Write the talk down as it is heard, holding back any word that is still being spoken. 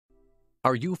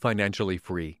Are you financially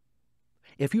free?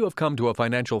 If you have come to a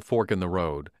financial fork in the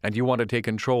road and you want to take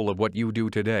control of what you do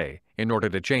today in order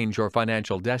to change your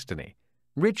financial destiny,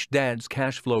 Rich Dad's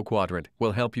Cashflow Quadrant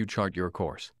will help you chart your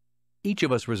course. Each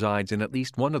of us resides in at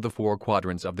least one of the 4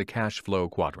 quadrants of the Cashflow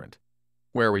Quadrant.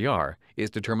 Where we are is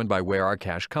determined by where our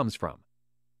cash comes from.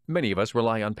 Many of us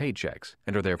rely on paychecks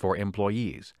and are therefore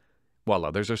employees, while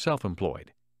others are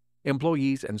self-employed.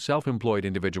 Employees and self-employed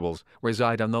individuals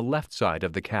reside on the left side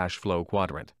of the cash flow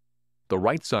quadrant. The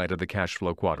right side of the cash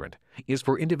flow quadrant is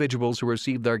for individuals who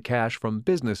receive their cash from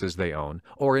businesses they own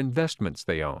or investments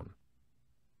they own.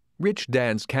 Rich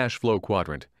Dad's cash flow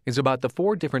quadrant is about the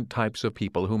 4 different types of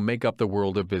people who make up the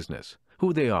world of business,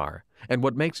 who they are, and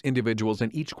what makes individuals in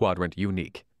each quadrant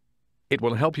unique. It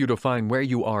will help you define where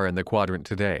you are in the quadrant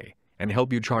today and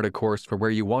help you chart a course for where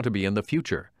you want to be in the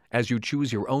future as you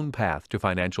choose your own path to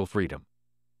financial freedom.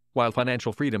 While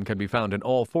financial freedom can be found in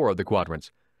all 4 of the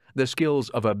quadrants, the skills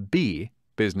of a B,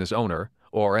 business owner,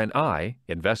 or an I,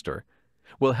 investor,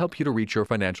 will help you to reach your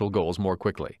financial goals more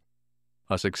quickly.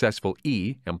 A successful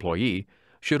E, employee,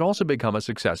 should also become a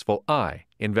successful I,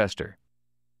 investor.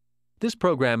 This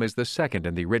program is the second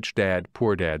in the Rich Dad,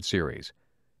 Poor Dad series.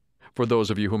 For those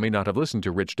of you who may not have listened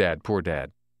to Rich Dad, Poor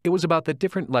Dad, it was about the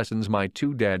different lessons my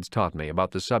 2 dads taught me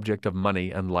about the subject of money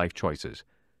and life choices.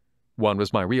 One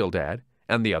was my real dad,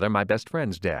 and the other my best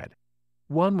friend's dad.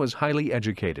 One was highly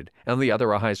educated, and the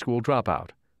other a high school dropout.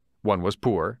 One was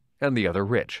poor, and the other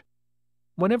rich.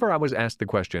 Whenever I was asked the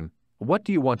question, "What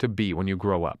do you want to be when you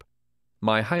grow up?"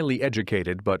 my highly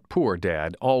educated but poor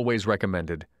dad always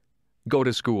recommended, "Go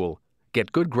to school,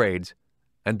 get good grades,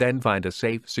 and then find a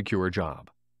safe, secure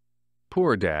job."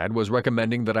 Poor Dad was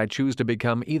recommending that I choose to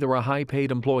become either a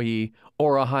high-paid employee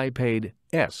or a high-paid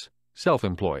S,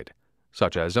 self-employed,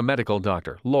 such as a medical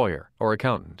doctor, lawyer, or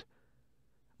accountant.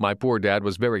 My poor dad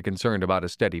was very concerned about a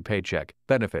steady paycheck,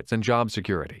 benefits, and job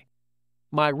security.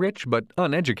 My rich but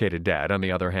uneducated dad, on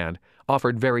the other hand,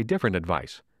 offered very different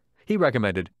advice. He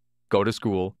recommended, go to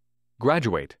school,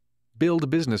 graduate, build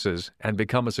businesses, and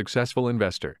become a successful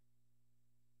investor.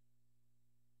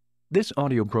 This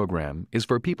audio program is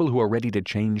for people who are ready to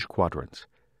change quadrants.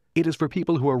 It is for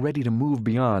people who are ready to move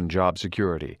beyond job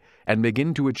security and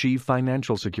begin to achieve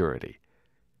financial security.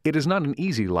 It is not an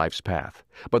easy life's path,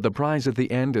 but the prize at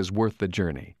the end is worth the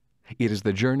journey. It is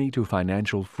the journey to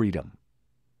financial freedom.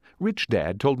 Rich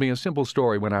Dad told me a simple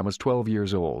story when I was 12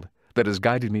 years old that has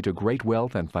guided me to great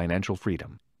wealth and financial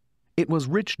freedom. It was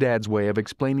Rich Dad's way of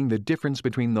explaining the difference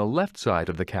between the left side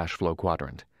of the cash flow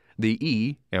quadrant, the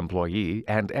E, employee,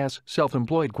 and S,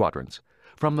 self-employed quadrants,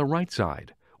 from the right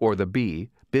side, or the B,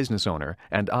 business owner,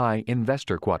 and I,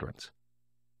 investor quadrants.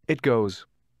 It goes,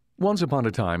 once upon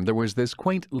a time there was this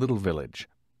quaint little village.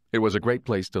 It was a great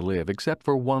place to live except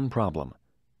for one problem.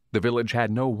 The village had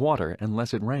no water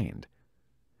unless it rained.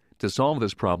 To solve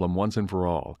this problem once and for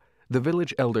all, the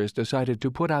village elders decided to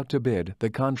put out to bid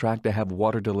the contract to have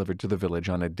water delivered to the village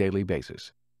on a daily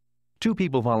basis. 2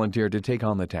 people volunteered to take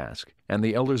on the task, and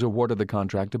the elders awarded the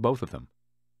contract to both of them.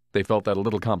 They felt that a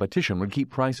little competition would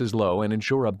keep prices low and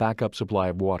ensure a backup supply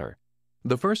of water.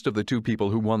 The first of the 2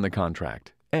 people who won the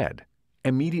contract, Ed,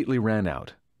 immediately ran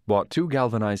out, bought 2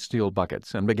 galvanized steel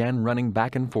buckets, and began running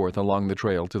back and forth along the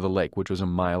trail to the lake, which was a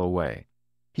mile away.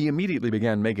 He immediately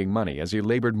began making money as he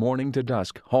labored morning to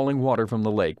dusk, hauling water from the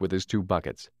lake with his 2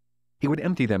 buckets. He would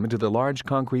empty them into the large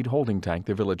concrete holding tank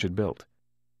the village had built.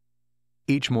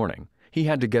 Each morning, he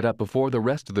had to get up before the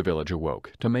rest of the village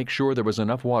awoke to make sure there was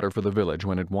enough water for the village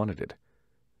when it wanted it.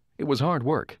 It was hard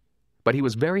work, but he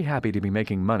was very happy to be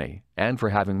making money and for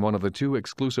having one of the 2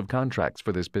 exclusive contracts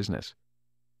for this business.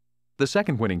 The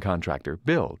second winning contractor,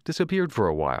 Bill, disappeared for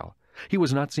a while. He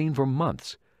was not seen for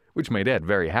months, which made Ed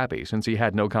very happy since he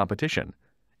had no competition.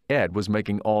 Ed was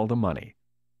making all the money.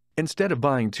 Instead of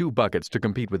buying 2 buckets to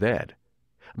compete with Ed,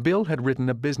 Bill had written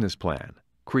a business plan,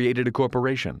 created a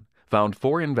corporation, found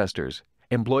 4 investors,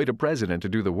 employed a president to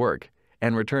do the work,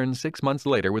 and returned 6 months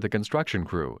later with a construction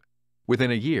crew.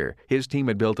 Within a year, his team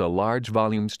had built a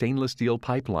large-volume stainless steel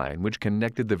pipeline which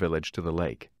connected the village to the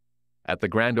lake. At the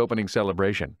grand opening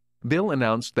celebration, Bill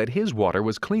announced that his water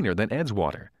was cleaner than Ed's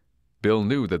water. Bill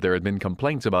knew that there had been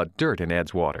complaints about dirt in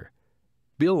Ed's water.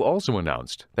 Bill also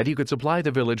announced that he could supply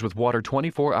the village with water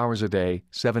 24 hours a day,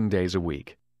 7 days a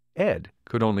week. Ed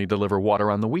could only deliver water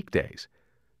on the weekdays.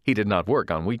 He did not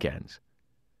work on weekends.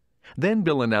 Then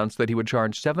Bill announced that he would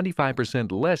charge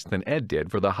 75% less than Ed did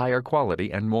for the higher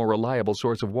quality and more reliable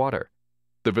source of water.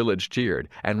 The village cheered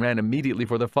and ran immediately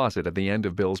for the faucet at the end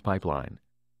of Bill's pipeline.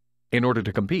 In order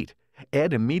to compete,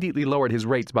 Ed immediately lowered his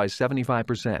rates by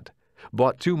 75%,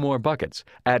 bought 2 more buckets,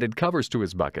 added covers to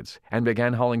his buckets, and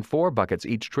began hauling 4 buckets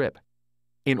each trip.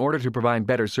 In order to provide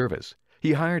better service,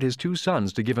 he hired his 2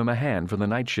 sons to give him a hand for the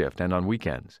night shift and on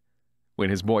weekends. When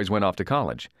his boys went off to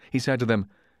college, he said to them,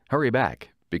 "Hurry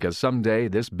back, because someday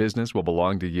this business will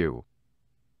belong to you."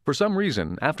 For some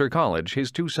reason, after college,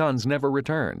 his 2 sons never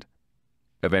returned.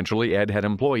 Eventually, Ed had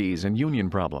employees and union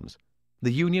problems.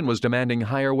 The union was demanding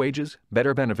higher wages,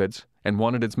 better benefits, and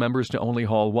wanted its members to only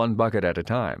haul 1 bucket at a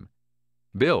time.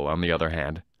 Bill, on the other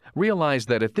hand, realized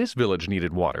that if this village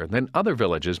needed water, then other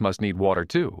villages must need water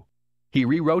too. He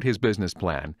rewrote his business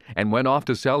plan and went off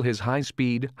to sell his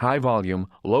high-speed, high-volume,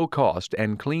 low-cost,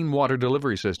 and clean water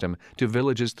delivery system to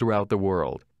villages throughout the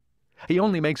world. He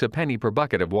only makes a penny per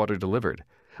bucket of water delivered,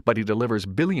 but he delivers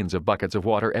billions of buckets of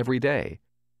water every day.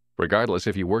 Regardless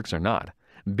if he works or not,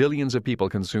 billions of people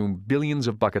consume billions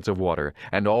of buckets of water,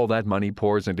 and all that money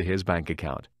pours into his bank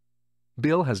account.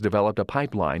 Bill has developed a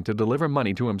pipeline to deliver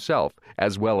money to himself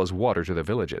as well as water to the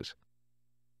villages.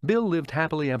 Bill lived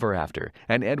happily ever after,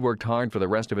 and Ed worked hard for the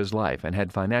rest of his life and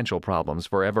had financial problems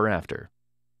forever after.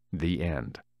 The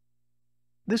end.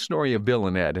 This story of Bill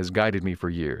and Ed has guided me for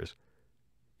years.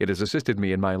 It has assisted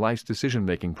me in my life's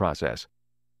decision-making process.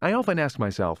 I often ask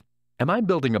myself, am I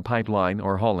building a pipeline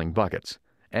or hauling buckets?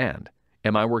 And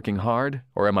am I working hard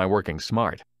or am I working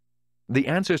smart? The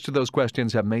answers to those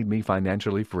questions have made me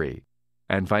financially free,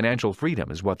 and financial freedom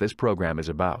is what this program is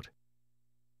about.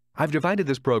 I've divided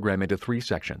this program into 3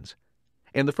 sections.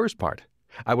 In the first part,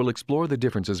 I will explore the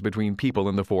differences between people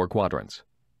in the 4 quadrants.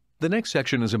 The next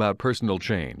section is about personal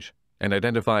change and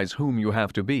identifies whom you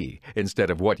have to be instead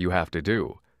of what you have to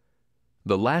do.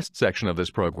 The last section of this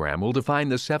program will define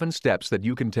the 7 steps that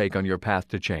you can take on your path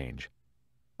to change.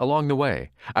 Along the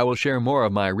way, I will share more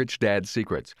of my rich dad's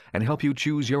secrets and help you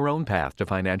choose your own path to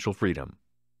financial freedom.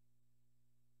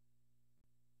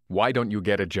 Why don't you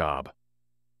get a job?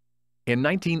 In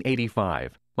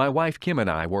 1985, my wife Kim and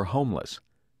I were homeless.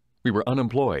 We were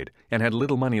unemployed and had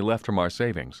little money left from our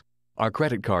savings. Our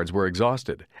credit cards were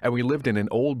exhausted, and we lived in an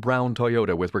old brown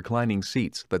Toyota with reclining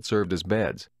seats that served as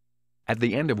beds. At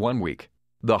the end of 1 week,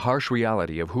 the harsh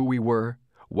reality of who we were,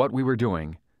 what we were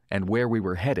doing, and where we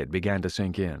were headed began to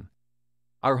sink in.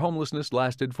 Our homelessness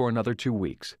lasted for another 2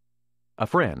 weeks. A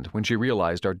friend, when she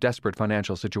realized our desperate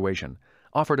financial situation,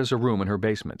 offered us a room in her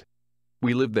basement.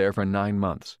 We lived there for 9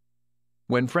 months.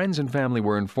 When friends and family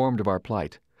were informed of our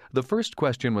plight, the first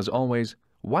question was always,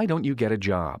 "Why don't you get a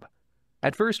job?"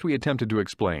 At first we attempted to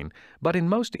explain, but in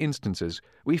most instances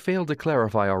we failed to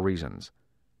clarify our reasons.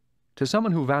 To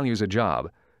someone who values a job,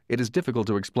 it is difficult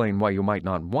to explain why you might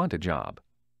not want a job.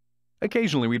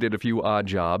 Occasionally we did a few odd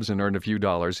jobs and earned a few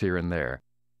dollars here and there,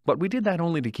 but we did that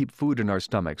only to keep food in our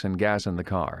stomachs and gas in the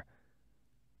car.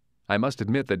 I must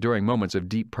admit that during moments of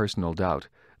deep personal doubt,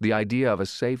 the idea of a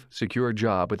safe, secure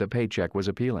job with a paycheck was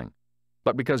appealing.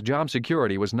 But because job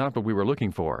security was not what we were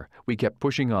looking for, we kept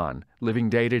pushing on, living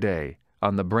day to day,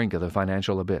 on the brink of the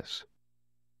financial abyss.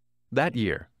 That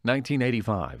year,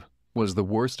 1985, was the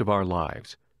worst of our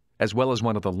lives, as well as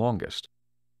one of the longest.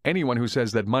 Anyone who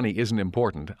says that money isn't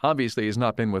important obviously has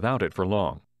not been without it for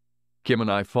long. Kim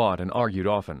and I fought and argued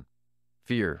often.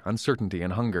 Fear, uncertainty,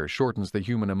 and hunger shortens the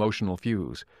human emotional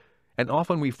fuse, and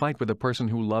often we fight with the person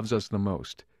who loves us the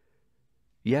most.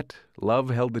 Yet, love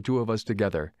held the 2 of us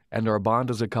together, and our bond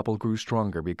as a couple grew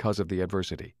stronger because of the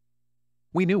adversity.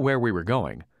 We knew where we were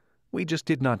going. We just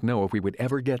did not know if we would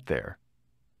ever get there.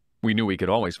 We knew we could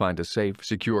always find a safe,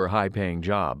 secure, high-paying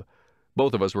job.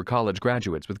 Both of us were college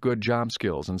graduates with good job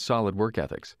skills and solid work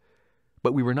ethics.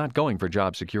 But we were not going for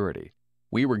job security.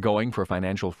 We were going for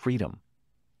financial freedom.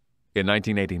 In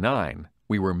 1989,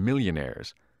 we were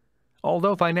millionaires.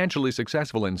 Although financially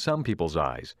successful in some people's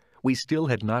eyes, we still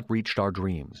had not reached our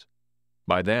dreams.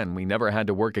 By then, we never had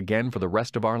to work again for the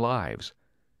rest of our lives.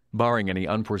 Barring any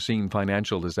unforeseen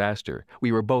financial disaster,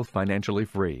 we were both financially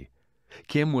free.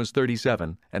 Kim was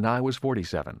 37 and I was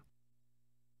 47.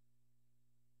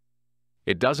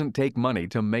 It doesn't take money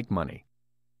to make money.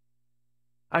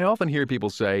 I often hear people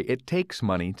say it takes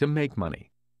money to make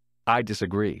money. I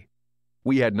disagree.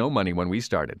 We had no money when we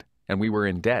started, and we were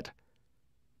in debt.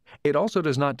 It also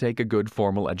does not take a good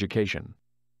formal education.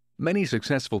 Many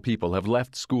successful people have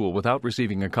left school without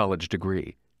receiving a college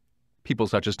degree. People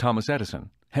such as Thomas Edison,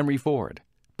 Henry Ford,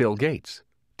 Bill Gates,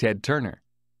 Ted Turner.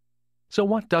 So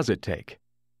what does it take?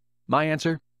 My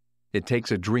answer? It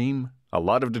takes a dream, a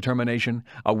lot of determination,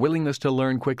 a willingness to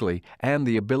learn quickly, and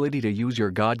the ability to use your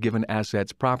God-given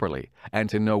assets properly and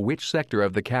to know which sector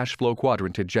of the cash flow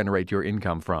quadrant to generate your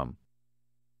income from.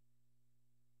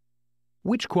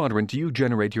 Which quadrant do you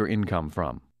generate your income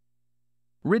from?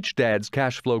 Rich Dad's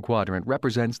cash flow quadrant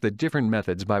represents the different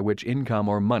methods by which income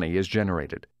or money is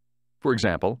generated. For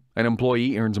example, an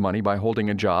employee earns money by holding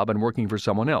a job and working for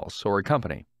someone else or a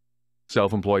company.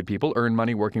 Self-employed people earn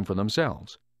money working for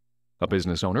themselves. A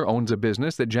business owner owns a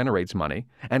business that generates money,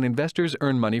 and investors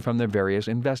earn money from their various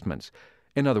investments.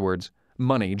 In other words,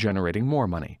 money generating more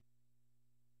money.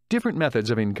 Different methods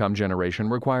of income generation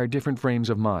require different frames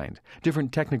of mind,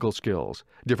 different technical skills,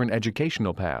 different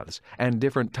educational paths, and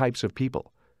different types of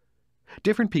people.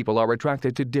 Different people are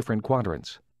attracted to different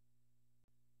quadrants.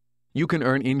 You can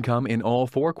earn income in all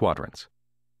 4 quadrants.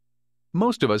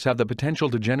 Most of us have the potential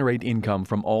to generate income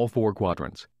from all 4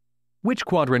 quadrants. Which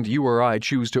quadrant you or I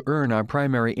choose to earn our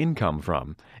primary income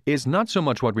from is not so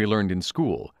much what we learned in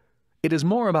school. It is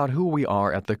more about who we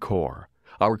are at the core,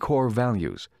 our core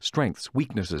values, strengths,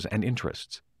 weaknesses, and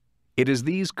interests. It is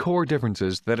these core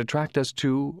differences that attract us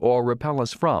to or repel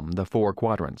us from the 4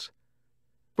 quadrants.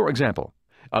 For example,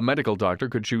 a medical doctor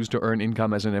could choose to earn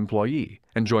income as an employee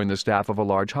and join the staff of a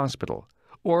large hospital,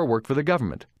 or work for the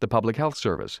government, the public health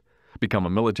service, become a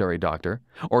military doctor,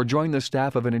 or join the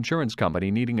staff of an insurance company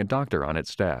needing a doctor on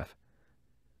its staff.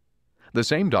 The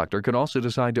same doctor could also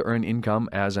decide to earn income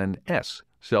as an S,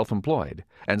 self-employed,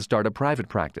 and start a private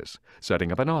practice,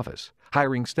 setting up an office,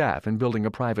 hiring staff, and building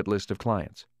a private list of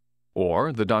clients.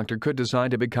 Or the doctor could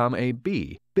decide to become a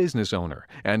B, business owner,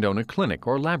 and own a clinic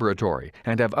or laboratory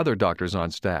and have other doctors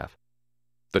on staff.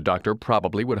 The doctor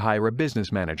probably would hire a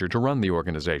business manager to run the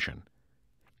organization.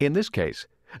 In this case,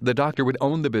 the doctor would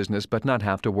own the business but not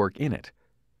have to work in it.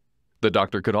 The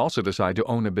doctor could also decide to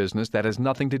own a business that has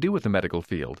nothing to do with the medical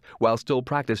field while still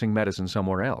practicing medicine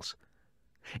somewhere else.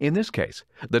 In this case,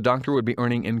 the doctor would be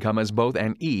earning income as both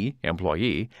an E,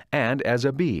 employee, and as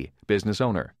a B, business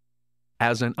owner.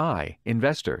 As an I,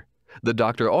 investor, the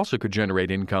doctor also could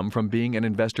generate income from being an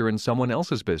investor in someone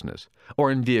else's business, or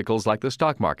in vehicles like the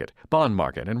stock market, bond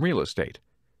market, and real estate.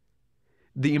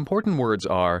 The important words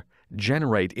are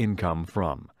generate income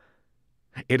from.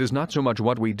 It is not so much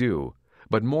what we do,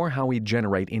 but more how we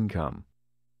generate income.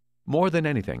 More than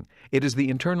anything, it is the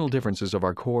internal differences of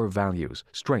our core values,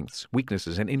 strengths,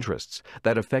 weaknesses, and interests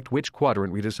that affect which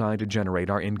quadrant we decide to generate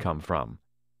our income from.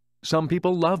 Some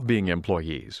people love being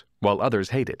employees, while others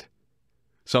hate it.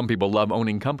 Some people love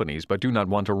owning companies but do not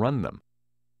want to run them.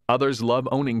 Others love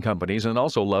owning companies and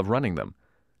also love running them.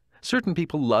 Certain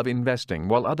people love investing,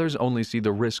 while others only see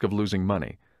the risk of losing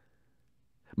money.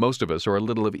 Most of us are a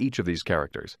little of each of these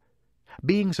characters.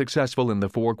 Being successful in the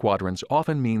 4 quadrants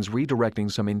often means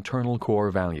redirecting some internal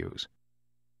core values.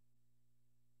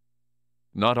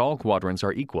 Not all quadrants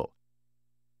are equal.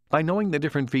 By knowing the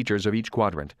different features of each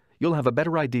quadrant, you'll have a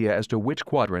better idea as to which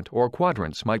quadrant or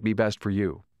quadrants might be best for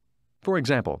you. For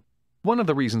example, one of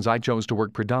the reasons I chose to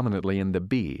work predominantly in the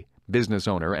B, business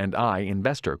owner, and I,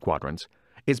 investor quadrants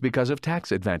is because of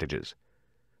tax advantages.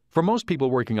 For most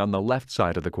people working on the left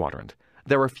side of the quadrant,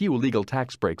 there are few legal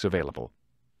tax breaks available.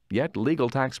 Yet legal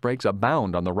tax breaks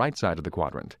abound on the right side of the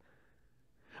quadrant.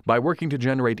 By working to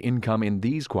generate income in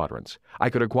these quadrants,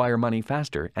 I could acquire money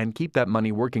faster and keep that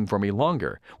money working for me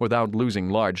longer without losing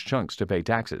large chunks to pay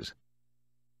taxes.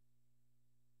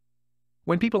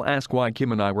 When people ask why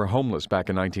Kim and I were homeless back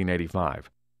in 1985,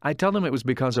 I tell them it was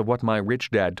because of what my rich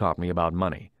dad taught me about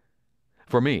money.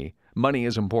 For me, money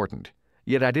is important,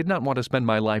 yet I did not want to spend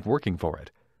my life working for it.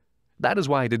 That is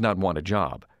why I did not want a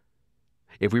job.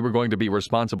 If we were going to be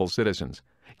responsible citizens,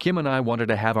 Kim and I wanted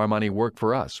to have our money work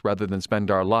for us rather than spend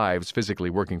our lives physically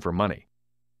working for money.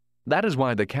 That is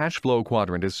why the cash flow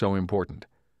quadrant is so important.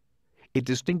 It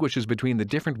distinguishes between the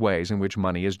different ways in which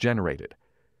money is generated.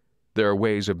 There are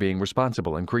ways of being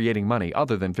responsible and creating money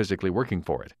other than physically working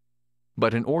for it.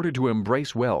 But in order to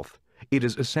embrace wealth, it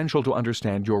is essential to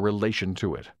understand your relation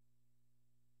to it.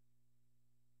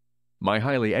 My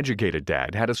highly educated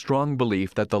dad had a strong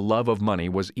belief that the love of money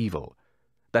was evil,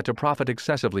 that to profit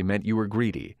excessively meant you were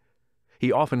greedy.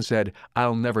 He often said,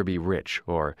 "I'll never be rich,"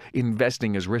 or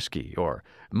 "investing is risky," or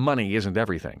 "money isn't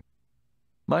everything."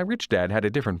 My rich dad had a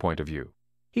different point of view.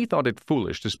 He thought it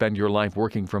foolish to spend your life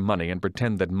working for money and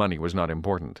pretend that money was not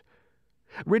important.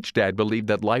 Rich dad believed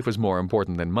that life was more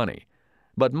important than money,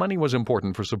 but money was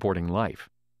important for supporting life.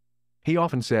 He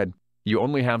often said, "You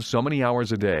only have so many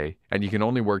hours a day, and you can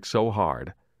only work so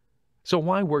hard. So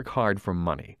why work hard for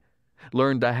money?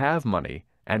 Learn to have money,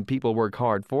 and people work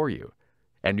hard for you,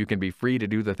 and you can be free to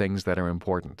do the things that are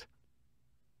important."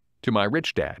 To my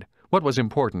rich dad, what was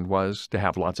important was to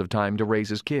have lots of time to raise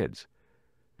his kids,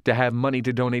 to have money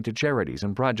to donate to charities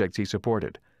and projects he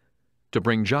supported, to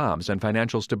bring jobs and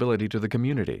financial stability to the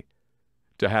community,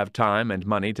 to have time and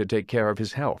money to take care of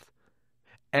his health,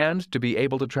 and to be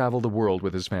able to travel the world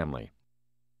with his family.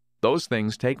 "Those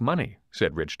things take money,"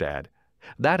 said Rich Dad.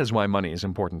 "That is why money is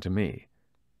important to me.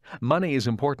 Money is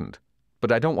important,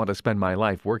 but I don't want to spend my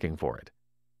life working for it.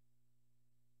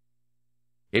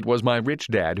 It was my rich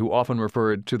dad who often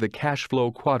referred to the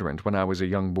Cashflow Quadrant when I was a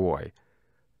young boy.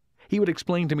 He would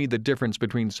explain to me the difference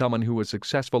between someone who was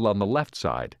successful on the left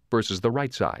side versus the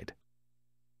right side.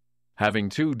 Having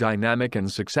two dynamic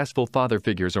and successful father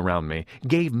figures around me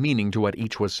gave meaning to what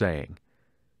each was saying.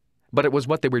 But it was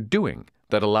what they were doing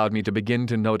that allowed me to begin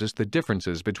to notice the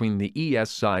differences between the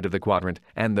ES side of the quadrant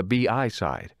and the BI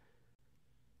side.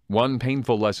 One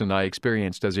painful lesson I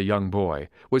experienced as a young boy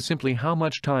was simply how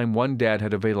much time one dad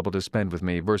had available to spend with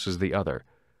me versus the other.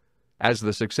 As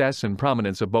the success and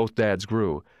prominence of both dads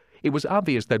grew, it was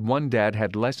obvious that one dad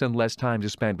had less and less time to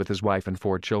spend with his wife and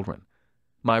 4 children.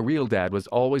 My real dad was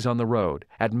always on the road,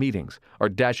 at meetings, or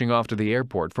dashing off to the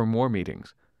airport for more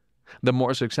meetings. The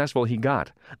more successful he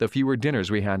got, the fewer dinners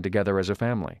we had together as a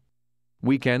family.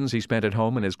 Weekends he spent at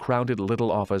home in his crowded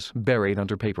little office buried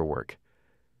under paperwork.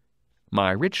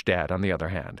 My rich dad, on the other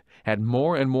hand, had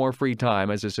more and more free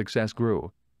time as his success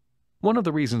grew. One of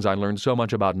the reasons I learned so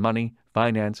much about money,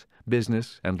 finance,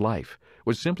 business, and life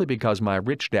was simply because my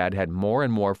rich dad had more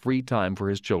and more free time for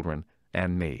his children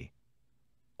and me.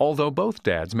 Although both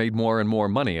dads made more and more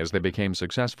money as they became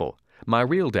successful, my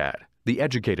real dad, the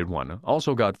educated one,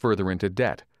 also got further into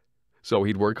debt. So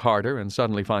he'd work harder and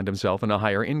suddenly find himself in a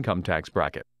higher income tax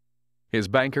bracket. His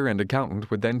banker and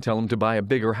accountant would then tell him to buy a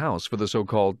bigger house for the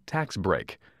so-called tax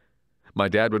break. My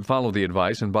dad would follow the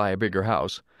advice and buy a bigger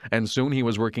house, and soon he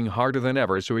was working harder than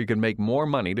ever so he could make more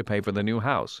money to pay for the new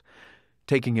house,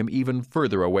 taking him even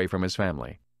further away from his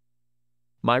family.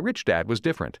 My rich dad was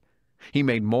different. He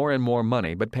made more and more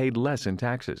money but paid less in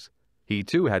taxes. He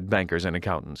too had bankers and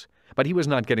accountants, but he was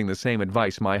not getting the same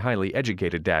advice my highly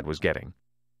educated dad was getting.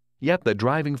 Yet the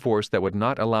driving force that would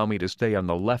not allow me to stay on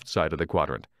the left side of the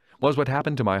quadrant was what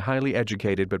happened to my highly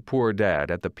educated but poor dad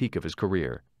at the peak of his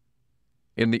career.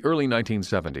 In the early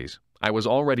 1970s, I was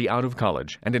already out of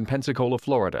college and in Pensacola,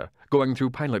 Florida, going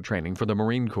through pilot training for the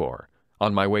Marine Corps,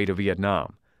 on my way to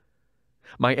Vietnam.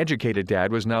 My educated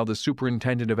dad was now the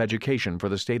superintendent of education for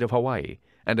the state of Hawaii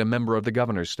and a member of the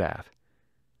governor's staff.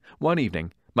 One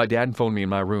evening, my dad phoned me in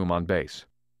my room on base.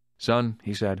 "Son,"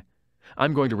 he said,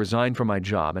 "I'm going to resign from my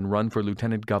job and run for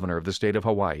lieutenant governor of the state of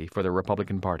Hawaii for the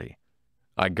Republican Party."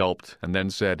 I gulped and then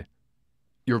said,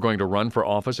 "You're going to run for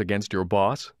office against your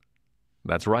boss?"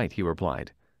 "That's right," he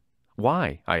replied.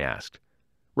 "Why?" I asked.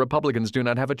 "Republicans do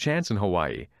not have a chance in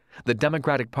Hawaii. The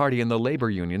Democratic Party and the labor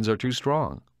unions are too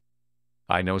strong."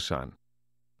 "I know, son.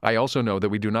 I also know that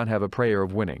we do not have a prayer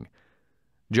of winning.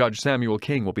 Judge Samuel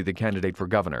King will be the candidate for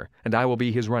governor, and I will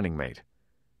be his running mate."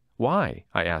 "Why?"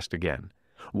 I asked again.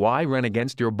 "Why run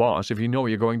against your boss if you know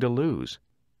you're going to lose?"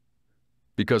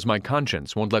 "Because my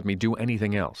conscience won't let me do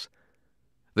anything else.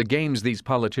 The games these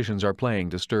politicians are playing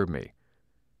disturb me."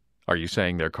 "Are you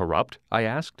saying they're corrupt?" I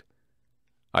asked.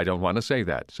 "I don't want to say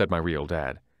that," said my real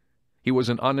dad. He was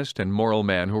an honest and moral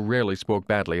man who rarely spoke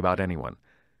badly about anyone.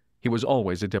 He was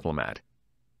always a diplomat.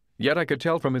 Yet I could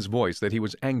tell from his voice that he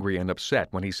was angry and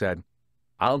upset when he said,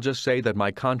 "I'll just say that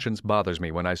my conscience bothers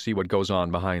me when I see what goes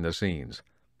on behind the scenes.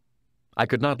 I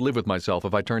could not live with myself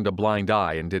if I turned a blind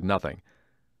eye and did nothing.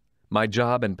 My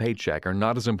job and paycheck are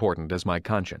not as important as my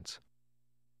conscience."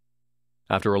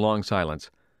 After a long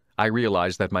silence, I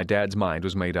realized that my dad's mind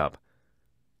was made up.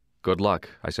 "Good luck,"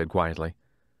 I said quietly.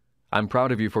 "I'm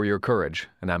proud of you for your courage,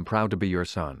 and I'm proud to be your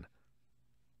son."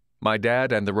 My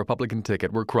dad and the Republican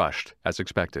ticket were crushed, as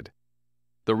expected.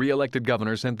 The re-elected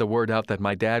governor sent the word out that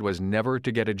my dad was never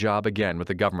to get a job again with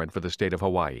the government for the state of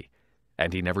Hawaii,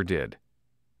 and he never did.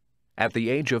 At the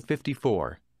age of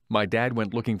 54, my dad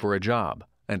went looking for a job,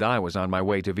 and I was on my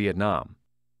way to Vietnam.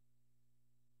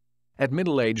 At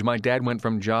middle age, my dad went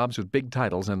from jobs with big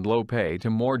titles and low pay to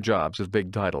more jobs with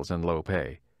big titles and low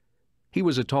pay. He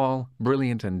was a tall,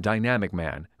 brilliant, and dynamic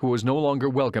man who was no longer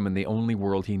welcome in the only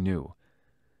world he knew.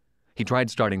 He tried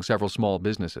starting several small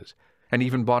businesses, and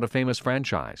even bought a famous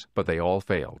franchise, but they all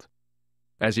failed.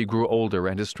 As he grew older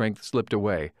and his strength slipped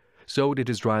away, so did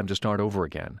his drive to start over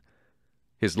again.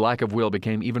 His lack of will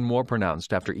became even more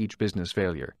pronounced after each business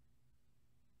failure.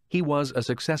 He was a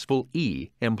successful E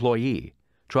employee,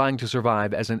 trying to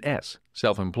survive as an S,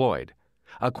 self-employed,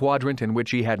 a quadrant in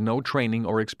which he had no training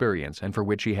or experience and for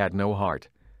which he had no heart.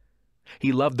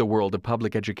 He loved the world of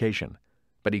public education,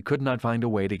 but he could not find a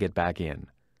way to get back in.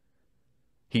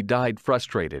 He died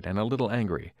frustrated and a little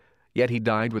angry, yet he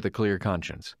died with a clear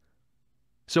conscience.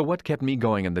 So what kept me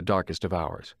going in the darkest of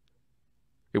hours?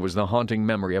 It was the haunting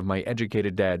memory of my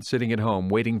educated dad sitting at home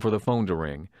waiting for the phone to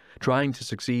ring, trying to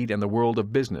succeed in the world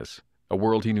of business, a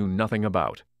world he knew nothing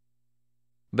about.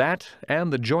 That,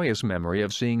 and the joyous memory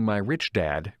of seeing my rich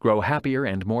dad grow happier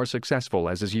and more successful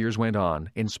as his years went on,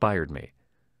 inspired me.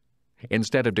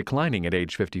 Instead of declining at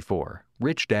age 54,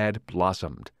 Rich Dad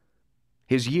blossomed.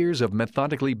 His years of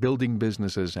methodically building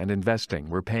businesses and investing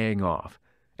were paying off,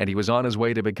 and he was on his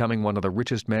way to becoming one of the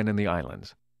richest men in the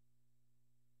islands.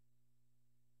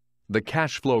 The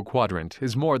Cashflow Quadrant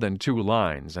is more than 2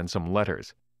 lines and some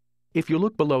letters. If you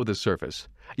look below the surface,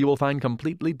 you will find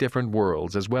completely different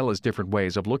worlds as well as different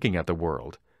ways of looking at the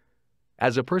world.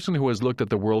 As a person who has looked at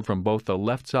the world from both the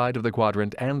left side of the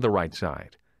quadrant and the right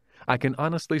side, I can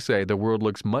honestly say the world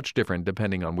looks much different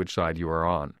depending on which side you are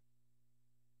on.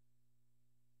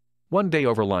 One day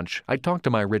over lunch, I talked to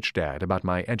my rich dad about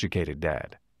my educated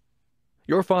dad.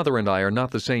 "Your father and I are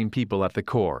not the same people at the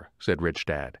core," said Rich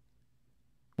Dad.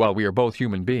 "While we are both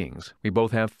human beings, we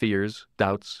both have fears,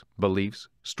 doubts, beliefs,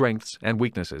 strengths, and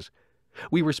weaknesses.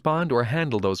 We respond or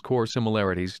handle those core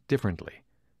similarities differently.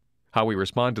 How we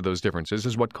respond to those differences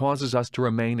is what causes us to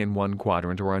remain in one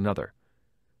quadrant or another.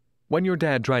 When your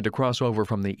dad tried to cross over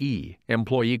from the E,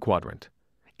 employee quadrant,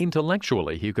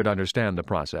 intellectually he could understand the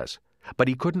process, but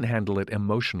he couldn't handle it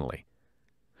emotionally.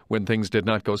 When things did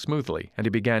not go smoothly and he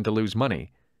began to lose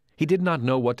money, he did not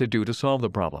know what to do to solve the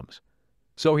problems.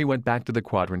 So he went back to the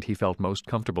quadrant he felt most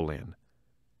comfortable in.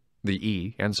 The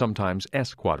E and sometimes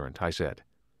S quadrant," I said.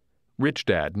 Rich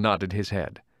Dad nodded his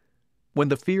head. "When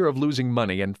the fear of losing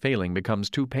money and failing becomes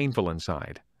too painful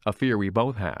inside, a fear we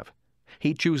both have,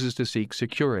 he chooses to seek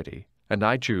security, and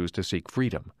I choose to seek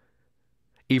freedom.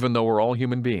 Even though we're all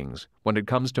human beings, when it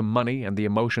comes to money and the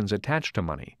emotions attached to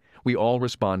money, we all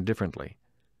respond differently.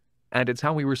 And it's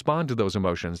how we respond to those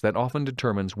emotions that often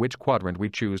determines which quadrant we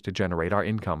choose to generate our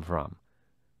income from."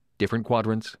 "Different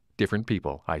quadrants, different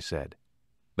people," I said.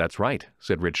 "That's right,"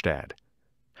 said Rich Dad.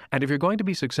 "And if you're going to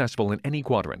be successful in any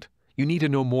quadrant, you need to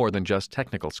know more than just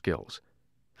technical skills.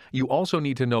 You also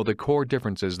need to know the core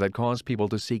differences that cause people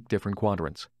to seek different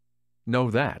quadrants. Know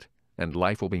that, and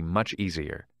life will be much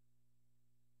easier."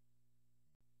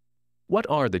 What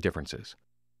are the differences?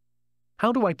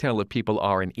 How do I tell if people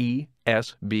are in E,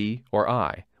 S, B, or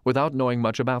I without knowing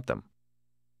much about them?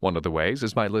 One of the ways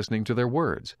is by listening to their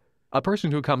words. A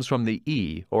person who comes from the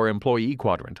E, or employee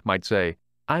quadrant, might say,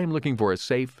 "I am looking for a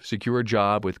safe, secure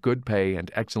job with good pay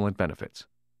and excellent benefits."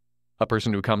 A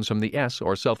person who comes from the S,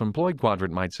 or self-employed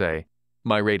quadrant, might say,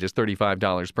 "My rate is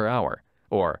 $35 per hour,"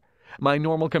 or "My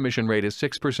normal commission rate is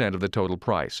 6% of the total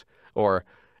price," or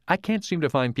 "I can't seem to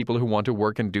find people who want to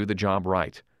work and do the job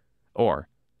right," or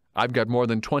 "I've got more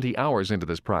than 20 hours into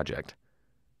this project."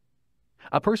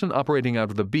 A person operating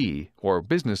out of the B, or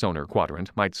business owner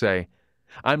quadrant, might say,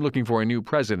 "I'm looking for a new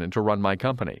president to run my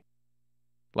company."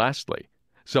 Lastly,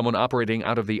 someone operating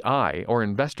out of the I, or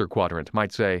investor quadrant,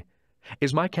 might say,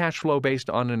 "Is my cash flow based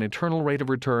on an internal rate of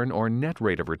return or net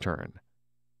rate of return?"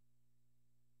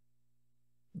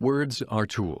 Words are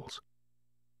tools.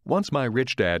 Once my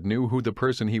rich dad knew who the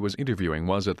person he was interviewing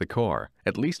was at the core,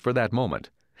 at least for that moment,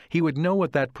 he would know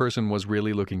what that person was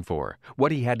really looking for,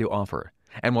 what he had to offer,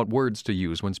 and what words to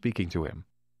use when speaking to him.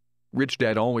 Rich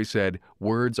Dad always said,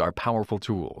 words are powerful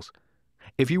tools.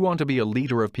 If you want to be a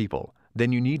leader of people,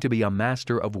 then you need to be a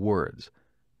master of words.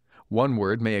 One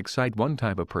word may excite one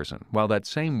type of person, while that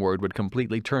same word would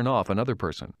completely turn off another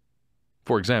person.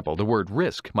 For example, the word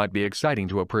risk might be exciting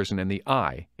to a person in the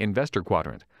I, investor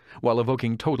quadrant, while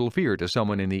evoking total fear to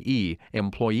someone in the E,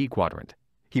 employee quadrant.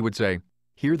 He would say,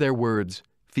 "Hear their words,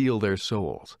 feel their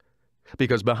souls."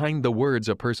 Because behind the words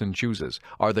a person chooses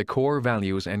are the core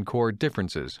values and core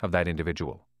differences of that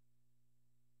individual.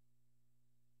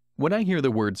 When I hear the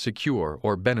word secure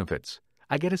or benefits,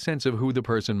 I get a sense of who the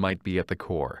person might be at the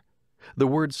core. The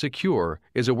word secure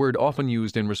is a word often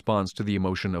used in response to the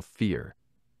emotion of fear.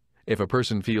 If a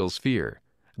person feels fear,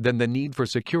 then the need for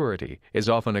security is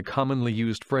often a commonly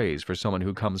used phrase for someone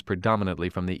who comes predominantly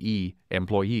from the E,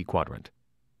 employee quadrant.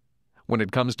 When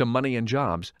it comes to money and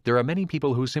jobs, there are many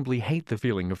people who simply hate the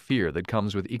feeling of fear that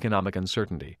comes with economic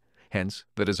uncertainty, hence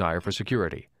the desire for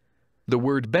security. The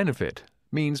word benefit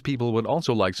means people would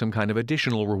also like some kind of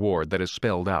additional reward that is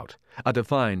spelled out, a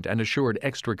defined and assured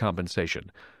extra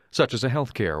compensation, such as a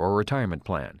healthcare or retirement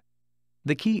plan.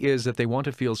 The key is that they want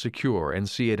to feel secure and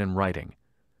see it in writing.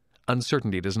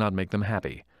 Uncertainty does not make them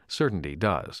happy. Certainty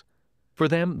does. For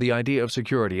them, the idea of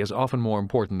security is often more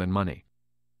important than money.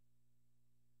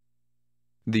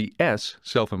 The S,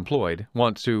 self-employed,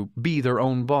 want to be their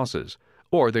own bosses,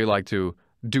 or they like to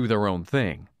do their own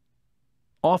thing.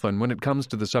 Often, when it comes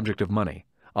to the subject of money,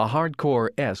 a hardcore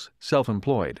S,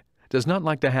 self-employed, does not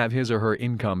like to have his or her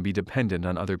income be dependent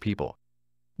on other people.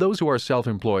 Those who are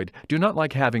self-employed do not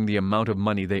like having the amount of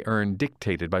money they earn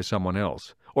dictated by someone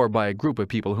else, or by a group of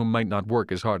people who might not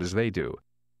work as hard as they do.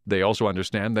 They also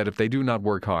understand that if they do not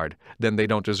work hard, then they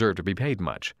don't deserve to be paid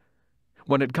much.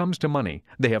 When it comes to money,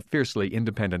 they have fiercely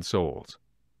independent souls.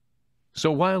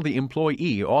 So while the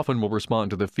employee often will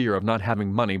respond to the fear of not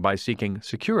having money by seeking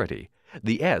security,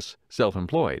 the S,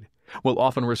 self-employed, will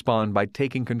often respond by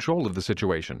taking control of the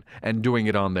situation and doing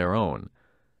it on their own.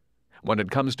 When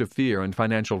it comes to fear and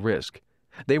financial risk,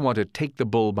 they want to take the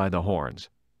bull by the horns.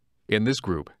 In this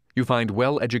group, you find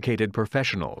well-educated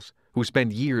professionals who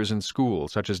spend years in school,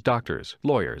 such as doctors,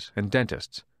 lawyers, and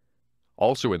dentists.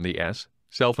 Also in the S,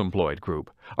 self-employed group,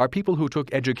 are people who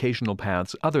took educational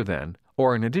paths other than,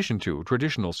 or in addition to,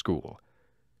 traditional school.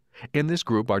 In this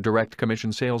group are direct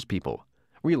commission salespeople,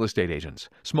 real estate agents,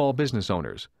 small business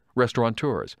owners,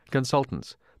 restaurateurs,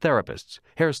 consultants, therapists,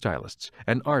 hairstylists,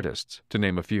 and artists, to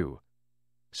name a few.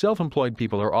 Self-employed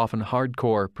people are often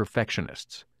hardcore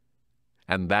perfectionists,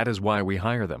 and that is why we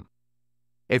hire them.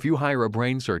 If you hire a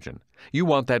brain surgeon, you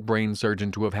want that brain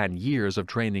surgeon to have had years of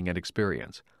training and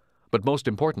experience. But most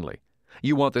importantly,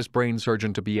 you want this brain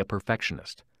surgeon to be a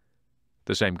perfectionist.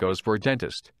 The same goes for a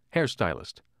dentist,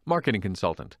 hairstylist, marketing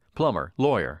consultant, plumber,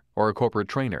 lawyer, or a corporate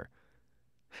trainer.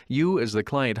 You, as the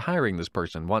client hiring this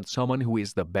person, want someone who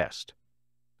is the best.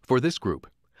 For this group,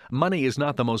 money is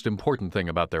not the most important thing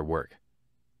about their work.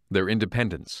 Their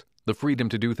independence, the freedom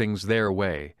to do things their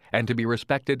way, and to be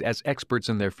respected as experts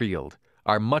in their field,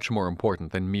 are much more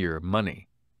important than mere money.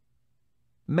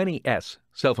 Many S,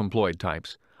 self-employed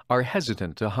types, are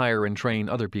hesitant to hire and train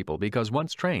other people because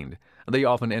once trained, they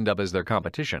often end up as their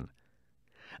competition.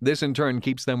 This in turn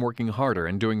keeps them working harder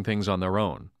and doing things on their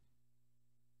own.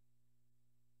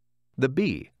 The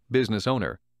B, business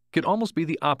owner, can almost be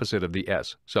the opposite of the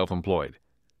S, self-employed.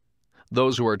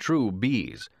 Those who are true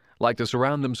Bs like to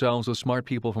surround themselves with smart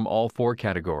people from all four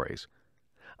categories.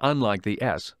 Unlike the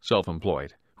S,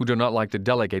 self-employed, who do not like to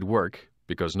delegate work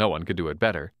because no one could do it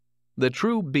better, the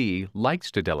true B likes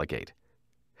to delegate.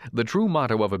 The true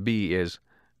motto of a B is,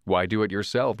 why do it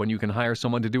yourself when you can hire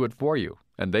someone to do it for you,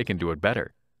 and they can do it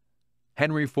better?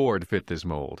 Henry Ford fit this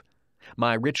mold.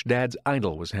 My rich dad's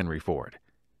idol was Henry Ford.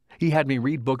 He had me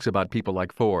read books about people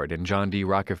like Ford and John D.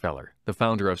 Rockefeller, the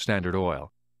founder of Standard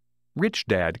Oil. Rich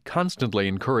Dad constantly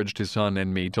encouraged his son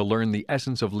and me to learn the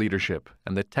essence of leadership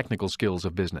and the technical skills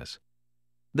of business.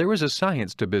 There is a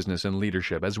science to business and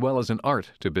leadership as well as an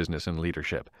art to business and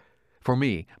leadership. For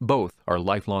me, both are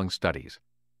lifelong studies.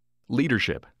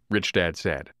 Leadership, Rich Dad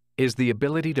said, is the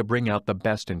ability to bring out the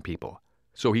best in people.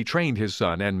 So he trained his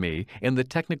son and me in the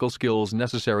technical skills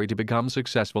necessary to become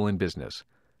successful in business.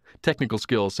 Technical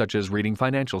skills such as reading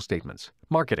financial statements,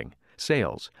 marketing,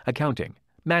 sales, accounting,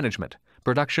 management,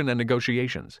 production, and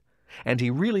negotiations. And he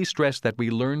really stressed that we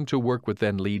learn to work with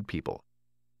and lead people.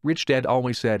 Rich Dad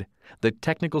always said, the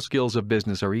technical skills of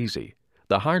business are easy.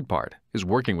 The hard part is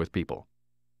working with people.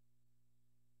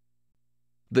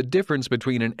 The difference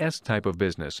between an S type of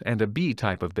business and a B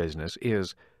type of business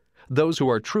is, those who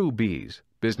are true Bs,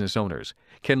 business owners,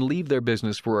 can leave their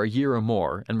business for a year or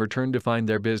more and return to find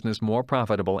their business more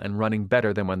profitable and running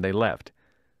better than when they left.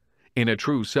 In a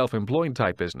true self-employed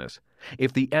type business,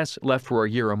 if the S left for a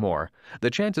year or more, the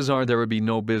chances are there would be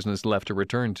no business left to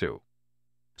return to.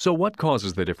 So what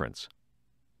causes the difference?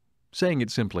 Saying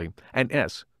it simply, an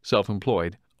S,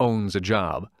 self-employed, owns a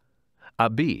job. A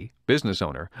B, business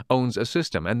owner, owns a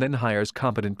system and then hires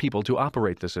competent people to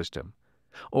operate the system.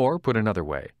 Or, put another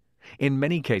way, in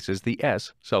many cases the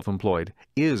S, self-employed,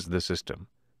 is the system.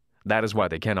 That is why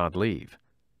they cannot leave.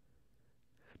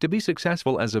 To be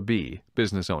successful as a B,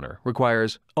 business owner,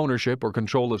 requires ownership or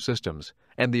control of systems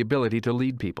and the ability to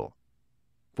lead people.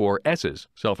 For S's,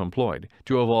 self-employed,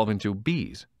 to evolve into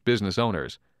B's, business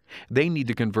owners, they need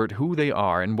to convert who they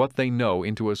are and what they know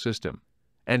into a system,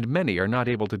 and many are not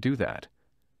able to do that,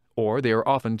 or they are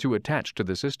often too attached to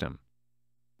the system.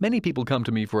 Many people come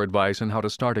to me for advice on how to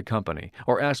start a company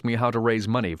or ask me how to raise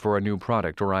money for a new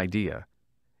product or idea.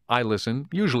 I listen,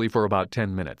 usually for about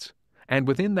 10 minutes, and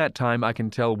within that time I can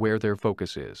tell where their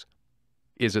focus is.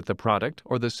 Is it the product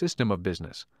or the system of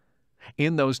business?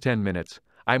 In those 10 minutes,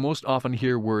 I most often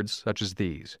hear words such as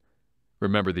these.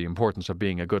 Remember the importance of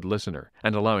being a good listener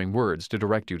and allowing words to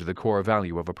direct you to the core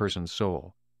value of a person's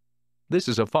soul. This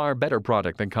is a far better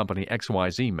product than company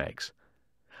XYZ makes.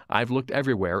 I've looked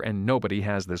everywhere and nobody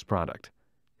has this product.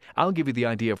 I'll give you the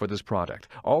idea for this product.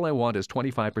 All I want is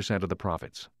 25% of the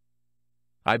profits.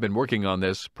 I've been working on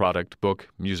this product, book,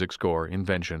 music score,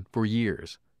 invention for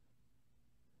years.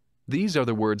 These are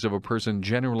the words of a person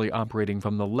generally operating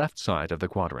from the left side of the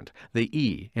quadrant, the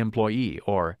E, employee,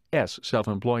 or S,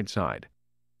 self-employed side.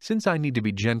 Since I need to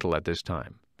be gentle at this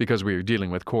time, because we are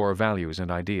dealing with core values and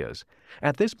ideas,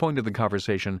 at this point of the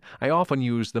conversation, I often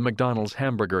use the McDonald's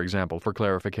hamburger example for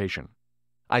clarification.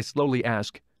 I slowly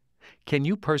ask, can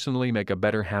you personally make a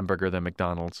better hamburger than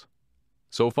McDonald's?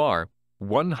 So far,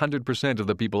 100% of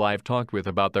the people I've talked with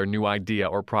about their new idea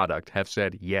or product have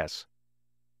said yes.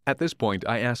 At this point,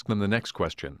 I ask them the next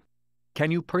question. Can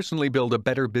you personally build a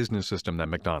better business system than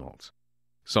McDonald's?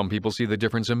 Some people see the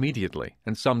difference immediately,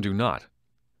 and some do not.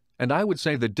 And I would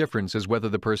say the difference is whether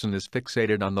the person is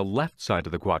fixated on the left side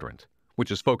of the quadrant, which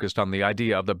is focused on the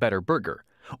idea of the better burger,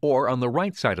 or on the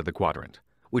right side of the quadrant,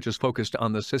 which is focused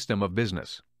on the system of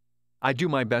business. I do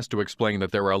my best to explain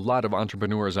that there are a lot of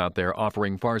entrepreneurs out there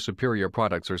offering far superior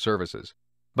products or services,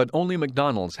 but only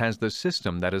McDonald's has the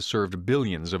system that has served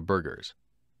billions of burgers.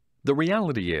 The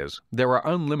reality is, there are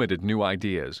unlimited new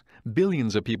ideas,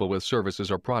 billions of people with services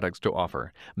or products to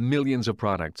offer, millions of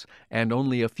products, and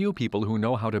only a few people who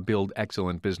know how to build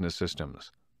excellent business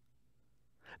systems.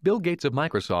 Bill Gates of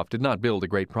Microsoft did not build a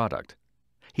great product.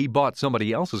 He bought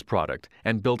somebody else's product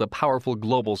and built a powerful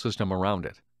global system around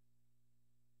it.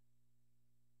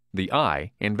 The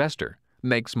I, investor,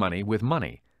 makes money with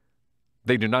money.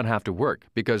 They do not have to work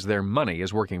because their money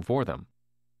is working for them.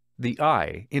 The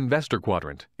I, investor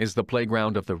quadrant, is the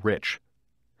playground of the rich.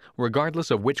 Regardless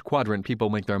of which quadrant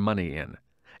people make their money in,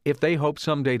 if they hope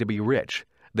someday to be rich,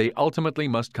 they ultimately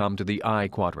must come to the I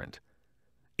quadrant.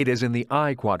 It is in the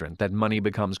I quadrant that money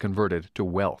becomes converted to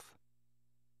wealth.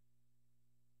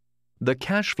 The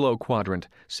cash flow quadrant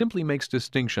simply makes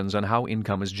distinctions on how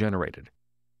income is generated.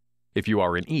 If you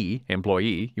are an E,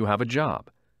 employee, you have a job.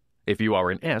 If you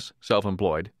are an S,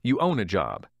 self-employed, you own a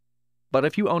job. But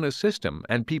if you own a system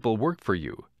and people work for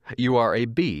you, you are a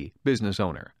B, business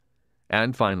owner.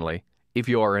 And finally, if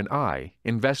you are an I,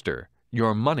 investor,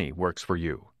 your money works for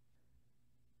you.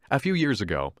 A few years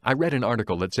ago, I read an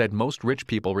article that said most rich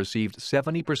people received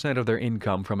 70% of their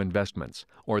income from investments,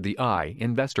 or the I,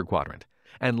 investor quadrant,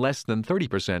 and less than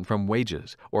 30% from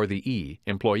wages, or the E,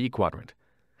 employee quadrant.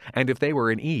 And if they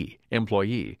were an E,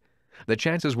 employee, the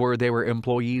chances were they were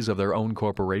employees of their own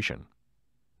corporation.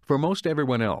 For most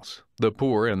everyone else, the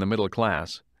poor and the middle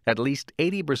class, at least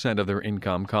 80% of their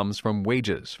income comes from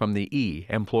wages from the E,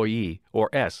 employee, or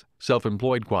S,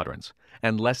 self-employed quadrants,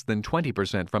 and less than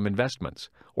 20% from investments,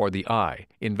 or the I,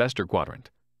 investor quadrant.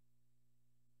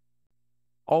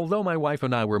 Although my wife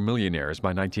and I were millionaires by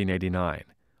 1989,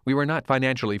 we were not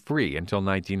financially free until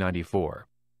 1994.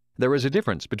 There is a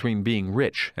difference between being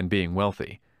rich and being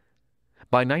wealthy.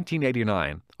 By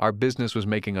 1989, our business was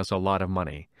making us a lot of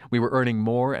money. We were earning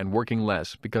more and working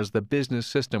less because the business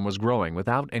system was growing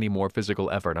without any more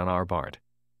physical effort on our part.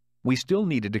 We still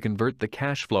needed to convert the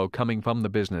cash flow coming from the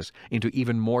business into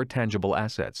even more tangible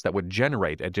assets that would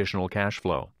generate additional cash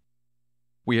flow.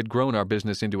 We had grown our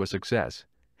business into a success,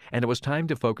 and it was time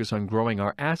to focus on growing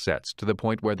our assets to the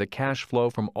point where the cash flow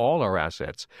from all our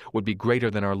assets would be greater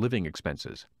than our living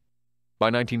expenses. By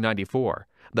 1994,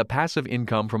 the passive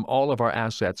income from all of our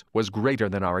assets was greater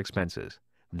than our expenses.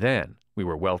 Then we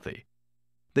were wealthy.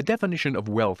 The definition of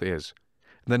wealth is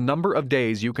the number of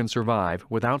days you can survive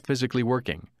without physically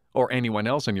working, or anyone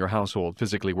else in your household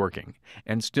physically working,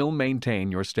 and still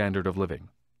maintain your standard of living.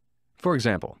 For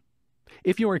example,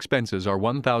 if your expenses are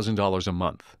 $1,000 a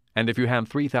month, and if you have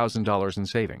 $3,000 in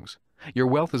savings, your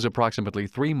wealth is approximately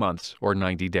 3 months or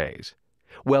 90 days.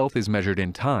 Wealth is measured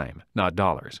in time, not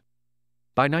dollars.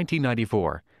 By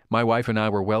 1994, my wife and I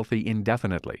were wealthy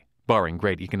indefinitely, barring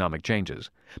great economic changes,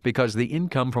 because the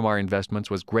income from our investments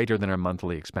was greater than our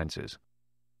monthly expenses.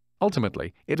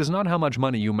 Ultimately, it is not how much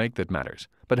money you make that matters,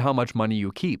 but how much money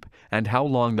you keep and how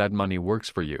long that money works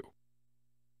for you.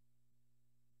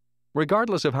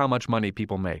 Regardless of how much money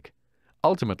people make,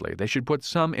 ultimately they should put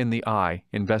some in the I,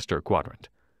 investor quadrant.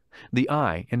 The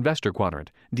I, investor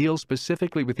quadrant, deals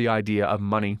specifically with the idea of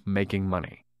money making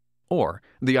money, or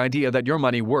the idea that your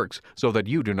money works so that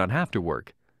you do not have to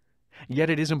work. Yet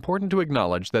it is important to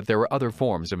acknowledge that there are other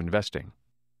forms of investing.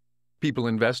 People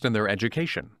invest in their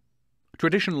education.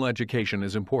 Traditional education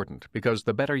is important because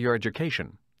the better your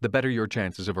education, the better your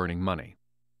chances of earning money.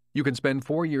 You can spend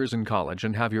 4 years in college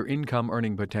and have your income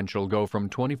earning potential go from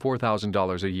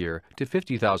 $24,000 a year to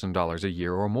 $50,000 a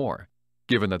year or more.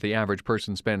 Given that the average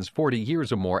person spends 40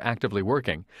 years or more actively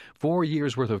working, 4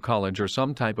 years' worth of college or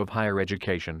some type of higher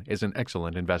education is an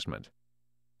excellent investment.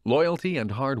 Loyalty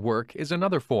and hard work is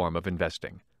another form of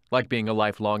investing, like being a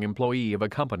lifelong employee of a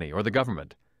company or the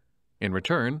government. In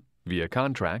return, via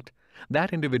contract,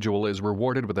 that individual is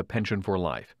rewarded with a pension for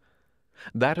life.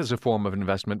 That is a form of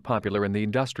investment popular in the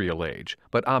industrial age,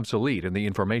 but obsolete in the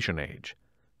information age.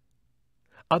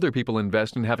 Other people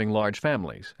invest in having large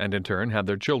families and in turn have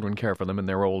their children care for them in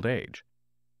their old age.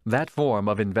 That form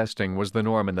of investing was the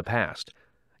norm in the past,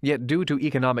 yet due to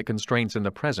economic constraints in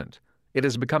the present, it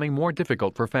is becoming more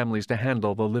difficult for families to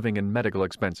handle the living and medical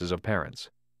expenses of parents.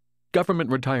 Government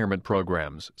retirement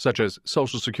programs, such as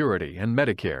Social Security and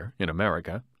Medicare in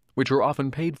America, which are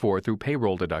often paid for through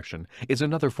payroll deduction, is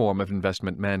another form of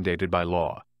investment mandated by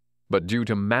law. But due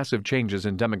to massive changes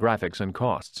in demographics and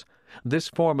costs, this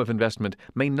form of investment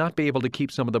may not be able to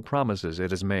keep some of the promises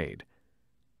it has made.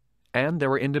 And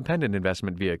there are independent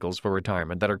investment vehicles for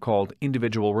retirement that are called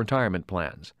individual retirement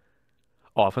plans.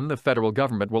 Often, the federal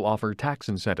government will offer tax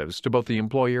incentives to both the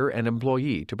employer and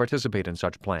employee to participate in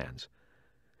such plans.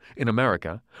 In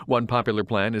America, one popular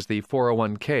plan is the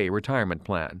 401k retirement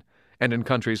plan, and in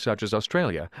countries such as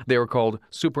Australia, they are called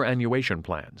superannuation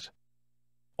plans.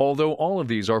 Although all of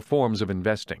these are forms of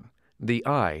investing, the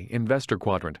I, Investor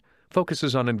Quadrant,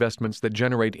 focuses on investments that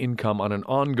generate income on an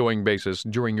ongoing basis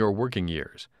during your working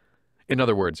years. In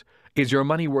other words, is your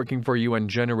money working for you and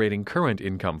generating current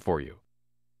income for you?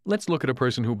 Let's look at a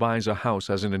person who buys a house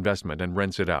as an investment and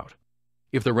rents it out.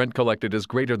 If the rent collected is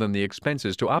greater than the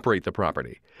expenses to operate the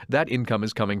property, that income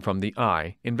is coming from the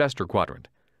I, Investor Quadrant.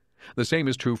 The same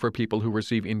is true for people who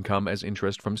receive income as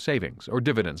interest from savings or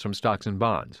dividends from stocks and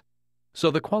bonds. So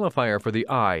the qualifier for the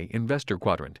I, Investor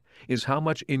Quadrant, is how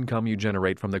much income you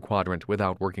generate from the quadrant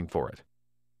without working for it.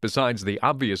 Besides the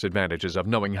obvious advantages of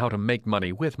knowing how to make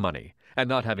money with money and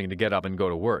not having to get up and go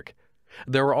to work,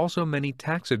 there are also many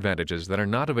tax advantages that are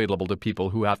not available to people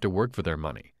who have to work for their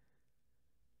money.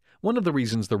 One of the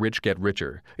reasons the rich get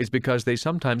richer is because they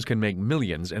sometimes can make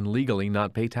millions and legally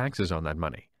not pay taxes on that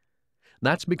money.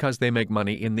 That's because they make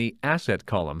money in the asset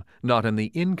column, not in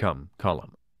the income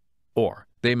column. Or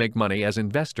they make money as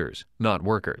investors, not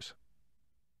workers.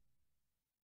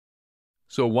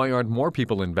 So why aren't more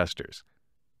people investors?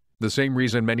 The same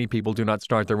reason many people do not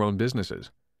start their own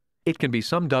businesses. It can be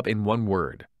summed up in one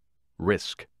word: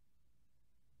 risk.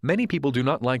 Many people do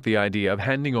not like the idea of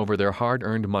handing over their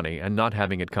hard-earned money and not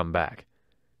having it come back.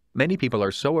 Many people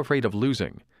are so afraid of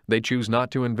losing, they choose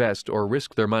not to invest or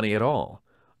risk their money at all,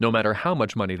 no matter how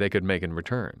much money they could make in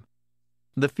return.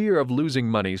 The fear of losing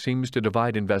money seems to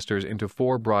divide investors into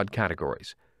four broad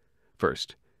categories.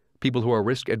 First, people who are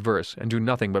risk-averse and do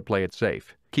nothing but play it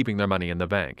safe, keeping their money in the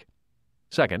bank.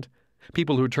 Second,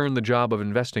 people who turn the job of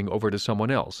investing over to someone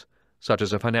else, such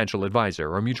as a financial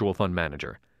advisor or mutual fund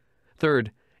manager.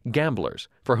 Third, gamblers,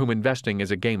 for whom investing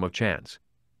is a game of chance.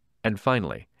 And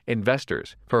finally,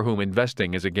 investors, for whom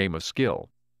investing is a game of skill.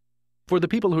 For the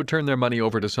people who turn their money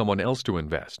over to someone else to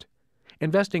invest,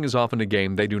 investing is often a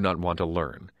game they do not want to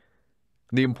learn.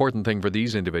 The important thing for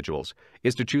these individuals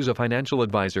is to choose a financial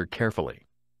advisor carefully.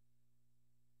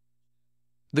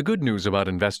 The good news about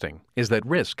investing is that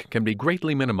risk can be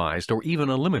greatly minimized or even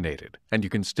eliminated, and you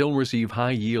can still receive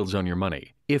high yields on your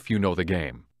money if you know the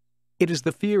game. It is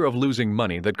the fear of losing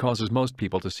money that causes most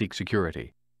people to seek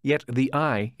security. Yet the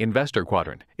I, Investor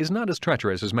Quadrant, is not as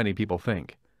treacherous as many people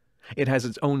think. It has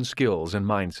its own skills and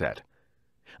mindset.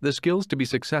 The skills to be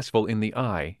successful in the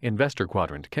I, Investor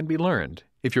Quadrant, can be learned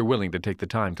if you're willing to take the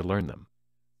time to learn them.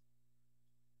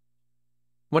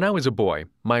 When I was a boy,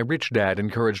 my rich dad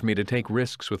encouraged me to take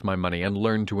risks with my money and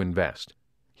learn to invest.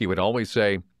 He would always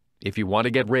say, "If you want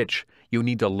to get rich, you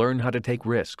need to learn how to take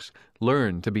risks.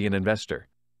 Learn to be an investor."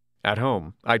 At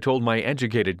home, I told my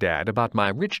educated dad about my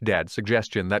rich dad's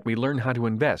suggestion that we learn how to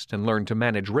invest and learn to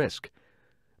manage risk.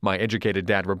 My educated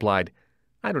dad replied,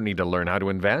 "I don't need to learn how to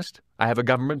invest. I have a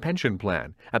government pension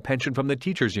plan, a pension from the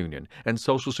teachers' union, and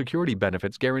Social Security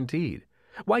benefits guaranteed.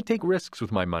 Why take risks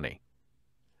with my money?"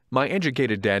 My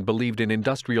educated dad believed in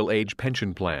industrial-age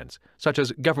pension plans, such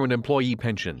as government employee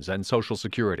pensions and Social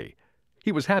Security.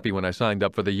 He was happy when I signed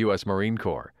up for the U.S. Marine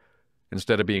Corps.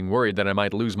 Instead of being worried that I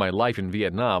might lose my life in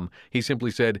Vietnam, he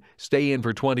simply said, "Stay in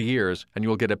for 20 years and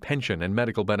you'll get a pension and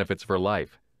medical benefits for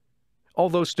life."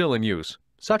 Although still in use,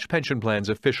 such pension plans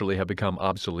officially have become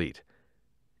obsolete.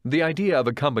 The idea of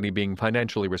a company being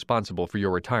financially responsible for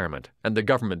your retirement and the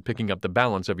government picking up the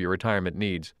balance of your retirement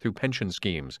needs through pension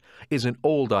schemes is an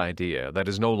old idea that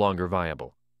is no longer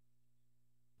viable.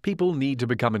 People need to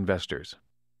become investors.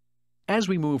 As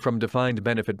we move from defined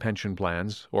benefit pension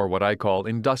plans, or what I call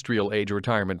industrial age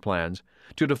retirement plans,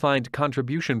 to defined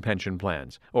contribution pension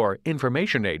plans, or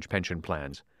information age pension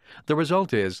plans, the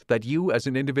result is that you as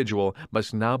an individual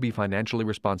must now be financially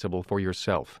responsible for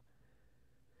yourself.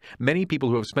 Many people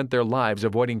who have spent their lives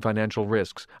avoiding financial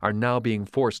risks are now being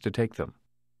forced to take them.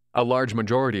 A large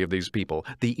majority of these people,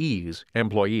 the E's,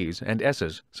 employees, and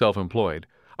S's, self-employed,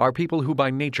 are people who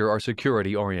by nature are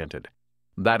security-oriented.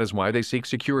 That is why they seek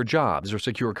secure jobs or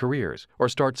secure careers, or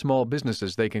start small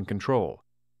businesses they can control.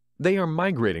 They are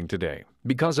migrating today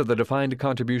because of the defined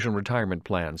contribution retirement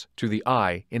plans to the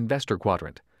I investor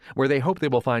quadrant, where they hope they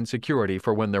will find security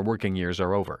for when their working years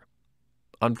are over.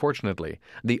 Unfortunately,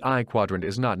 the I quadrant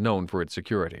is not known for its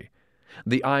security.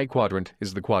 The I quadrant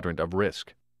is the quadrant of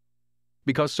risk.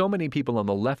 Because so many people on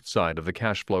the left side of the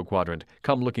cash flow quadrant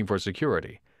come looking for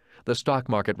security, the stock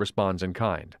market responds in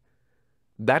kind.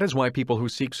 That is why people who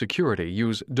seek security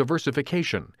use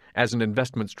diversification as an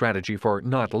investment strategy for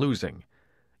not losing.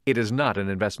 It is not an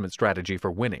investment strategy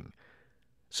for winning.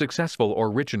 Successful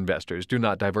or rich investors do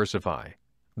not diversify.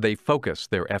 They focus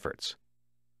their efforts.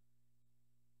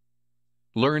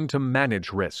 Learn to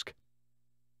manage risk.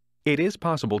 It is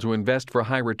possible to invest for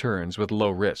high returns with low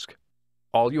risk.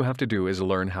 All you have to do is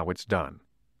learn how it's done.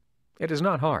 It is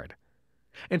not hard.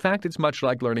 In fact, it's much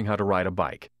like learning how to ride a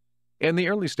bike. In the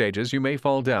early stages, you may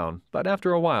fall down, but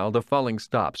after a while, the falling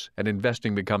stops and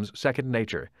investing becomes second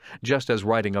nature, just as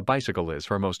riding a bicycle is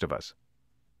for most of us.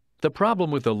 The problem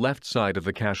with the left side of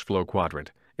the cash flow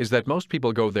quadrant is that most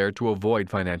people go there to avoid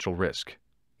financial risk.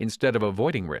 Instead of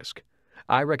avoiding risk,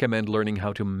 I recommend learning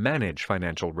how to manage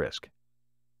financial risk.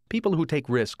 People who take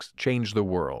risks change the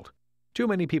world. Too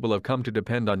many people have come to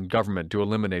depend on government to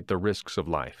eliminate the risks of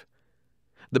life.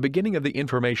 The beginning of the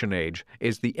information age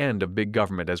is the end of big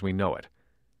government as we know it.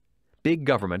 Big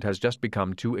government has just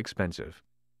become too expensive.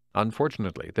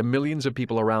 Unfortunately, the millions of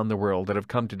people around the world that have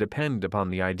come to depend upon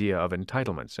the idea of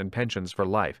entitlements and pensions for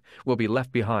life will be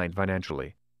left behind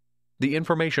financially. The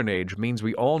information age means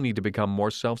we all need to become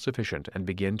more self-sufficient and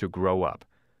begin to grow up.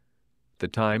 The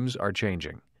times are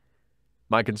changing.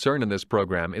 My concern in this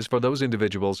program is for those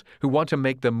individuals who want to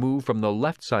make the move from the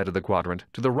left side of the quadrant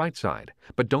to the right side,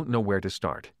 but don't know where to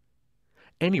start.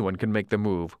 Anyone can make the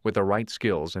move with the right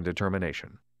skills and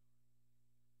determination.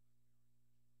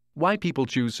 Why people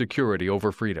choose security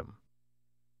over freedom.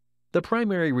 The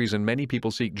primary reason many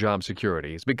people seek job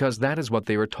security is because that is what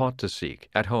they are taught to seek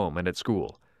at home and at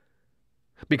school.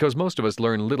 Because most of us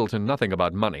learn little to nothing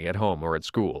about money at home or at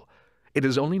school, it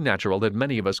is only natural that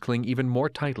many of us cling even more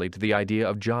tightly to the idea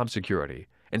of job security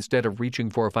instead of reaching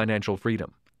for financial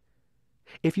freedom.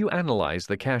 If you analyze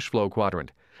the cash flow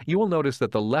quadrant, you will notice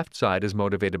that the left side is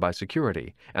motivated by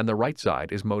security and the right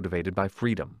side is motivated by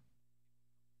freedom.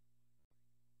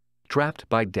 Trapped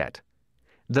by debt.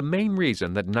 The main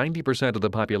reason that 90% of the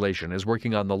population is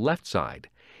working on the left side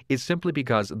is simply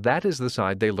because that is the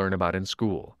side they learn about in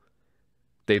school.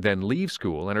 They then leave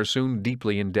school and are soon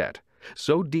deeply in debt.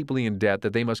 So deeply in debt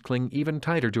that they must cling even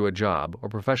tighter to a job or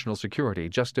professional security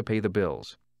just to pay the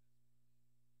bills.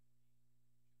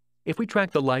 If we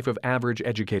track the life of average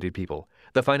educated people,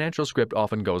 the financial script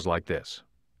often goes like this.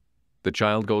 The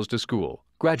child goes to school,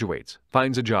 graduates,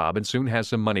 finds a job, and soon has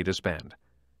some money to spend.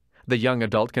 The young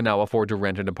adult can now afford to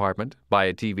rent an apartment, buy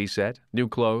a TV set, new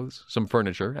clothes, some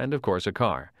furniture, and of course a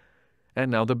car.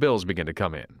 And now the bills begin to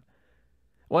come in.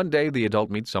 One day the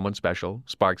adult meets someone special,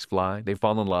 sparks fly, they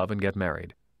fall in love and get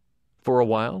married. For a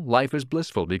while, life is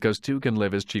blissful because two can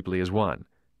live as cheaply as one.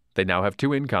 They now have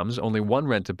two incomes, only one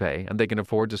rent to pay, and they can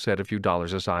afford to set a few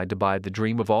dollars aside to buy the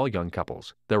dream of all young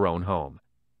couples, their own home.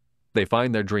 They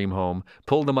find their dream home,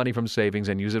 pull the money from savings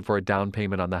and use it for a down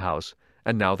payment on the house,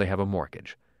 and now they have a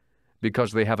mortgage.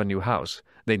 Because they have a new house,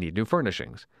 they need new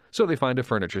furnishings, so they find a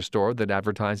furniture store that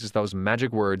advertises those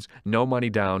magic words, no money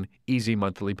down, easy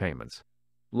monthly payments.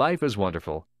 Life is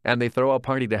wonderful, and they throw a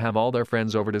party to have all their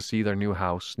friends over to see their new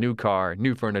house, new car,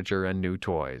 new furniture, and new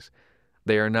toys.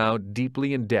 They are now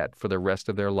deeply in debt for the rest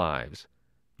of their lives.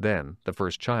 Then the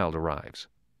first child arrives.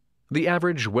 The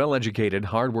average, well-educated,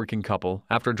 hard-working couple,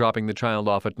 after dropping the child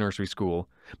off at nursery school,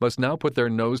 must now put their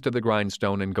nose to the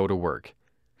grindstone and go to work.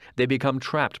 They become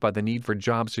trapped by the need for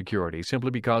job security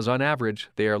simply because, on average,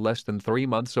 they are less than 3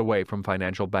 months away from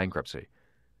financial bankruptcy.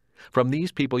 From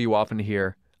these people you often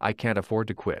hear, "I can't afford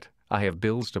to quit. I have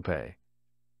bills to pay."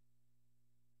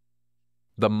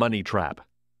 The money trap.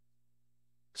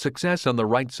 Success on the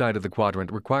right side of the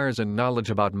quadrant requires a knowledge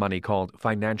about money called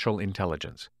financial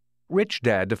intelligence. Rich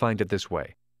Dad defined it this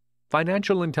way.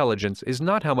 Financial intelligence is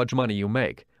not how much money you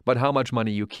make, but how much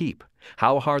money you keep,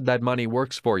 how hard that money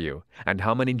works for you, and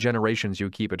how many generations you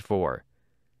keep it for.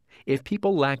 If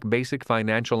people lack basic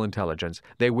financial intelligence,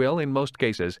 they will, in most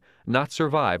cases, not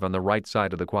survive on the right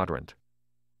side of the quadrant.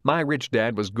 My rich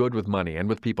dad was good with money and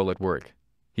with people at work.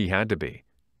 He had to be.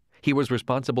 He was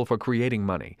responsible for creating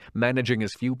money, managing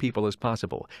as few people as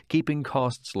possible, keeping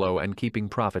costs low and keeping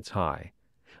profits high.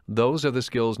 Those are the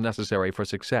skills necessary for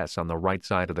success on the right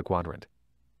side of the quadrant.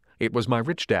 It was my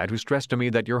rich dad who stressed to me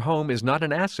that your home is not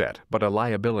an asset, but a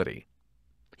liability.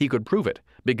 He could prove it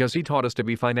because he taught us to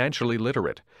be financially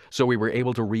literate, so we were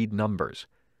able to read numbers.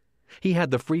 He had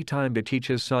the free time to teach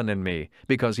his son and me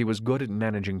because he was good at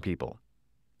managing people.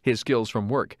 His skills from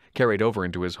work carried over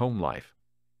into his home life.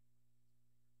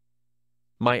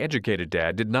 My educated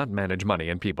dad did not manage money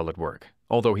and people at work,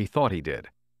 although he thought he did.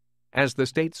 As the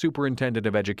state superintendent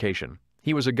of education,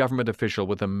 he was a government official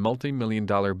with a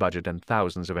multi-million-dollar budget and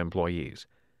thousands of employees.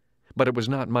 But it was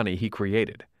not money he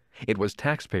created. It was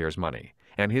taxpayers' money,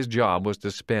 and his job was to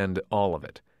spend all of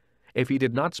it. If he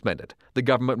did not spend it, the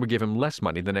government would give him less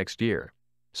money the next year.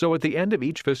 So at the end of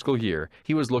each fiscal year,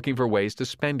 he was looking for ways to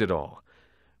spend it all,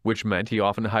 which meant he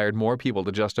often hired more people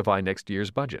to justify next year's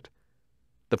budget.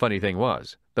 The funny thing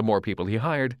was, the more people he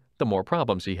hired, the more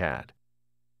problems he had.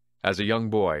 As a young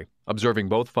boy, observing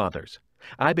both fathers,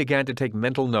 I began to take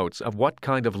mental notes of what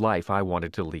kind of life I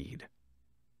wanted to lead.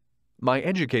 My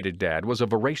educated dad was a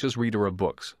voracious reader of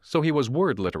books, so he was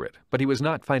word literate, but he was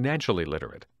not financially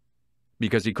literate.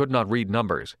 Because he could not read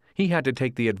numbers, he had to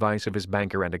take the advice of his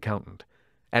banker and accountant,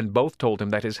 and both told him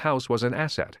that his house was an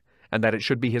asset and that it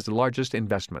should be his largest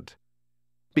investment.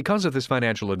 Because of this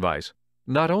financial advice,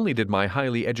 not only did my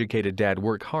highly educated dad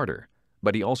work harder,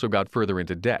 but he also got further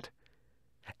into debt.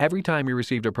 Every time he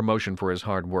received a promotion for his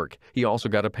hard work, he also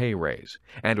got a pay raise,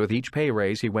 and with each pay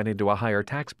raise he went into a higher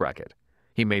tax bracket.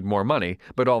 He made more money,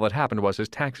 but all that happened was his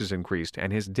taxes increased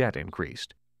and his debt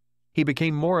increased. He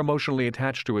became more emotionally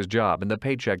attached to his job and the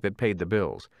paycheck that paid the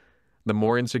bills. The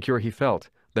more insecure he felt,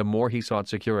 the more he sought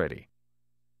security.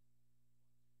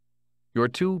 Your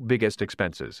two biggest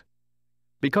expenses.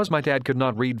 Because my dad could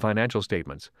not read financial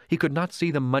statements, he could not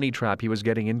see the money trap he was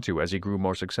getting into as he grew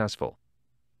more successful.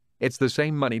 It's the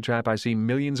same money trap I see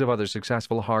millions of other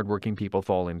successful, hard-working people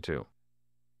fall into.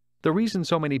 The reason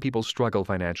so many people struggle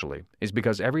financially is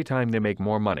because every time they make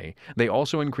more money, they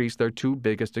also increase their two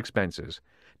biggest expenses,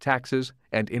 taxes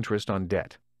and interest on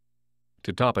debt.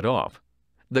 To top it off,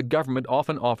 the government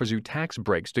often offers you tax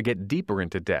breaks to get deeper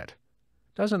into debt.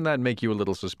 Doesn't that make you a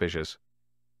little suspicious?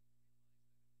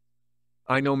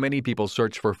 I know many people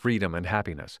search for freedom and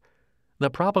happiness.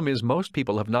 The problem is most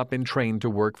people have not been trained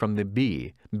to work from the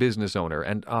B, business owner,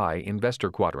 and I, investor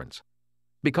quadrants.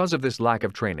 Because of this lack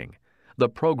of training, the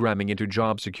programming into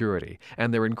job security,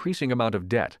 and their increasing amount of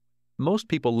debt, most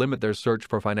people limit their search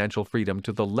for financial freedom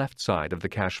to the left side of the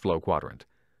cash flow quadrant.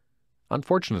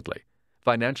 Unfortunately,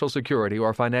 financial security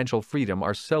or financial freedom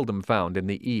are seldom found in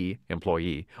the E,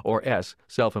 employee, or S,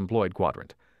 self-employed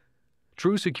quadrant.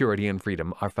 True security and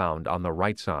freedom are found on the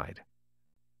right side.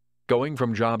 Going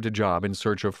from job to job in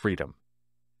search of freedom.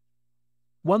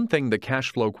 One thing the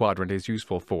cash flow quadrant is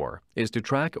useful for is to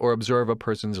track or observe a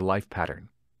person's life pattern.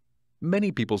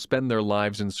 Many people spend their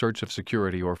lives in search of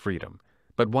security or freedom,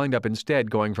 but wind up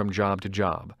instead going from job to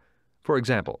job. For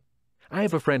example, I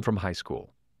have a friend from high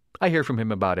school. I hear from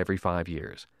him about every 5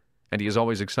 years, and he is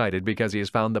always excited because he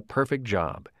has found the perfect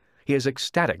job. He is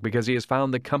ecstatic because he has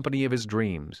found the company of his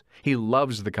dreams. He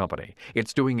loves the company.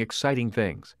 It's doing exciting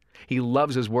things. He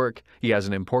loves his work. He has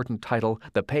an important title.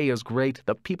 The pay is great.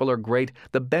 The people are great.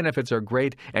 The benefits are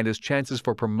great. And his chances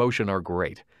for promotion are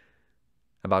great.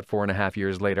 About 4.5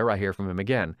 years later, I hear from him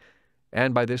again,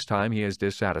 and by this time he is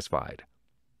dissatisfied.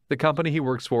 The company he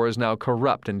works for is now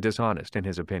corrupt and dishonest, in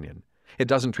his opinion. It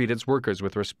doesn't treat its workers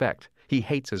with respect. He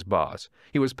hates his boss.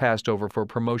 He was passed over for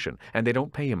promotion, and they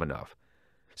don't pay him enough.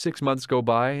 6 months go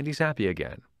by, and he's happy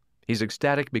again. He's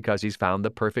ecstatic because he's found the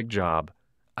perfect job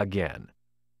again.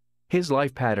 His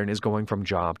life pattern is going from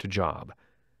job to job.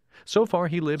 So far,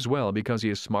 he lives well because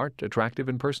he is smart, attractive,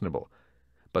 and personable.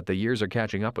 But the years are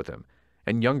catching up with him,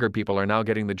 and younger people are now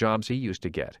getting the jobs he used to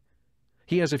get.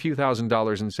 He has a few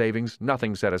 $1,000s in savings,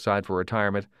 nothing set aside for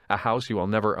retirement, a house he will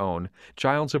never own,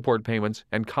 child support payments,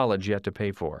 and college yet to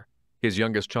pay for. His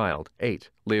youngest child, 8,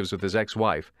 lives with his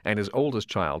ex-wife, and his oldest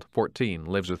child, 14,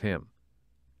 lives with him.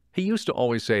 He used to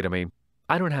always say to me,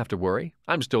 "I don't have to worry.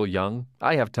 I'm still young.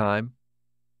 I have time."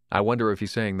 I wonder if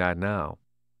he's saying that now.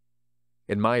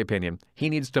 In my opinion, he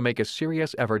needs to make a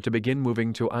serious effort to begin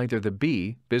moving to either the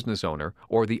B, business owner,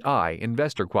 or the I,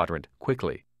 investor quadrant,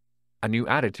 quickly. A new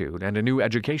attitude and a new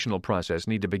educational process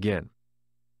need to begin.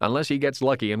 Unless he gets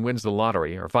lucky and wins the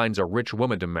lottery or finds a rich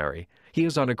woman to marry, he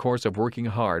is on a course of working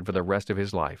hard for the rest of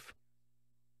his life.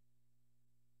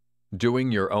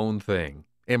 Doing your own thing.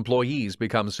 Employees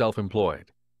become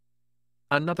self-employed.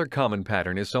 Another common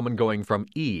pattern is someone going from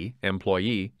E,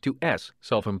 employee, to S,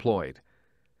 self-employed.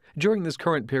 During this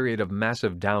current period of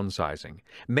massive downsizing,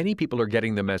 many people are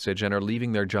getting the message and are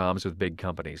leaving their jobs with big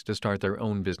companies to start their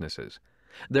own businesses.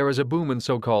 There is a boom in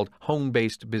so-called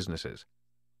home-based businesses.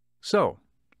 So,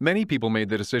 Many people made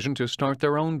the decision to start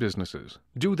their own businesses,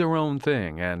 do their own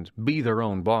thing, and be their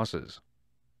own bosses.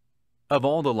 Of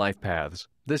all the life paths,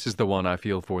 this is the one I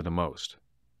feel for the most.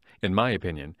 In my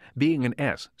opinion, being an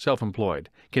S,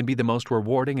 self-employed, can be the most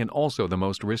rewarding and also the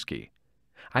most risky.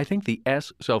 I think the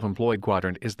S, self-employed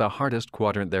quadrant is the hardest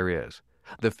quadrant there is.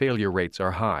 The failure rates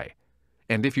are high.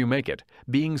 And if you make it,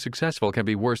 being successful can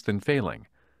be worse than failing.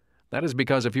 That is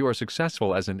because if you are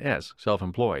successful as an S,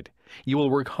 self-employed, you will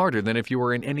work harder than if you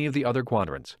were in any of the other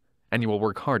quadrants, and you will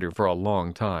work harder for a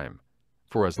long time,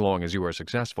 for as long as you are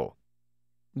successful.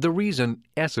 The reason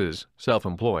S's,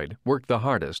 self-employed, work the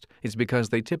hardest is because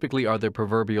they typically are the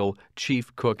proverbial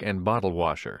chief cook and bottle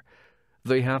washer.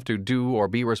 They have to do or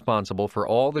be responsible for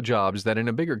all the jobs that in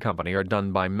a bigger company are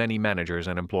done by many managers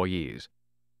and employees.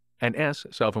 An S,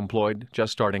 self-employed,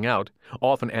 just starting out,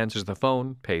 often answers the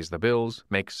phone, pays the bills,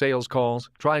 makes sales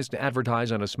calls, tries to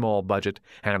advertise on a small budget,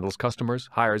 handles customers,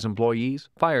 hires employees,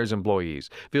 fires employees,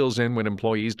 fills in when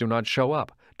employees do not show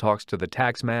up, talks to the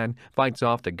tax man, fights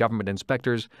off the government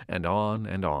inspectors, and on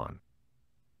and on.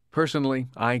 Personally,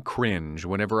 I cringe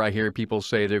whenever I hear people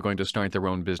say they're going to start their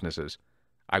own businesses.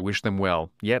 I wish them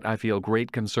well, yet I feel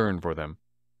great concern for them.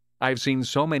 I've seen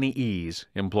so many E's,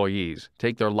 employees,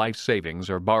 take their life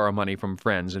savings or borrow money from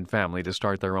friends and family to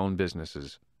start their own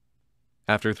businesses.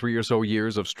 After 3 or so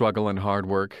years of struggle and hard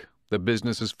work, the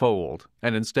businesses fold,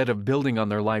 and instead of building on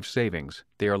their life savings,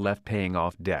 they are left paying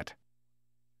off debt.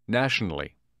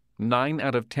 Nationally, 9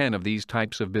 out of 10 of these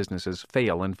types of businesses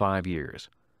fail in 5 years.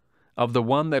 Of the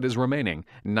one that is remaining,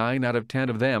 9 out of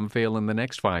 10 of them fail in the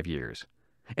next 5 years.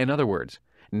 In other words,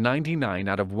 99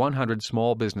 out of 100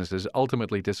 small businesses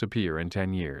ultimately disappear in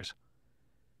 10 years.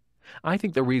 I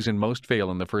think the reason most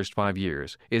fail in the first 5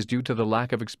 years is due to the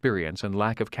lack of experience and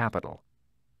lack of capital.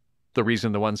 The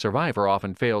reason the one survivor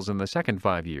often fails in the second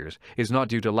 5 years is not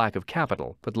due to lack of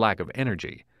capital, but lack of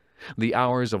energy. The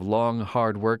hours of long,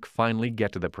 hard work finally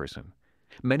get to the person.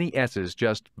 Many S's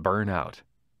just burn out.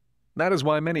 That is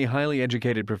why many highly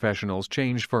educated professionals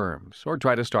change firms or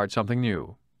try to start something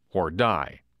new, or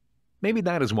die. Maybe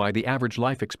that is why the average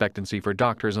life expectancy for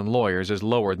doctors and lawyers is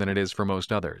lower than it is for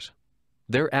most others.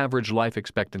 Their average life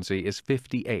expectancy is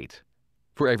 58.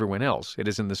 For everyone else, it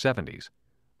is in the 70s.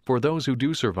 For those who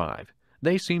do survive,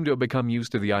 they seem to have become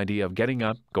used to the idea of getting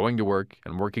up, going to work,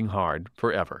 and working hard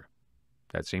forever.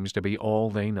 That seems to be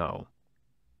all they know.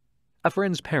 A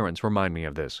friend's parents remind me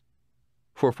of this.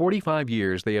 For 45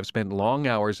 years, they have spent long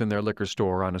hours in their liquor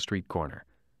store on a street corner.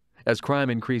 As crime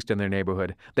increased in their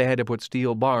neighborhood, they had to put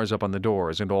steel bars up on the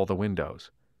doors and all the windows.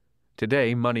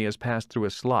 Today, money is passed through a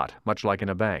slot, much like in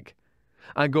a bank.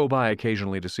 I go by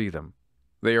occasionally to see them.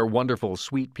 They are wonderful,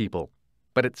 sweet people,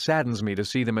 but it saddens me to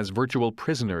see them as virtual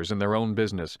prisoners in their own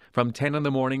business, from 10 in the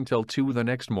morning till 2 the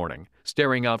next morning,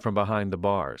 staring out from behind the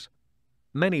bars.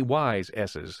 Many wise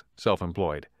S's,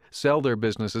 self-employed, sell their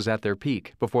businesses at their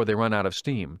peak before they run out of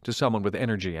steam to someone with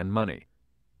energy and money.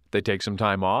 They take some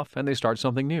time off and they start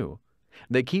something new.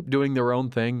 They keep doing their own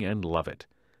thing and love it.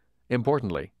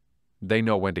 Importantly, they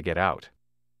know when to get out.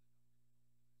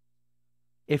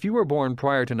 If you were born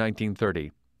prior to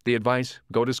 1930, the advice,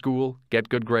 go to school, get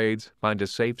good grades, find a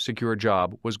safe, secure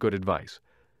job, was good advice.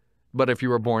 But if you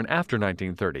were born after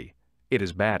 1930, it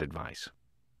is bad advice.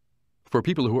 For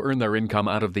people who earn their income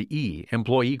out of the E,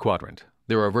 employee quadrant,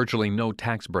 there are virtually no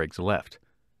tax breaks left.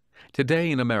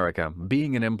 Today in America,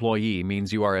 being an employee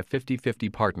means you are a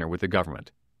 50-50 partner with the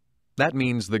government. That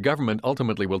means the government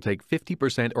ultimately will take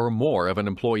 50% or more of an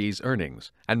employee's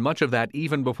earnings, and much of that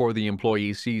even before the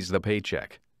employee sees the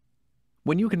paycheck.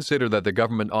 When you consider that the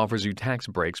government offers you tax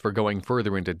breaks for going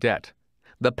further into debt,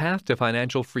 the path to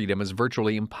financial freedom is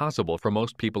virtually impossible for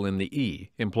most people in the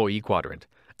E, employee quadrant,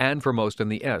 and for most in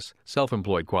the S,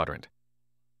 self-employed quadrant.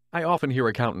 I often hear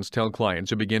accountants tell clients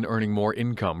who begin earning more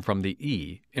income from the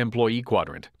E, employee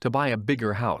quadrant, to buy a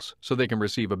bigger house so they can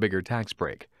receive a bigger tax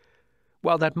break.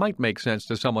 While that might make sense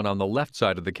to someone on the left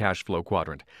side of the cash flow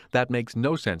quadrant, that makes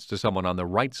no sense to someone on the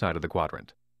right side of the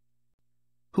quadrant.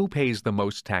 Who pays the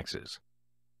most taxes?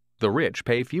 The rich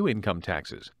pay few income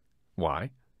taxes.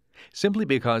 Why? Simply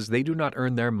because they do not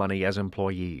earn their money as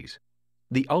employees.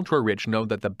 The ultra-rich know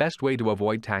that the best way to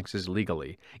avoid taxes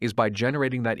legally is by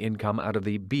generating that income out of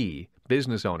the B,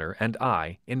 business owner, and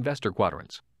I, investor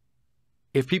quadrants.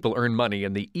 If people earn money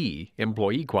in the E,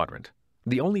 employee quadrant,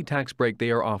 the only tax break they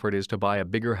are offered is to buy a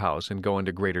bigger house and go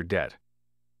into greater debt.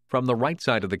 From the right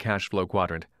side of the cash flow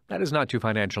quadrant, that is not too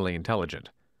financially intelligent.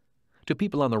 To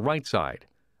people on the right side,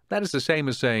 that is the same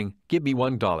as saying, give me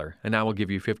 $1 and I will give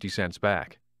you 50 cents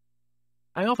back.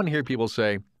 I often hear people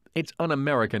say, it's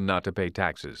un-American not to pay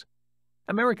taxes.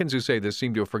 Americans who say this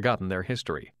seem to have forgotten their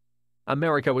history.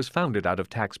 America was founded out of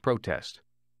tax protest.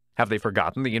 Have they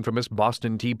forgotten the infamous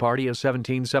Boston Tea Party of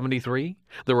 1773,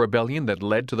 the rebellion that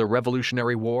led to the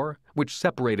Revolutionary War, which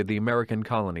separated the American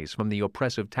colonies from the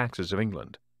oppressive taxes of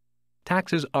England?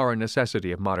 Taxes are a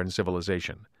necessity of modern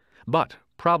civilization, but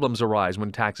problems arise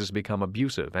when taxes become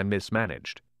abusive and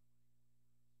mismanaged.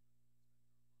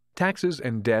 Taxes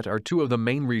and debt are two of the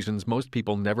main reasons most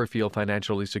people never feel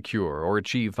financially secure or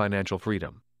achieve financial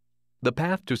freedom. The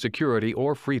path to security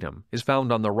or freedom is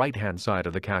found on the right-hand side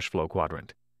of the cash flow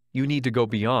quadrant. You need to go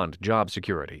beyond job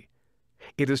security.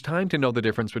 It is time to know the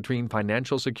difference between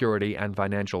financial security and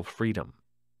financial freedom.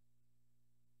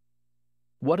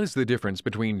 What is the difference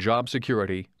between job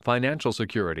security, financial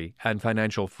security, and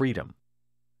financial freedom?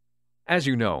 As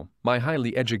you know, my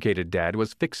highly educated dad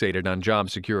was fixated on job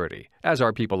security, as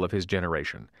are people of his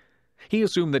generation. He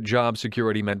assumed that job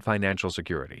security meant financial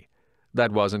security.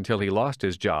 That was until he lost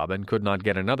his job and could not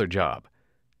get another job.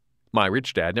 My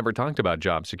rich dad never talked about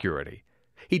job security.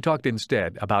 He talked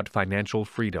instead about financial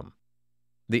freedom.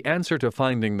 The answer to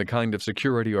finding the kind of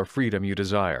security or freedom you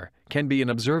desire can be in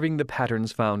observing the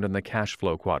patterns found in the cash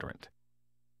flow quadrant.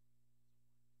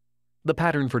 The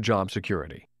pattern for job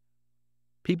security.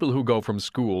 People who go from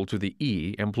school to the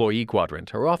E, employee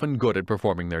quadrant, are often good at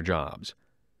performing their jobs.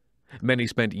 Many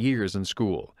spent years in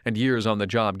school and years on the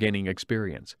job gaining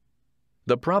experience.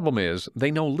 The problem is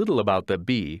they know little about the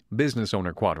B, business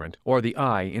owner quadrant, or the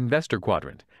I, investor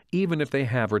quadrant, even if they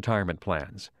have retirement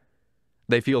plans.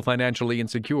 They feel financially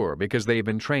insecure because they have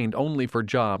been trained only for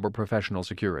job or professional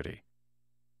security.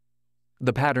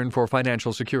 The pattern for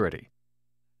financial security.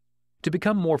 To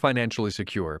become more financially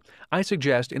secure, I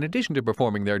suggest, in addition to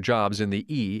performing their jobs in the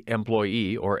E,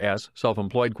 employee, or S,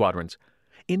 self-employed quadrants,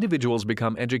 individuals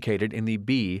become educated in the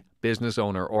B, business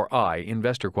owner, or I,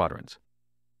 investor quadrants.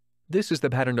 This is the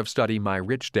pattern of study my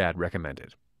rich dad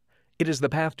recommended. It is the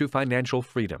path to financial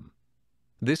freedom.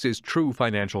 This is true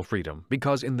financial freedom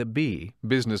because in the B,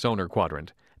 business owner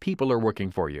quadrant, people are working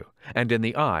for you, and in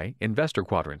the I, investor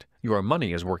quadrant, your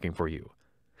money is working for you.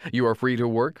 You are free to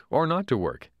work or not to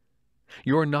work.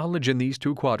 Your knowledge in these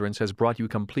two quadrants has brought you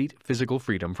complete physical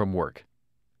freedom from work.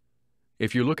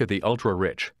 If you look at the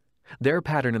ultra-rich, their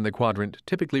pattern in the quadrant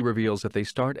typically reveals that they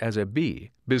start as a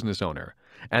B, business owner,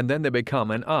 and then they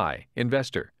become an I,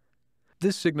 investor.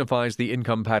 This signifies the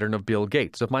income pattern of Bill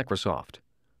Gates of Microsoft,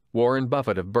 Warren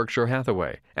Buffett of Berkshire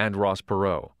Hathaway, and Ross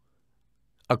Perot.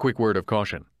 A quick word of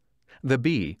caution. The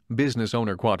B, business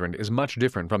owner quadrant, is much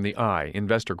different from the I,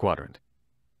 investor quadrant.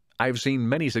 I've seen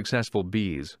many successful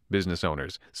Bs, business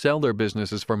owners, sell their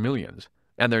businesses for millions,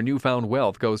 and their newfound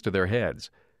wealth goes to their heads.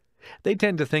 They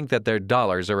tend to think that their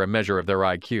dollars are a measure of their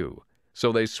IQ,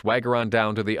 so they swagger on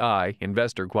down to the I,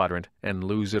 investor quadrant, and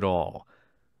lose it all.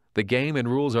 The game and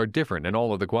rules are different in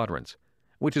all of the quadrants,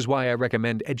 which is why I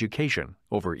recommend education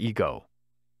over ego.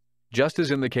 Just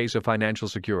as in the case of financial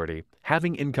security,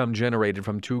 having income generated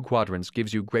from two quadrants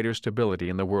gives you greater stability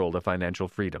in the world of financial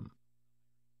freedom.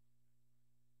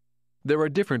 There are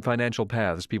different financial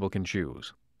paths people can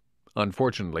choose.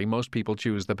 Unfortunately, most people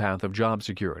choose the path of job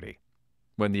security.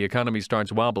 When the economy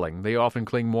starts wobbling, they often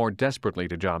cling more desperately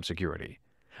to job security.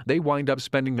 They wind up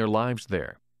spending their lives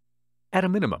there. At a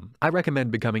minimum, I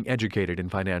recommend becoming educated in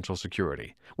financial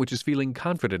security, which is feeling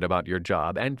confident about your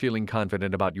job and feeling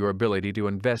confident about your ability to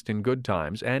invest in good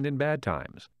times and in bad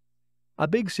times. A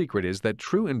big secret is that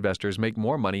true investors make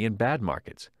more money in bad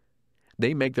markets.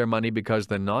 They make their money because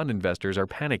the non-investors are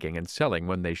panicking and selling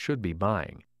when they should be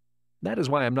buying. That is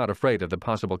why I'm not afraid of the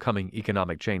possible coming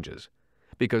economic changes,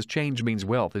 because change means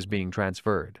wealth is being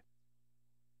transferred.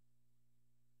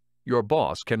 Your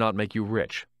boss cannot make you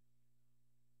rich.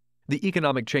 The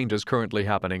economic changes currently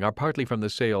happening are partly from the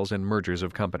sales and mergers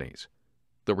of companies.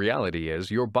 The reality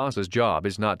is your boss's job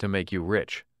is not to make you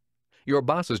rich. Your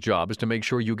boss's job is to make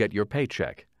sure you get your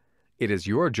paycheck. It is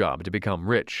your job to become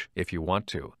rich if you want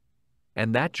to.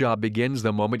 And that job begins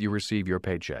the moment you receive your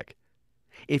paycheck.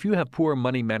 If you have poor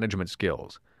money management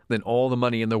skills, then all the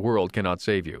money in the world cannot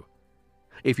save you.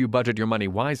 If you budget your money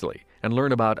wisely and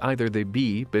learn about either the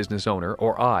B, business owner,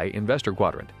 or I, investor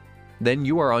quadrant, then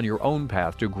you are on your own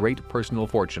path to great personal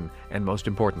fortune and, most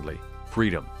importantly,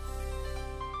 freedom.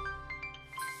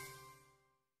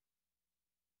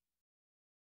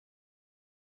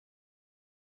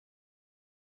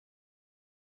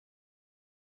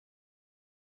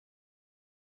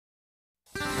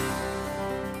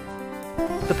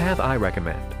 The path I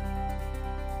recommend.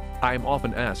 I am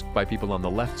often asked by people on the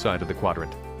left side of the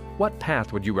quadrant, what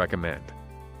path would you recommend?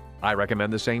 I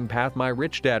recommend the same path my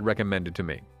rich dad recommended to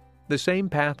me. The same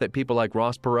path that people like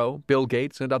Ross Perot, Bill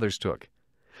Gates, and others took.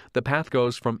 The path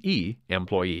goes from E,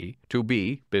 employee, to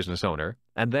B, business owner,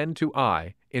 and then to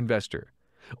I, investor.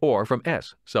 Or from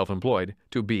S, self-employed,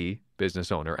 to B,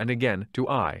 business owner, and again to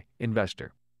I,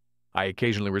 investor. I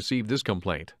occasionally receive this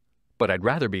complaint, but I'd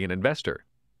rather be an investor.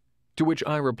 To which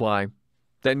I reply,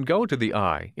 then go to the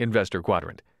I, investor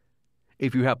quadrant.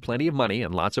 If you have plenty of money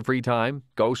and lots of free time,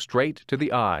 go straight to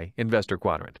the I, investor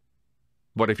quadrant.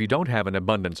 But if you don't have an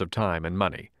abundance of time and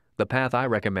money, the path I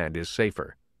recommend is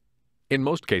safer. In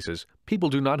most cases, people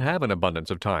do not have an abundance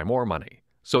of time or money,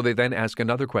 so they then ask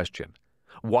another question.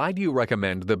 Why do you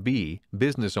recommend the B,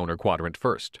 business owner quadrant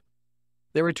first?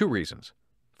 There are two reasons.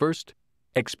 First,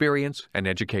 experience and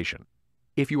education.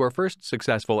 If you are first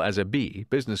successful as a B,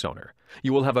 business owner,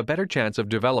 you will have a better chance of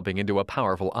developing into a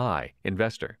powerful I,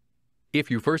 investor. If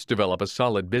you first develop a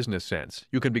solid business sense,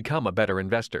 you can become a better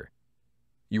investor.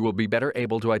 You will be better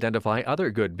able to identify other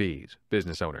good Bs,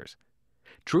 business owners.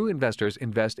 True investors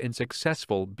invest in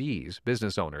successful Bs,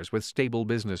 business owners with stable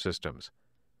business systems.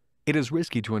 It is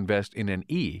risky to invest in an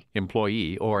E,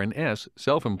 employee, or an S,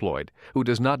 self-employed, who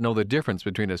does not know the difference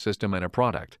between a system and a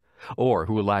product, or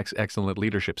who lacks excellent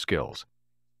leadership skills.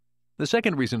 The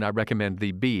second reason I recommend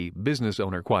the B, business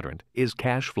owner quadrant, is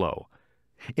cash flow.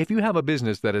 If you have a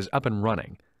business that is up and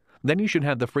running, then you should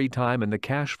have the free time and the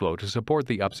cash flow to support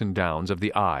the ups and downs of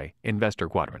the I, investor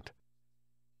quadrant.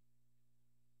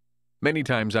 Many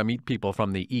times I meet people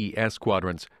from the ES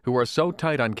quadrants who are so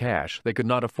tight on cash they could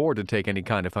not afford to take any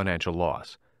kind of financial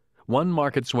loss. One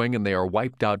market swing and they are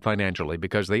wiped out financially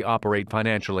because they operate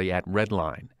financially at red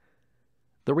line.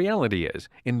 The reality is,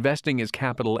 investing is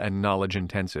capital and knowledge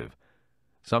intensive.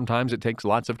 Sometimes it takes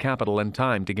lots of capital and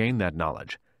time to gain that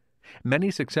knowledge.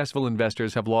 Many successful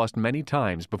investors have lost many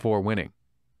times before winning.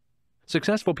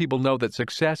 Successful people know that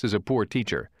success is a poor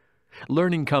teacher.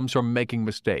 Learning comes from making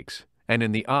mistakes. And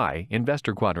in the I,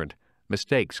 investor quadrant,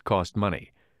 mistakes cost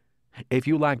money. If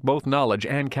you lack both knowledge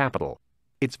and capital,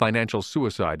 it's financial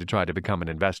suicide to try to become an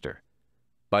investor.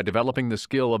 By developing the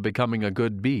skill of becoming a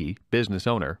good B, business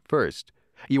owner, first,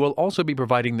 you will also be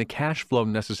providing the cash flow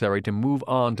necessary to move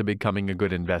on to becoming a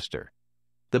good investor.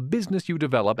 The business you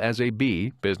develop as a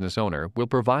B, business owner, will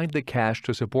provide the cash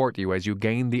to support you as you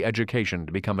gain the education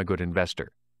to become a good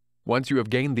investor. Once you have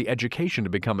gained the education to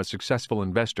become a successful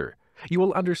investor, you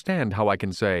will understand how I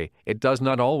can say it does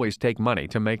not always take money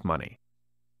to make money.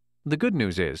 The good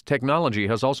news is technology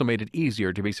has also made it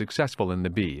easier to be successful in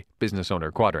the B, business owner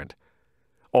quadrant.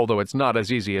 Although it's not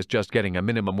as easy as just getting a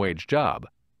minimum wage job,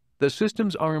 the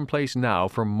systems are in place now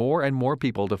for more and more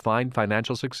people to find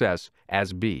financial success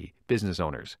as B, business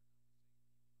owners.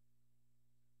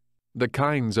 The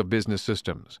kinds of business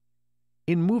systems.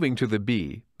 In moving to the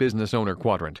B, business owner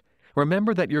quadrant,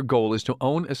 remember that your goal is to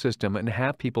own a system and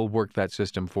have people work that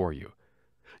system for you.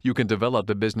 You can develop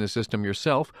the business system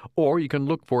yourself, or you can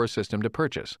look for a system to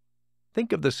purchase.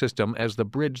 Think of the system as the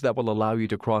bridge that will allow you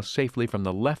to cross safely from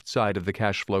the left side of the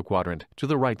cash flow quadrant to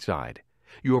the right side,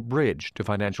 your bridge to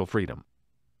financial freedom.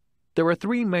 There are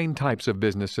three main types of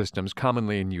business systems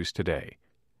commonly in use today.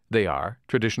 They are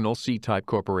traditional C-type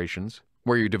corporations,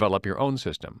 where you develop your own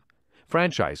system,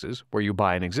 franchises, where you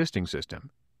buy an existing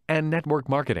system, and network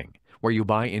marketing, where you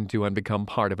buy into and become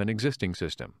part of an existing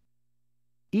system.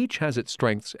 Each has its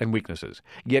strengths and weaknesses,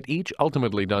 yet each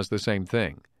ultimately does the same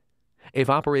thing. If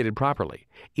operated properly,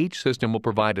 each system will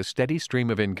provide a steady stream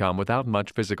of income without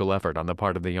much physical effort on the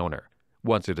part of the owner,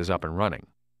 once it is up and running.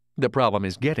 The problem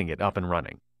is getting it up and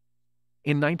running.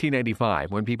 In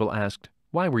 1985, when people asked,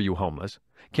 "Why were you homeless?"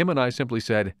 Kim and I simply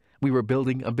said, "We were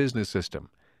building a business system."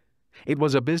 It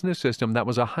was a business system that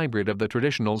was a hybrid of the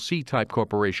traditional C-type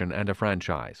corporation and a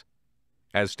franchise.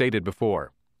 As stated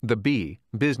before, the B,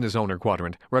 business owner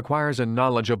quadrant, requires a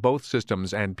knowledge of both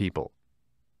systems and people.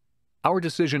 Our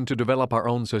decision to develop our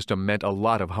own system meant a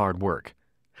lot of hard work.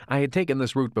 I had taken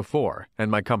this route before, and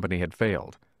my company had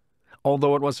failed.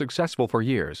 Although it was successful for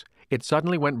years, it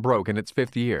suddenly went broke in its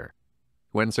 5th year.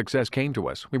 When success came to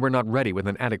us, we were not ready with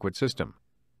an adequate system.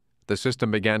 The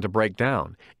system began to break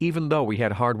down, even though we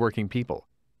had hard-working people.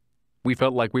 We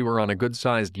felt like we were on a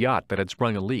good-sized yacht that had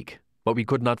sprung a leak, but we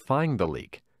could not find the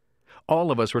leak.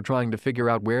 All of us were trying to figure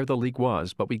out where the leak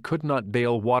was, but we could not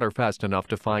bail water fast enough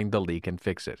to find the leak and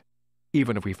fix it.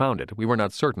 Even if we found it, we were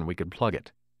not certain we could plug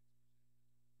it.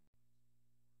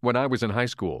 When I was in high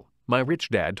school, my rich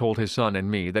dad told his son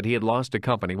and me that he had lost a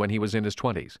company when he was in his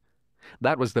 20s.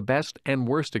 That was the best and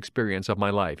worst experience of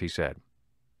my life, he said.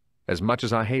 As much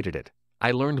as I hated it,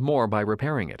 I learned more by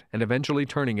repairing it and eventually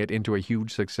turning it into a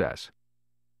huge success.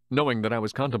 Knowing that I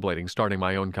was contemplating starting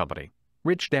my own company,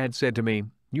 Rich Dad said to me,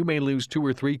 "You may lose 2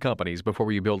 or 3 companies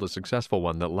before you build a successful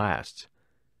one that lasts."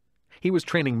 He was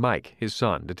training Mike, his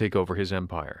son, to take over his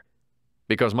empire.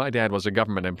 Because my dad was a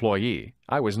government employee,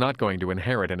 I was not going to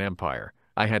inherit an empire.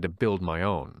 I had to build my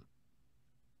own.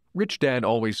 Rich Dad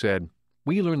always said,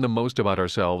 "We learn the most about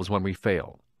ourselves when we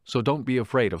fail, so don't be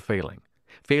afraid of failing.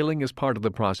 Failing is part of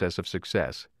the process of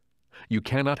success. You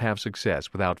cannot have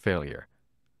success without failure."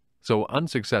 So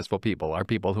unsuccessful people are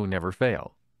people who never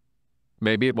fail.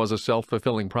 Maybe it was a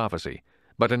self-fulfilling prophecy,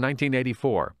 but in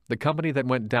 1984, the company that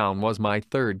went down was my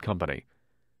third company.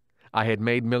 I had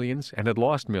made millions and had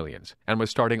lost millions, and was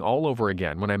starting all over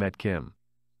again when I met Kim.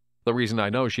 The reason I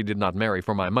know she did not marry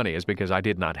for my money is because I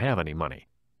did not have any money.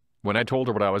 When I told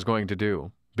her what I was going to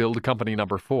do, build company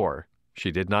number 4,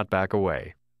 she did not back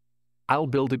away. "I'll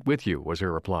build it with you," was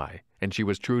her reply, and she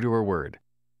was true to her word.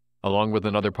 Along with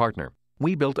another partner,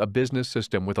 we built a business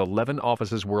system with 11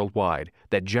 offices worldwide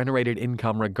that generated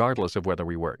income regardless of whether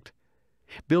we worked.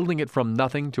 Building it from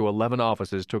nothing to 11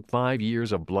 offices took 5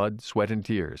 years of blood, sweat, and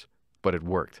tears, but it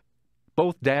worked.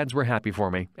 Both dads were happy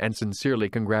for me and sincerely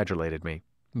congratulated me.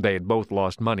 They had both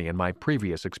lost money in my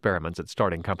previous experiments at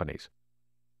starting companies.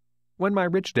 When my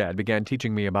rich dad began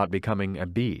teaching me about becoming a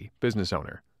B, business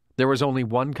owner, there was only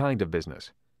one kind of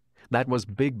business. That was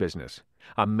big business,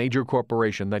 a major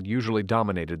corporation that usually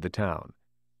dominated the town.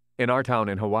 In our town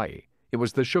in Hawaii, it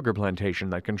was the sugar plantation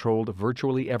that controlled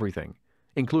virtually everything,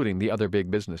 including the other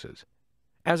big businesses.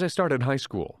 As I started high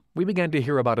school, we began to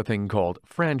hear about a thing called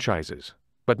franchises,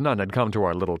 but none had come to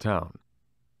our little town.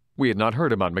 We had not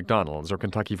heard about McDonald's or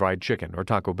Kentucky Fried Chicken or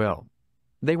Taco Bell.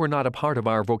 They were not a part of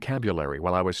our vocabulary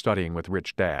while I was studying with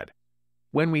Rich Dad.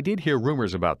 When we did hear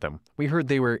rumors about them, we heard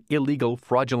they were illegal,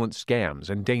 fraudulent scams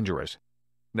and dangerous.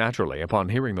 Naturally, upon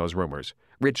hearing those rumors,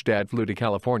 Rich Dad flew to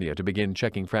California to begin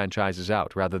checking franchises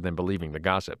out rather than believing the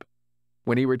gossip.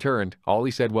 When he returned, all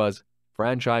he said was,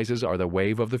 "Franchises are the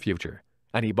wave of the future,"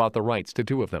 and he bought the rights to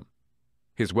 2 of them.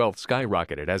 His wealth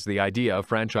skyrocketed as the idea of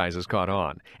franchises caught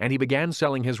on, and he began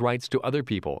selling his rights to other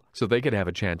people so they could have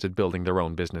a chance at building their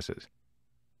own businesses.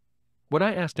 When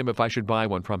I asked him if I should buy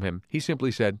one from him, he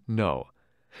simply said, "No.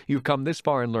 You've come this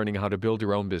far in learning how to build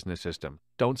your own business system.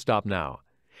 Don't stop now.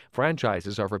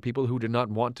 Franchises are for people who do not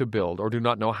want to build or do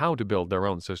not know how to build their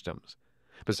own systems.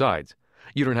 Besides,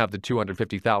 you don't have the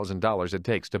 $250,000 it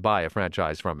takes to buy a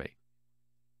franchise from me."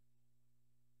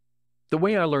 The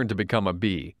way I learned to become a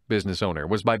B, business owner,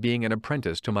 was by being an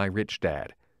apprentice to my rich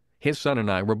dad. His son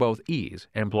and I were both E's,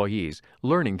 employees,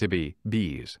 learning to be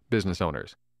B's, business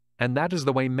owners. And that is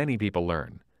the way many people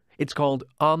learn. It's called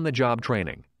on-the-job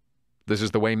training. This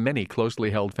is the way many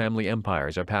closely held family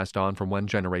empires are passed on from one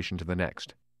generation to the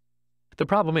next. The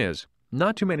problem is,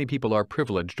 not too many people are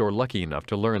privileged or lucky enough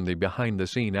to learn the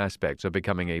behind-the-scene aspects of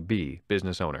becoming a B,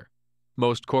 business owner.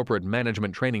 Most corporate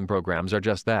management training programs are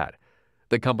just that.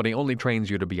 The company only trains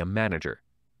you to be a manager.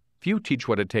 Few teach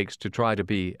what it takes to try to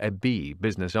be a B,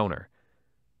 business owner.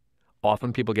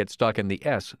 Often people get stuck in the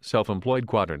S, self-employed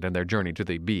quadrant in their journey to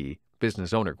the B,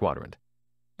 business owner quadrant.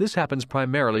 This happens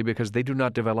primarily because they do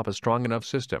not develop a strong enough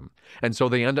system, and so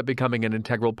they end up becoming an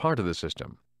integral part of the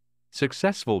system.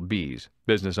 Successful Bs,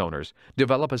 business owners,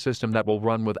 develop a system that will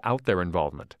run without their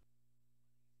involvement.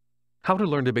 How to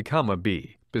learn to become a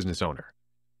B, business owner.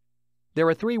 There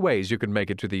are 3 ways you can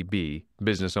make it to the B,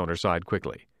 business owner side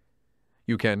quickly.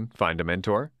 You can find a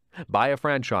mentor, buy a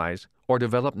franchise, or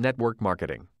develop network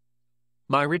marketing.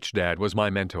 My rich dad was my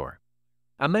mentor.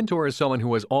 A mentor is someone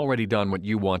who has already done what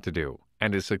you want to do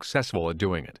and is successful at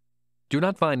doing it. Do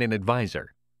not find an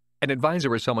advisor. An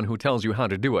advisor is someone who tells you how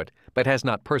to do it but has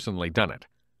not personally done it.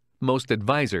 Most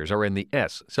advisors are in the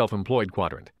S, self-employed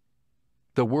quadrant.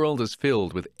 The world is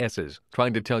filled with S's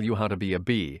trying to tell you how to be a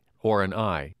B or an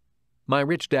I. My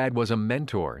rich dad was a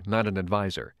mentor, not an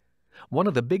advisor. One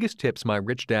of the biggest tips my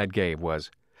rich dad gave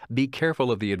was, be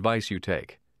careful of the advice you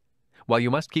take. While you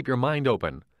must keep your mind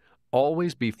open,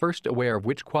 always be first aware of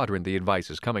which quadrant the advice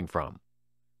is coming from.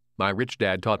 My rich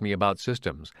dad taught me about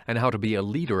systems and how to be a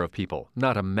leader of people,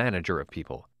 not a manager of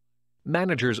people.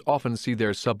 Managers often see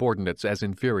their subordinates as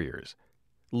inferiors.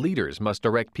 Leaders must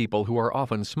direct people who are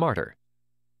often smarter.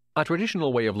 A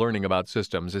traditional way of learning about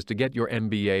systems is to get your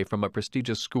MBA from a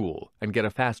prestigious school and get a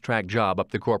fast-track job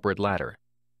up the corporate ladder.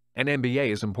 An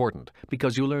MBA is important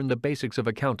because you learn the basics of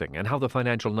accounting and how the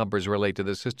financial numbers relate to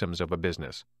the systems of a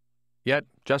business. Yet,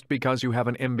 just because you have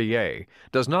an MBA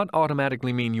does not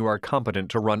automatically mean you are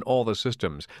competent to run all the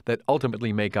systems that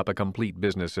ultimately make up a complete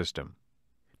business system.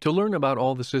 To learn about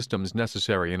all the systems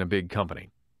necessary in a big company,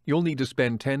 you'll need to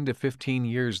spend 10 to 15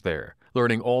 years there,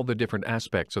 learning all the different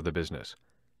aspects of the business.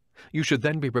 You should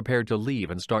then be prepared to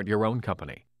leave and start your own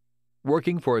company.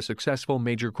 Working for a successful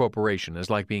major corporation is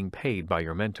like being paid by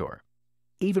your mentor.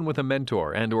 Even with a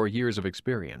mentor and/or years of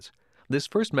experience, This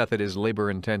first method is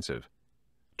labor-intensive.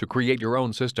 To create your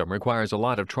own system requires a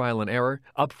lot of trial and error,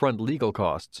 upfront legal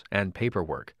costs, and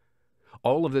paperwork.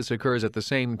 All of this occurs at the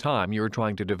same time you are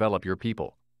trying to develop your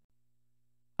people.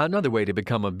 Another way to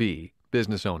become a B,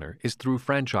 business owner, is through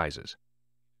franchises.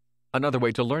 Another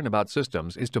way to learn about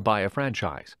systems is to buy a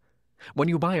franchise. When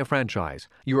you buy a franchise,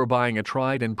 you are buying a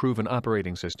tried and proven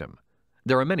operating system.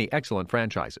 There are many excellent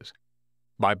franchises.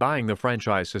 By buying the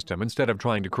franchise system instead of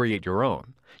trying to create your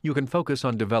own, you can focus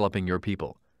on developing your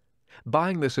people.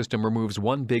 Buying the system removes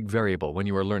one big variable when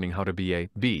you are learning how to be a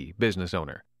B, business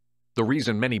owner. The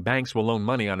reason many banks will loan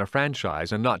money on a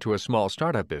franchise and not to a small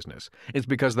startup business is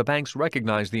because the banks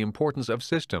recognize the importance of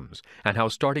systems and how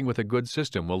starting with a good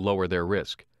system will lower their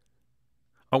risk.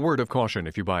 A word of caution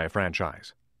if you buy a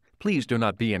franchise. Please do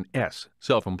not be an S,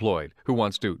 self-employed, who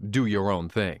wants to do your own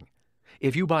thing.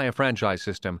 If you buy a franchise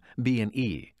system, be an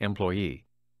E, employee.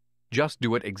 Just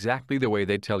do it exactly the way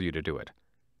they tell you to do it.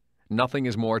 Nothing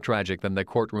is more tragic than the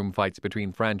courtroom fights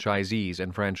between franchisees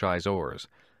and franchisors.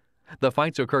 The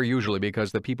fights occur usually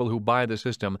because the people who buy the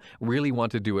system really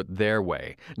want to do it their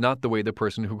way, not the way the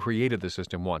person who created the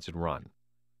system wants it run.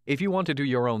 If you want to do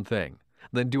your own thing,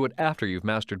 then do it after you've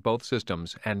mastered both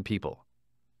systems and people.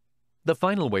 The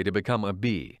final way to become a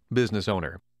B, business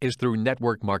owner, is through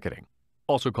network marketing,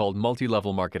 also called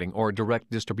multi-level marketing or direct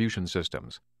distribution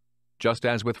systems. Just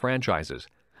as with franchises,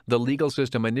 the legal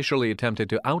system initially attempted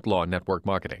to outlaw network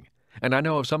marketing, and I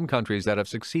know of some countries that have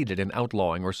succeeded in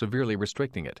outlawing or severely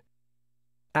restricting it.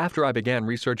 After I began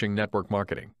researching network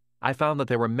marketing, I found that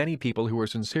there were many people who were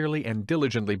sincerely and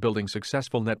diligently building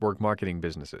successful network marketing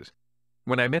businesses.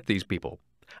 When I met these people,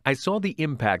 I saw the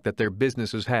impact that their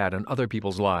businesses had on other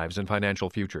people's lives and financial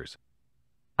futures.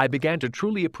 I began to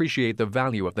truly appreciate the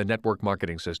value of the network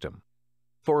marketing system.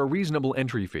 For a reasonable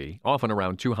entry fee, often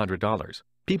around $200,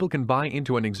 people can buy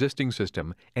into an existing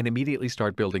system and immediately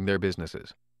start building their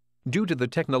businesses. Due to the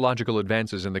technological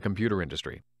advances in the computer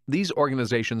industry, these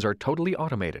organizations are totally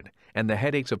automated, and the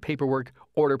headaches of paperwork,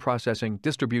 order processing,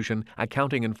 distribution,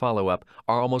 accounting, and follow-up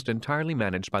are almost entirely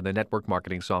managed by the network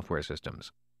marketing software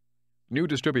systems. New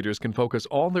distributors can focus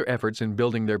all their efforts in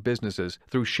building their businesses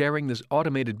through sharing this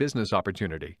automated business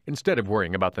opportunity instead of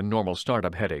worrying about the normal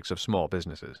startup headaches of small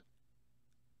businesses.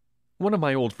 One of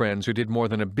my old friends who did more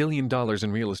than $1 billion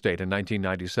in real estate in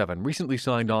 1997 recently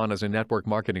signed on as a network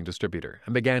marketing distributor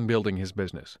and began building his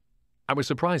business. I was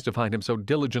surprised to find him so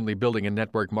diligently building a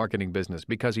network marketing business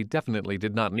because he definitely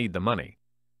did not need the money.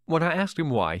 When I asked him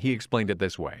why, he explained it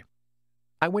this way.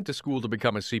 I went to school to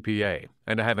become a CPA,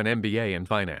 and I have an MBA in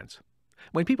finance.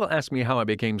 When people ask me how I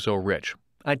became so rich,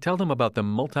 I tell them about the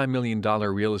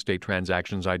multi-million-dollar real estate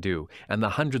transactions I do and the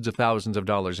hundreds of thousands of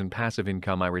dollars in passive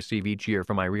income I receive each year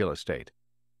from my real estate.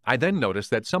 I then notice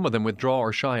that some of them withdraw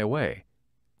or shy away.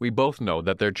 We both know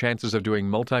that their chances of doing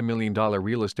multi-million-dollar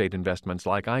real estate investments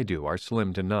like I do are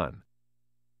slim to none.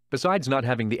 Besides not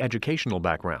having the educational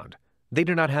background, they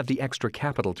do not have the extra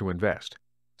capital to invest.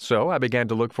 So I began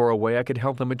to look for a way I could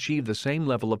help them achieve the same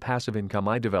level of passive income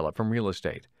I developed from real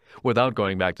estate, without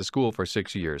going back to school for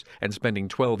 6 years and spending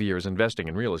 12 years investing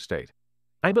in real estate.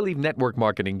 I believe network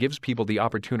marketing gives people the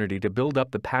opportunity to build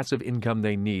up the passive income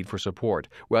they need for support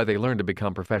while they learn to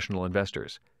become professional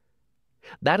investors.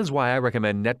 That is why I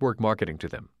recommend network marketing to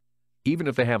them. Even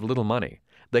if they have little money,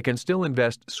 they can still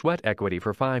invest sweat equity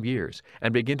for 5 years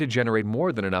and begin to generate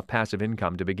more than enough passive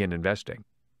income to begin investing.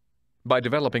 By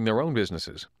developing their own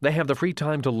businesses, they have the free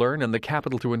time to learn and the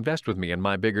capital to invest with me in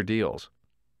my bigger deals.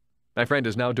 My friend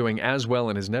is now doing as well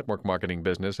in his network marketing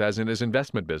business as in his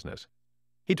investment business.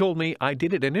 He told me, I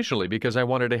did it initially because I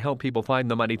wanted to help people find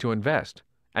the money to invest,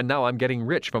 and now I'm getting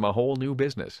rich from a whole new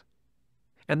business.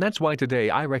 And that's why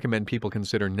today I recommend people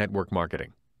consider network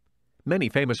marketing. Many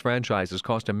famous franchises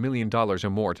cost $1 million or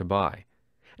more to buy.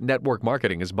 Network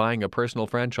marketing is buying a personal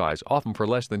franchise often for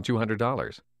less than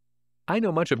 $200. I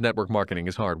know much of network marketing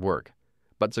is hard work,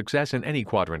 but success in any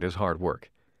quadrant is hard work.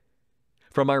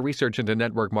 From my research into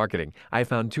network marketing, I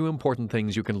found 2 important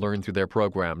things you can learn through their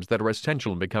programs that are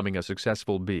essential in becoming a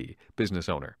successful B, business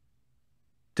owner.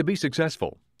 To be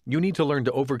successful, you need to learn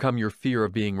to overcome your fear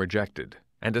of being rejected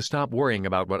and to stop worrying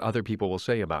about what other people will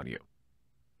say about you.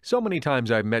 So many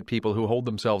times I've met people who hold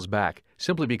themselves back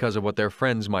simply because of what their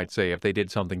friends might say if they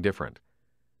did something different.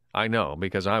 I know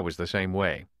because I was the same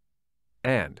way.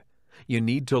 And you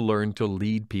need to learn to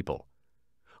lead people.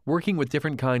 Working with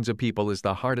different kinds of people is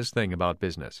the hardest thing about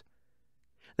business.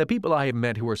 The people I have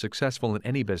met who are successful in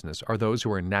any business are those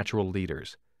who are natural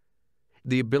leaders.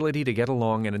 The ability to get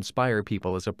along and inspire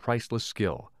people is a priceless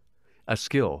skill, a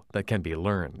skill that can be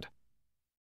learned.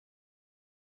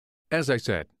 As I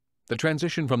said, the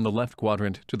transition from the left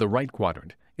quadrant to the right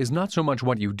quadrant is not so much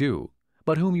what you do,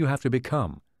 but whom you have to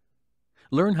become.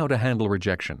 Learn how to handle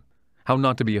rejection, how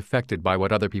not to be affected by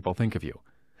what other people think of you,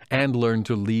 and learn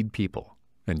to lead people,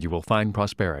 and you will find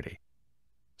prosperity.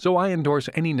 So I endorse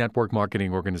any network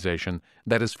marketing organization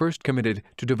that is first committed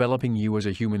to developing you as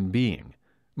a human being,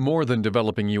 more than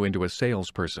developing you into a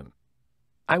salesperson.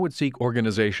 I would seek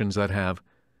organizations that have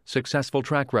successful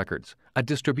track records, a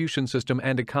distribution system,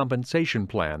 and a compensation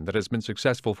plan that has been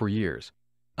successful for years,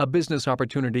 a business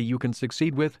opportunity you can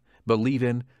succeed with, believe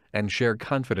in, and share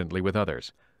confidently with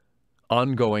others,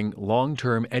 ongoing,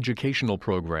 long-term educational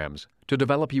programs to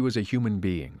develop you as a human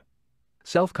being.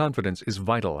 Self-confidence is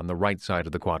vital on the right side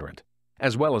of the quadrant,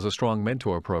 as well as a strong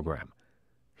mentor program.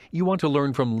 You want to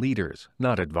learn from leaders,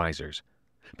 not advisors,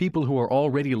 people who are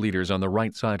already leaders on the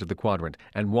right side of the quadrant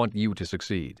and want you to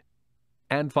succeed.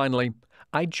 And finally,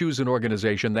 I'd choose an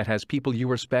organization that has people you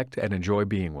respect and enjoy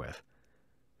being with.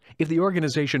 If the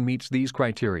organization meets these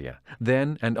criteria,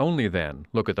 then and only then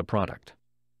look at the product.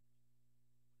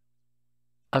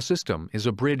 A system is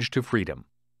a bridge to freedom.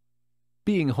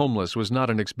 Being homeless was not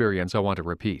an experience I want to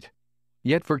repeat.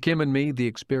 Yet for Kim and me, the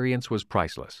experience was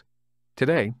priceless.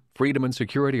 Today, freedom and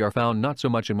security are found not so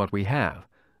much in what we have,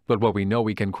 but what we know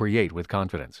we can create with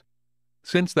confidence.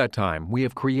 Since that time, we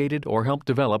have created or helped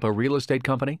develop a real estate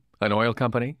company, an oil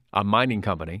company, a mining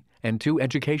company, and 2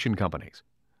 education companies.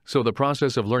 So the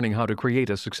process of learning how to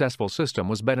create a successful system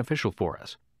was beneficial for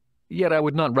us. Yet I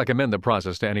would not recommend the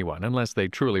process to anyone unless they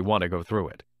truly want to go through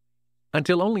it.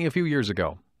 Until only a few years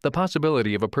ago, the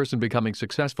possibility of a person becoming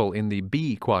successful in the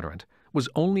B quadrant was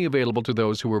only available to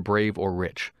those who were brave or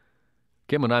rich.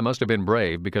 Kim and I must have been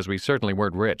brave because we certainly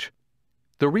weren't rich.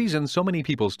 The reason so many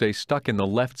people stay stuck in the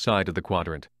left side of the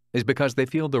quadrant is because they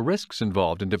feel the risks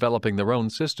involved in developing their own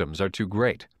systems are too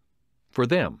great. For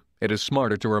them, it is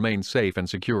smarter to remain safe and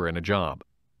secure in a job.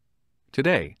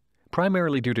 Today,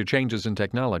 primarily due to changes in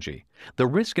technology, the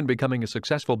risk in becoming a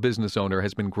successful business owner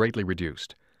has been greatly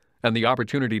reduced, and the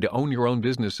opportunity to own your own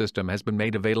business system has been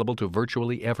made available to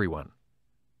virtually everyone.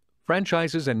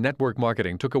 Franchises and network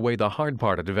marketing took away the hard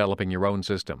part of developing your own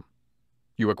system.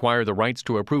 You acquire the rights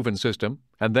to a proven system,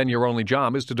 and then your only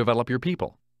job is to develop your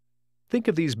people. Think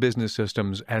of these business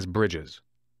systems as bridges.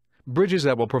 Bridges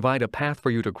that will provide a path for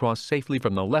you to cross safely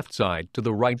from the left side to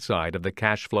the right side of the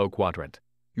cash flow quadrant,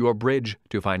 your bridge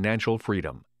to financial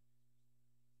freedom.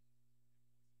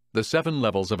 The 7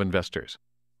 levels of investors.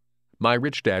 My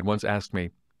rich dad once asked me,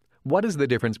 "What is the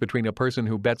difference between a person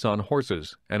who bets on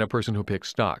horses and a person who picks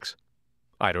stocks?"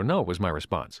 "I don't know," was my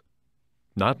response.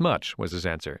 "Not much," was his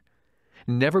answer.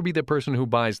 "Never be the person who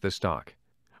buys the stock.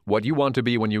 What you want to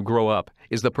be when you grow up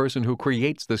is the person who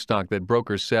creates the stock that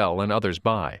brokers sell and others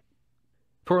buy."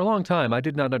 For a long time, I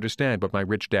did not understand what my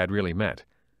rich dad really meant.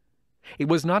 It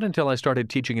was not until I started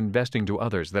teaching investing to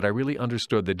others that I really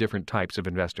understood the different types of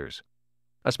investors.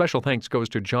 A special thanks goes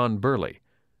to John Burley,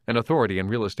 an authority in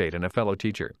real estate and a fellow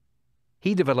teacher.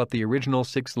 He developed the original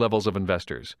 6 levels of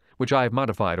investors, which I have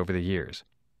modified over the years.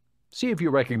 See if you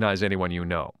recognize anyone you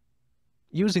know.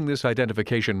 Using this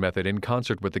identification method in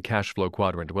concert with the cash flow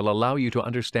quadrant will allow you to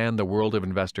understand the world of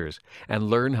investors and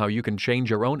learn how you can change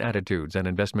your own attitudes and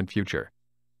investment future.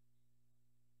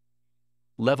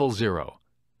 Level 0.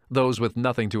 Those with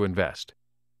nothing to invest.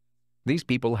 These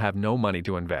people have no money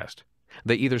to invest.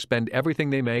 They either spend everything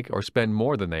they make or spend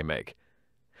more than they make.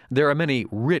 There are many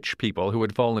rich people who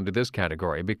would fall into this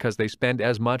category because they spend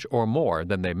as much or more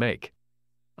than they make.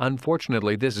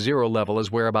 Unfortunately, this 0 level is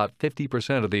where about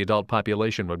 50% of the adult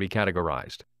population would be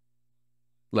categorized.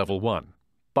 Level 1.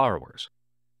 Borrowers.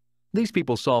 These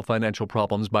people solve financial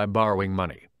problems by borrowing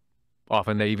money.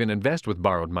 Often they even invest with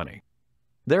borrowed money.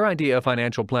 Their idea of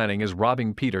financial planning is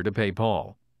robbing Peter to pay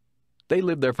Paul. They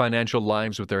live their financial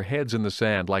lives with their heads in the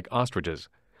sand like ostriches,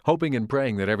 hoping and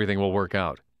praying that everything will work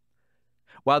out.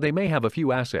 While they may have a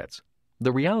few assets,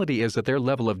 the reality is that their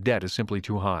level of debt is simply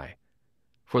too high.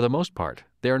 For the most part,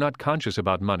 they are not conscious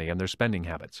about money and their spending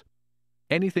habits.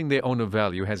 Anything they own of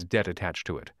value has debt attached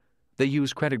to it. They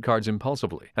use credit cards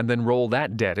impulsively and then roll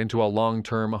that debt into a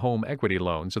long-term home equity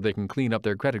loan so they can clean up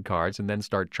their credit cards and then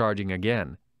start charging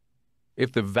again.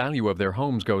 If the value of their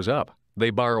homes goes up,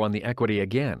 they borrow on the equity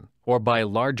again or buy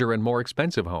larger and more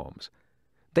expensive homes.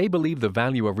 They believe the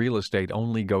value of real estate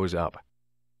only goes up.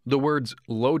 The words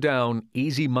low down,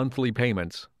 easy monthly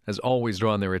payments has always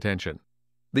drawn their attention.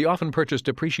 They often purchase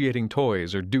depreciating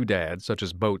toys or doodads such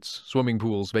as boats, swimming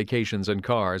pools, vacations, and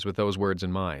cars with those words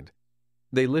in mind.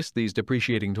 They list these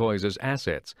depreciating toys as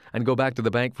assets and go back to the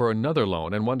bank for another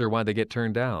loan and wonder why they get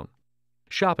turned down.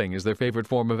 Shopping is their favorite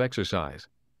form of exercise.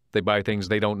 They buy things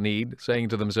they don't need, saying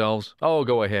to themselves, "Oh,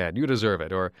 go ahead, you deserve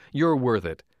it," or "You're worth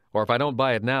it," Or if I don't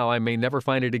buy it now, I may never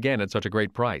find it again at such a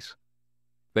great price.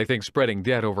 They think spreading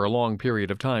debt over a long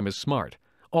period of time is smart,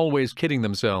 always kidding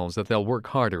themselves that they'll work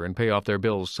harder and pay off their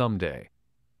bills someday.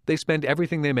 They spend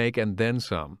everything they make and then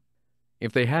some.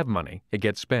 If they have money, it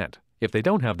gets spent. If they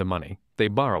don't have the money, they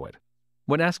borrow it.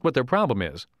 When asked what their problem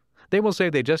is, they will say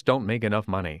they just don't make enough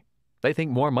money. They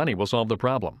think more money will solve the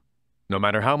problem. No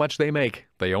matter how much they make,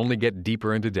 they only get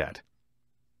deeper into debt.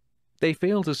 They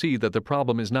fail to see that the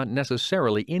problem is not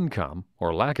necessarily income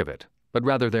or lack of it, but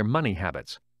rather their money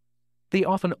habits. They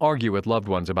often argue with loved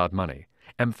ones about money,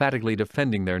 emphatically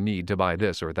defending their need to buy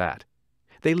this or that.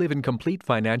 They live in complete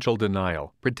financial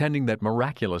denial, pretending that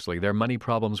miraculously their money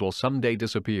problems will someday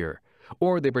disappear,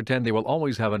 or they pretend they will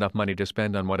always have enough money to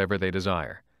spend on whatever they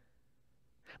desire.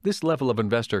 This level of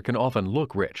investor can often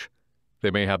look rich.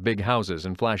 They may have big houses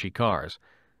and flashy cars,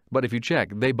 but if you check,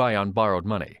 they buy on borrowed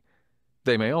money.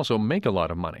 They may also make a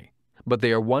lot of money, but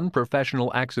they are one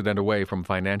professional accident away from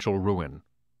financial ruin.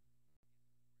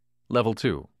 Level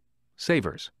 2.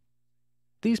 Savers.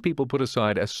 These people put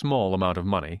aside a small amount of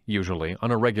money, usually, on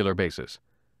a regular basis.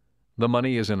 The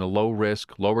money is in a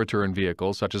low-risk, low-return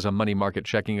vehicle such as a money market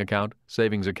checking account,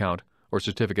 savings account, or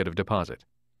certificate of deposit,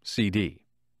 CD.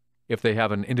 If they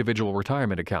have an individual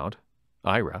retirement account,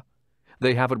 IRA,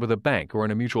 they have it with a bank or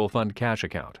in a mutual fund cash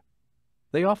account.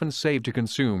 They often save to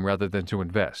consume rather than to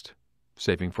invest,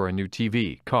 saving for a new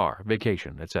TV, car,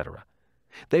 vacation, etc.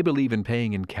 They believe in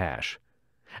paying in cash.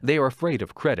 They are afraid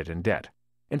of credit and debt.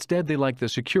 Instead, they like the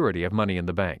security of money in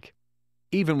the bank.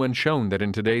 Even when shown that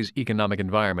in today's economic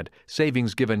environment,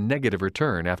 savings give a negative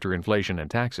return after inflation and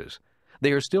taxes,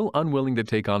 they are still unwilling to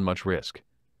take on much risk.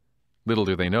 Little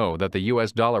do they know that the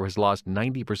U.S. dollar has lost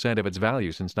 90% of its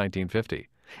value since 1950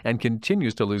 and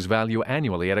continues to lose value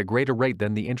annually at a greater rate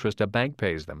than the interest a bank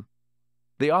pays them.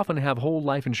 They often have whole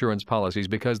life insurance policies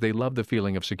because they love the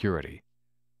feeling of security.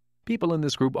 People in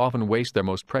this group often waste their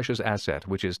most precious asset,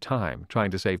 which is time,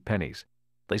 trying to save pennies.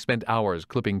 They spend hours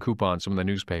clipping coupons from the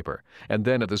newspaper, and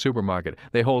then at the supermarket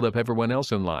they hold up everyone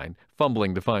else in line,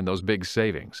 fumbling to find those big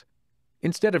savings.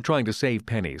 Instead of trying to save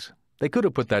pennies, they could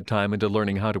have put that time into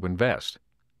learning how to invest.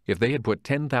 If they had put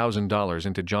 $10,000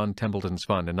 into John Templeton's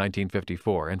fund in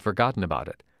 1954 and forgotten about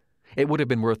it, it would have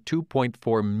been worth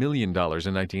 $2.4 million in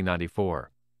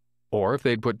 1994. Or if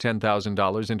they'd put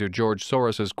 $10,000 into George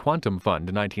Soros's Quantum Fund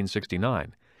in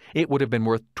 1969, it would have been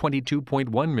worth $22.1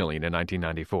 million in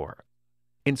 1994.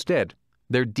 Instead,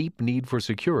 their deep need for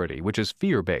security, which is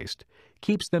fear-based,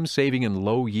 keeps them saving in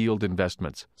low-yield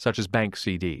investments, such as bank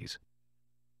CDs.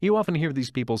 You often hear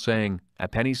these people saying, "A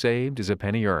penny saved is a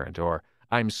penny earned," or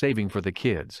 "I'm saving for the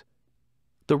kids."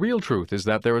 The real truth is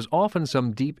that there is often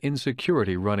some deep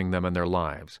insecurity running them in their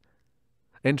lives.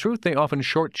 In truth, they often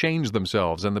shortchange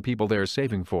themselves and the people they are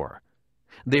saving for.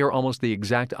 They are almost the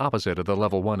exact opposite of the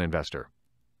Level 1 investor.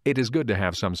 It is good to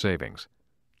have some savings.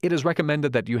 It is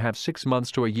recommended that you have 6 months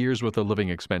to a year's worth of living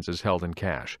expenses held in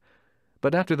cash.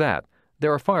 But after that,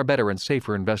 there are far better and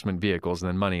safer investment vehicles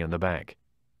than money in the bank.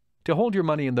 To hold your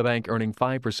money in the bank earning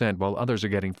 5% while others are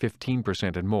getting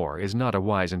 15% and more is not a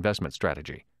wise investment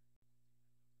strategy.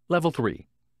 Level 3.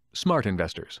 Smart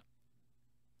investors.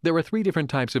 There are 3 different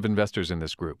types of investors in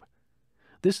this group.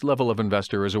 This level of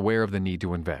investor is aware of the need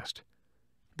to invest.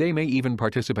 They may even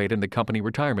participate in the company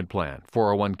retirement plan,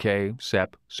 401k,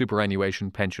 SEP,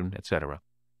 superannuation, pension, etc.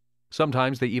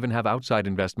 Sometimes they even have outside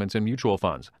investments in mutual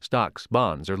funds, stocks,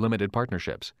 bonds, or limited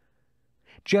partnerships.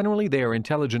 Generally, they are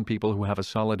intelligent people who have a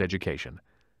solid education.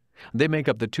 They make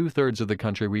up the 2/3 of the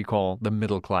country we call the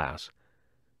middle class.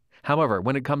 However,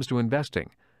 when it comes to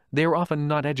investing, they are often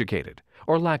not educated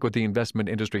or lack what the investment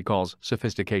industry calls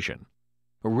sophistication.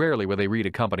 Rarely will they read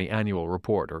a company annual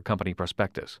report or company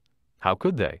prospectus. How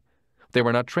could they? They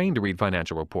were not trained to read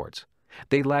financial reports.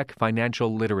 They lack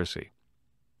financial literacy.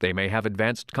 They may have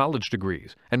advanced college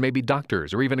degrees and may be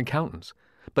doctors or even accountants,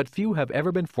 but few have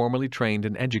ever been formally trained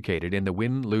and educated in the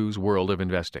win-lose world of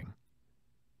investing.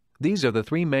 These are the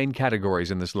 3 main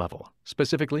categories in this level,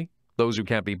 specifically those who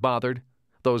can't be bothered,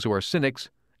 those who are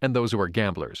cynics, and those who are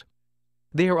gamblers.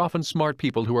 They are often smart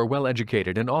people who are well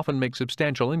educated and often make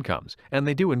substantial incomes, and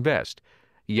they do invest,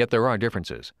 yet there are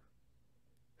differences.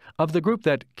 Of the group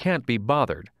that can't be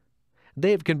bothered,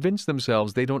 they have convinced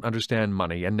themselves they don't understand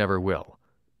money and never will.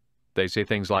 They say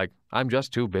things like, "I'm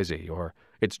just too busy," or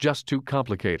 "It's just too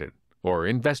complicated," or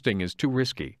 "Investing is too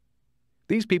risky."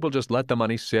 These people just let the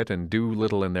money sit and do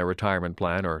little in their retirement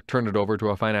plan or turn it over to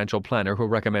a financial planner who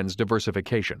recommends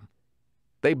diversification.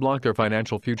 They block their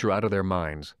financial future out of their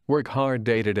minds, work hard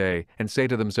day to day, and say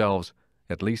to themselves,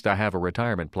 "At least I have a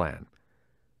retirement plan."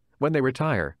 When they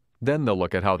retire, then they'll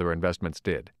look at how their investments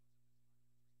did.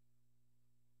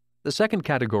 The second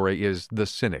category is the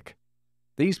cynic.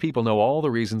 These people know all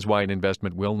the reasons why an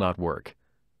investment will not work.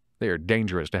 They are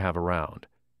dangerous to have around.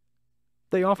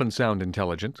 They often sound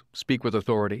intelligent, speak with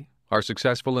authority, are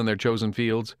successful in their chosen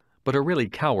fields, but are really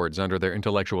cowards under their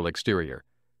intellectual exterior.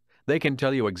 They can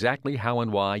tell you exactly how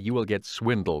and why you will get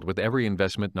swindled with every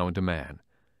investment known to man.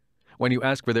 When you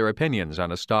ask for their opinions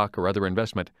on a stock or other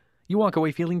investment, you walk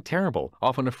away feeling terrible,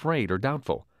 often afraid or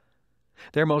doubtful.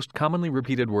 Their most commonly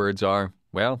repeated words are,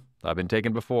 "Well, I've been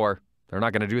taken before. They're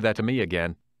not going to do that to me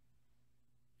again."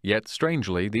 Yet,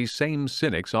 strangely, these same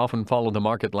cynics often follow the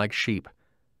market like sheep.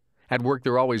 At work,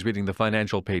 they're always reading the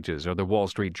financial pages or the Wall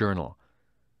Street Journal.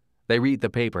 They read the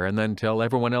paper and then tell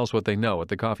everyone else what they know at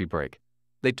the coffee break.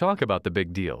 They talk about the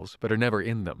big deals, but are never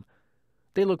in them.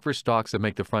 They look for stocks that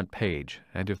make the front page,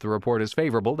 and if the report is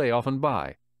favorable, they often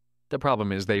buy. The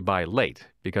problem is they buy late,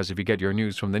 because if you get your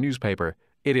news from the newspaper,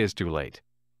 it is too late.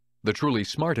 The truly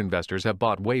smart investors have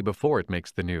bought way before it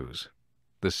makes the news.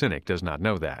 The cynic does not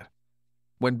know that.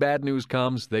 When bad news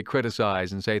comes, they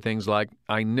criticize and say things like,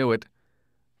 "I knew it."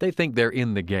 They think they're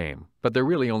in the game, but they're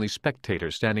really only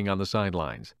spectators standing on the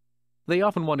sidelines. They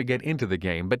often want to get into the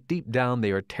game, but deep down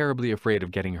they are terribly afraid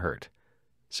of getting hurt.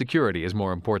 Security is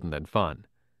more important than fun.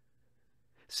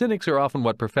 Cynics are often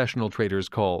what professional traders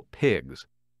call pigs.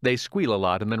 They squeal a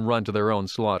lot and then run to their own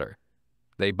slaughter.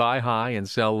 They buy high and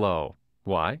sell low.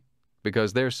 Why?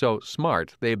 Because they're so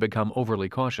smart they've become overly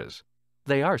cautious.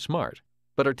 They are smart,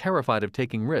 but are terrified of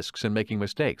taking risks and making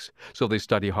mistakes, so they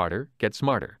study harder, get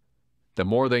smarter. The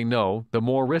more they know, the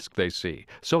more risk they see,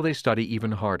 so they study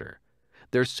even harder.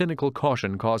 Their cynical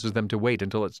caution causes them to wait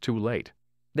until it's too late.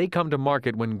 They come to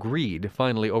market when greed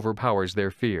finally overpowers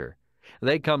their fear.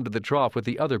 They come to the trough with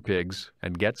the other pigs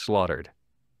and get slaughtered.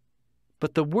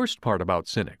 But the worst part about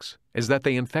cynics is that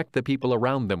they infect the people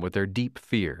around them with their deep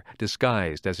fear,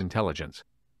 disguised as intelligence.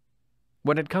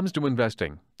 When it comes to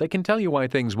investing, they can tell you why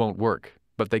things won't work,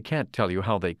 but they can't tell you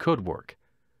how they could work.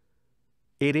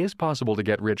 It is possible to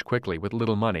get rich quickly with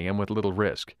little money and with little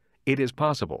risk. It is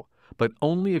possible, but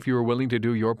only if you are willing to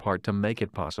do your part to make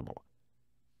it possible.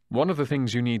 One of the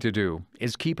things you need to do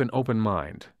is keep an open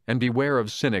mind and beware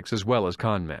of cynics as well as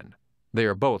con men. They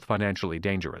are both financially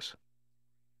dangerous.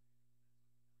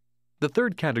 The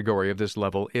third category of this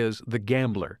level is the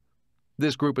gambler.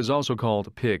 This group is also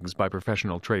called pigs by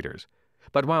professional traders.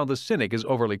 But while the cynic is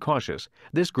overly cautious,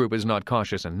 this group is not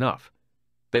cautious enough.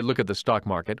 They look at the stock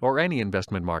market or any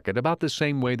investment market about the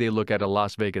same way they look at a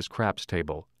Las Vegas craps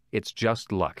table. It's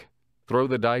just luck. Throw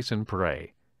the dice and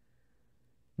pray.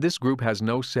 This group has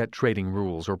no set trading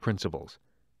rules or principles.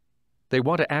 They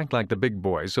want to act like the big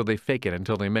boys, so they fake it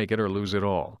until they make it or lose it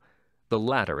all. The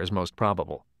latter is most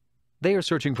probable. They are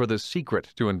searching for the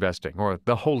secret to investing, or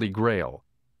the holy grail.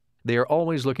 They are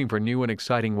always looking for new and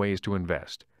exciting ways to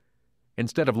invest.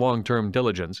 Instead of long-term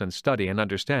diligence and study and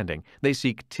understanding, they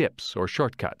seek tips or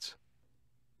shortcuts.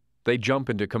 They jump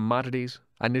into commodities,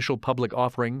 initial public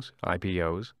offerings,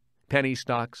 IPOs, penny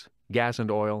stocks, gas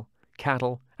and oil,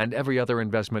 cattle, and every other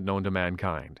investment known to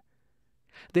mankind.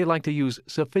 They like to use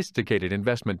sophisticated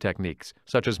investment techniques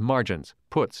such as margins,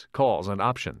 puts, calls, and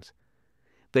options.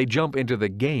 They jump into the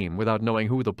game without knowing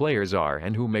who the players are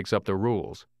and who makes up the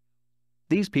rules.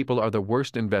 These people are the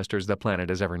worst investors the planet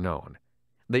has ever known.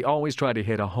 They always try to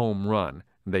hit a home run.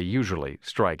 They usually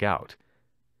strike out.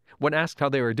 When asked how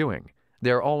they are doing,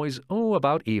 they are always,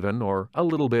 about even or a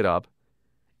little bit up.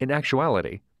 In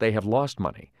actuality, they have lost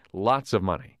money, lots of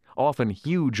money, often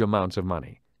huge amounts of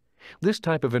money. This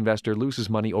type of investor loses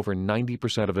money over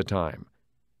 90% of the time.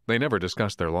 They never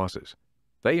discuss their losses.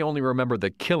 They only remember the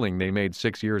killing they made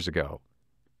 6 years ago.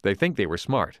 They think they were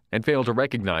smart and fail to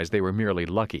recognize they were merely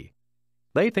lucky.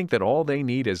 They think that all they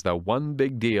need is the one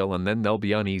big deal and then they'll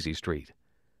be on easy street.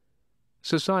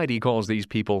 Society calls these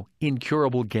people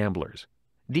incurable gamblers.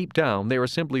 Deep down, they are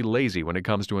simply lazy when it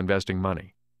comes to investing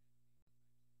money.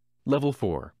 Level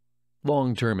 4.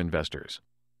 Long-term investors.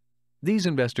 These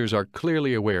investors are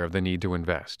clearly aware of the need to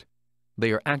invest.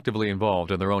 They are actively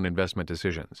involved in their own investment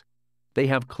decisions. They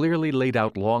have clearly laid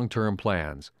out long-term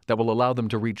plans that will allow them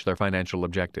to reach their financial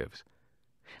objectives.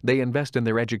 They invest in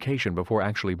their education before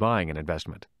actually buying an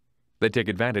investment. They take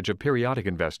advantage of periodic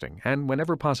investing and,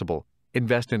 whenever possible,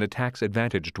 invest in a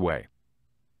tax-advantaged way.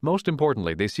 Most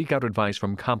importantly, they seek out advice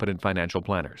from competent financial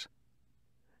planners.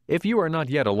 If you are not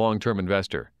yet a long-term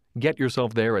investor, get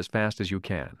yourself there as fast as you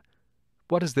can.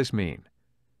 What does this mean?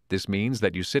 This means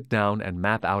that you sit down and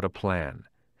map out a plan.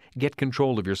 Get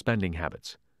control of your spending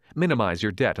habits. Minimize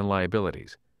your debt and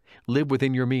liabilities. Live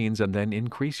within your means and then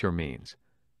increase your means.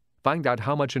 Find out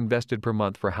how much invested per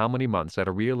month for how many months at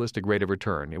a realistic rate of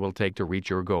return it will take to reach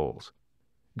your goals.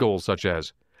 Goals such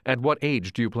as At what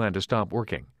age do you plan to stop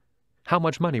working? How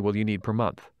much money will you need per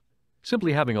month?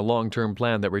 Simply having a long-term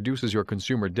plan that reduces your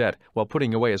consumer debt while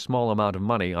putting away a small amount of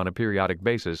money on a periodic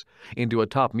basis into a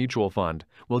top mutual fund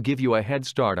will give you a head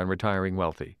start on retiring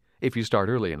wealthy, if you start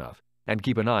early enough, and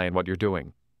keep an eye on what you're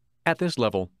doing. At this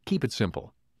level, keep it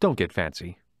simple. Don't get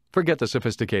fancy. Forget the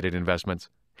sophisticated investments.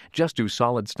 Just do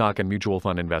solid stock and mutual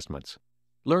fund investments.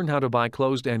 Learn how to buy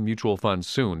closed-end mutual funds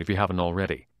soon if you haven't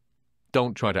already.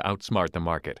 Don't try to outsmart the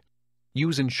market.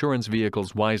 Use insurance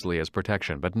vehicles wisely as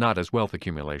protection, but not as wealth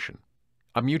accumulation.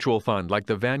 A mutual fund like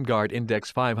the Vanguard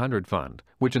Index 500 fund,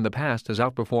 which in the past has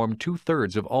outperformed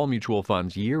 2/3 of all mutual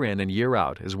funds year in and year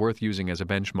out, is worth using as a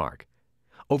benchmark.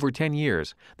 Over 10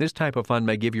 years, this type of fund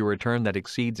may give you a return that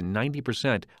exceeds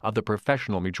 90% of the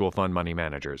professional mutual fund money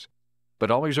managers.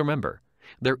 But always remember,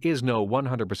 there is no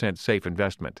 100% safe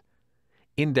investment.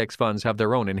 Index funds have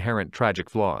their own inherent tragic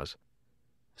flaws.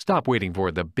 Stop waiting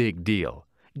for the big deal.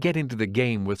 Get into the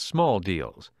game with small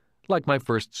deals, like my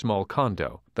first small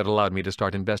condo that allowed me to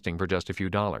start investing for just a few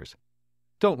dollars.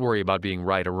 Don't worry about being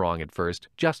right or wrong at first,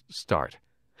 just start.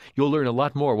 You'll learn a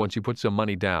lot more once you put some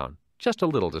money down, just a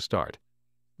little to start.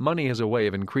 Money has a way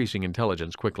of increasing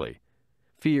intelligence quickly.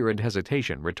 Fear and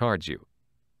hesitation retards you.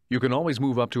 You can always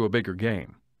move up to a bigger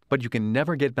game, but you can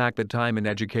never get back the time and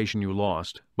education you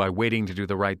lost by waiting to do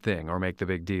the right thing or make the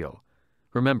big deal.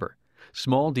 Remember,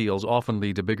 small deals often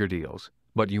lead to bigger deals,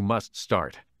 but you must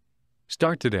start.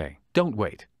 Start today. Don't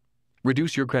wait.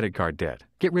 Reduce your credit card debt,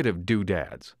 get rid of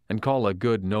doodads, and call a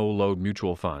good no-load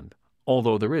mutual fund,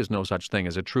 although there is no such thing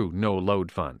as a true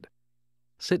no-load fund.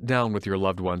 Sit down with your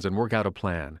loved ones and work out a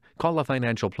plan. Call a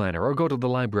financial planner or go to the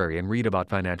library and read about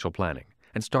financial planning,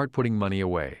 and start putting money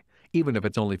away, even if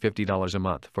it's only $50 a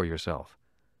month for yourself.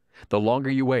 The longer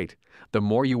you wait, the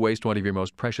more you waste one of your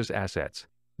most precious assets,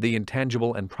 the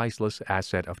intangible and priceless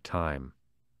asset of time.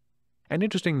 An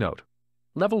interesting note.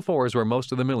 Level 4 is where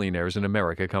most of the millionaires in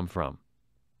America come from.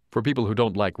 For people who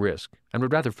don't like risk and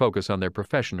would rather focus on their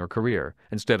profession or career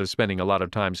instead of spending a lot of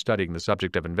time studying the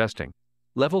subject of investing,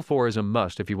 Level 4 is a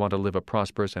must if you want to live a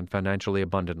prosperous and financially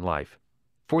abundant life.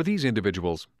 For these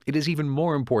individuals, it is even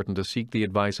more important to seek the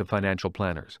advice of financial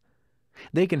planners.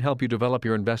 They can help you develop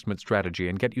your investment strategy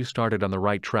and get you started on the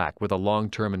right track with a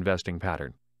long-term investing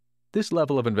pattern. This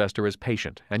level of investor is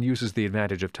patient and uses the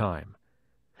advantage of time.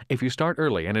 If you start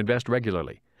early and invest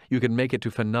regularly, you can make it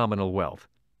to phenomenal wealth.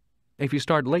 If you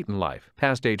start late in life,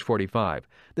 past age 45,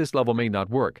 this level may not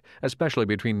work, especially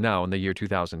between now and the year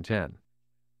 2010.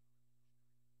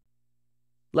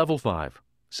 Level 5.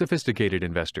 Sophisticated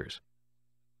investors.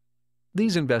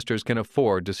 These investors can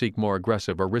afford to seek more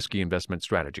aggressive or risky investment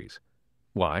strategies.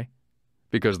 Why?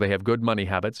 Because they have good money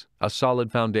habits, a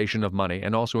solid foundation of money,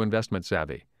 and also investment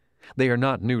savvy. They are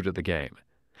not new to the game.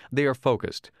 They are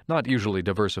focused, not usually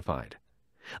diversified.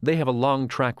 They have a long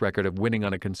track record of winning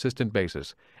on a consistent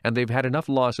basis, and they've had enough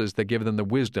losses that give them the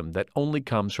wisdom that only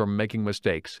comes from making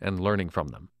mistakes and learning from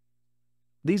them.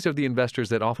 These are the investors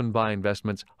that often buy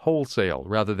investments wholesale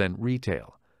rather than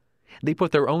retail. They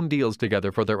put their own deals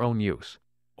together for their own use.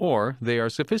 Or they are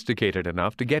sophisticated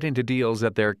enough to get into deals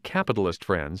that their capitalist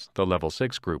friends, the Level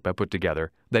 6 group, have put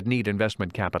together that need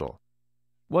investment capital.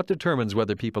 What determines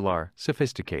whether people are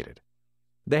sophisticated?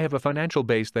 They have a financial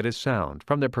base that is sound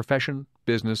from their profession,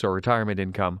 business, or retirement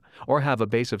income, or have a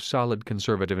base of solid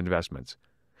conservative investments.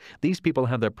 These people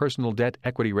have their personal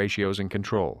debt-equity ratios in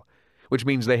control, which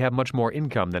means they have much more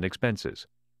income than expenses.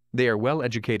 They are well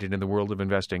educated in the world of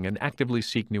investing and actively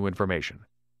seek new information.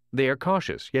 They are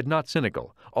cautious, yet not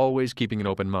cynical, always keeping an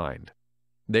open mind.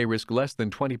 They risk less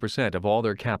than 20% of all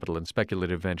their capital in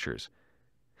speculative ventures.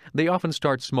 They often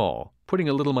start small, putting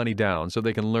a little money down so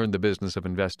they can learn the business of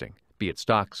investing, be it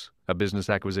stocks, a business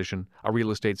acquisition, a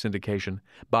real estate syndication,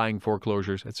 buying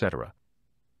foreclosures, etc.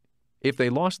 If they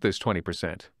lost this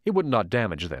 20%, it would not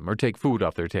damage them or take food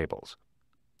off their tables.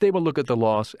 They will look at the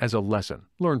loss as a lesson,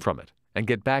 learn from it, and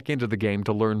get back into the game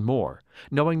to learn more,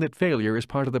 knowing that failure is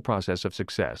part of the process of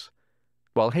success.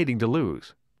 While hating to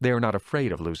lose, they are not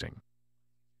afraid of losing.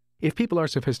 If people are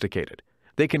sophisticated,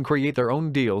 they can create their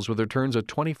own deals with returns of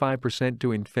 25%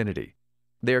 to infinity.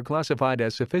 They are classified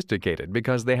as sophisticated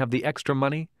because they have the extra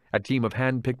money, a team of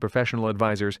hand-picked professional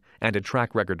advisors, and a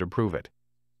track record to prove it.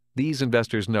 These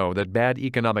investors know that bad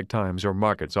economic times or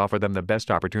markets offer them the best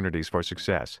opportunities for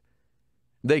success.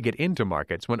 They get into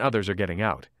markets when others are getting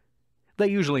out. They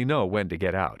usually know when to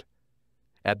get out.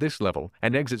 At this level,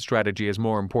 an exit strategy is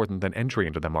more important than entry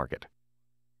into the market.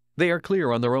 They are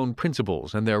clear on their own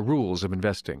principles and their rules of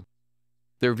investing.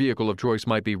 Their vehicle of choice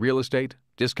might be real estate,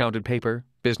 discounted paper,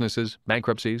 businesses,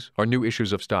 bankruptcies, or new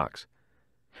issues of stocks.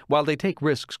 While they take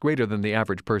risks greater than the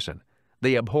average person,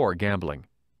 they abhor gambling.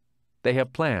 They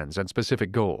have plans and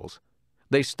specific goals.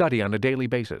 They study on a daily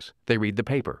basis. They read the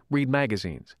paper, read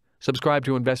magazines, subscribe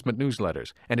to investment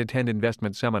newsletters, and attend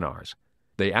investment seminars.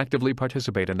 They actively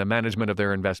participate in the management of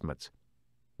their investments.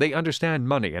 They understand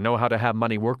money and know how to have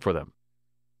money work for them.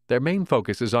 Their main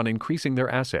focus is on increasing their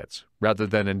assets rather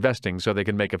than investing so they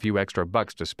can make a few extra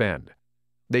bucks to spend.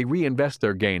 They reinvest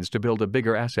their gains to build a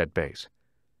bigger asset base.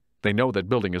 They know that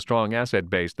building a strong asset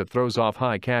base that throws off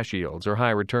high cash yields or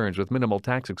high returns with minimal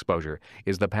tax exposure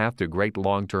is the path to great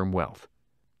long-term wealth.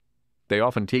 They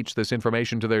often teach this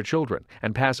information to their children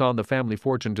and pass on the family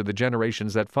fortune to the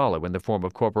generations that follow in the form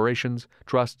of corporations,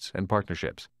 trusts, and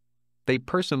partnerships. They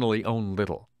personally own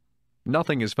little.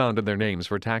 Nothing is found in their names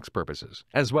for tax purposes,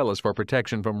 as well as for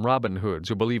protection from Robin Hoods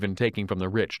who believe in taking from the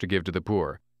rich to give to the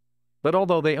poor. But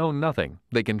although they own nothing,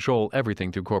 they control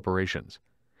everything through corporations.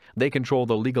 They control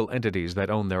the legal entities that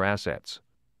own their assets.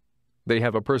 They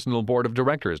have a personal board of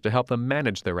directors to help them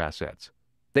manage their assets.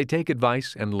 They take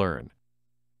advice and learn.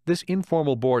 This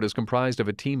informal board is comprised of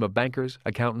a team of bankers,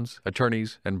 accountants,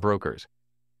 attorneys, and brokers.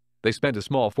 They spend a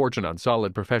small fortune on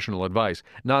solid professional advice,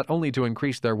 not only to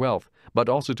increase their wealth, but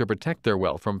also to protect their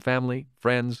wealth from family,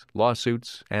 friends,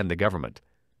 lawsuits, and the government.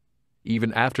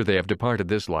 Even after they have departed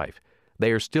this life,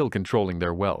 they are still controlling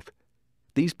their wealth.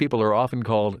 These people are often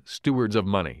called stewards of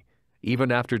money.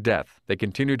 Even after death, they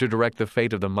continue to direct the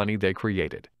fate of the money they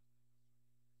created.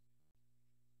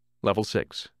 Level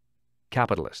 6.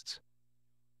 Capitalists.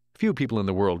 Few people in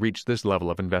the world reach this level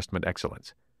of investment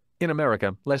excellence. In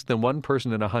America, less than 1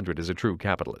 person in 100 is a true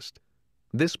capitalist.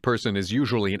 This person is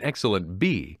usually an excellent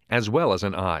B as well as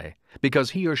an I,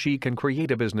 because he or she can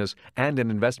create a business and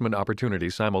an investment opportunity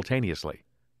simultaneously.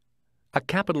 A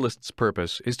capitalist's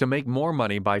purpose is to make more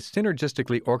money by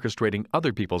synergistically orchestrating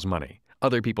other people's money,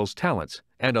 other people's talents,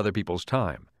 and other people's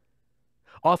time.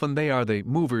 Often they are the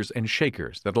movers and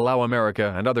shakers that allow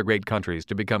America and other great countries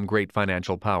to become great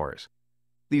financial powers.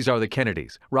 These are the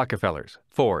Kennedys, Rockefellers,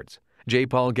 Fords, J.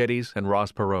 Paul Gettys, and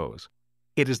Ross Perot's.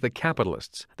 It is the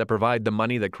capitalists that provide the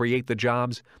money that create the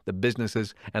jobs, the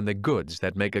businesses, and the goods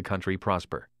that make a country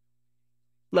prosper.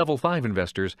 Level 5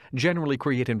 investors generally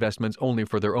create investments only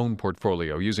for their own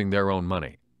portfolio using their own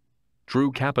money. True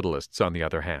capitalists, on the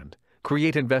other hand,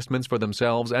 create investments for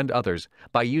themselves and others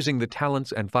by using the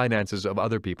talents and finances of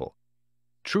other people.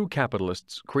 True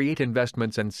capitalists create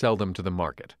investments and sell them to the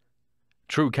market.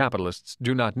 True capitalists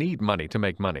do not need money to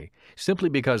make money, simply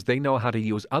because they know how to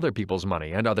use other people's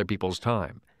money and other people's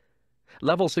time.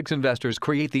 Level 6 investors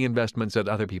create the investments that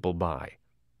other people buy.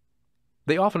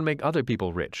 They often make other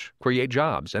people rich, create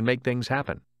jobs, and make things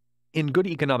happen. In good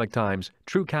economic times,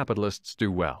 true capitalists do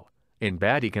well. In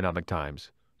bad economic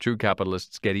times, true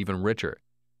capitalists get even richer.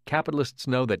 Capitalists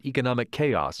know that economic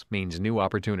chaos means new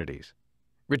opportunities.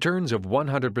 Returns of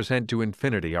 100% to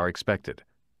infinity are expected.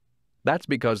 That's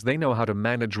because they know how to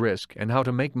manage risk and how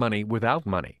to make money without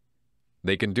money.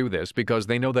 They can do this because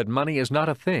they know that money is not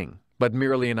a thing, but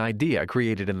merely an idea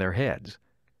created in their heads.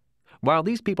 While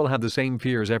these people have the same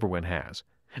fears everyone has,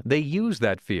 they use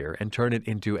that fear and turn it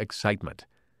into excitement.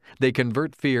 They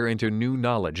convert fear into new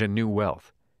knowledge and new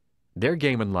wealth. Their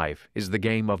game in life is the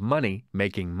game of money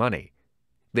making money.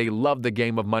 They love the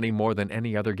game of money more than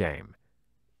any other game.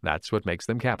 That's what makes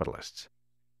them capitalists.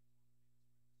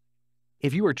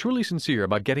 If you are truly sincere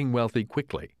about getting wealthy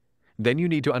quickly, then you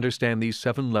need to understand these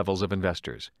 7 levels of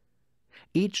investors.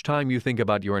 Each time you think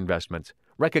about your investments,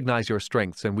 recognize your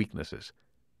strengths and weaknesses.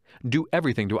 Do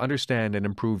everything to understand and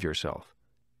improve yourself.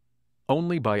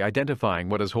 Only by identifying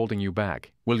what is holding you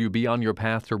back will you be on your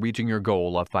path to reaching your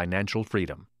goal of financial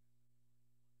freedom.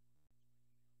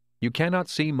 You cannot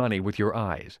see money with your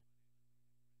eyes.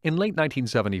 In late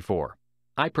 1974,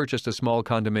 I purchased a small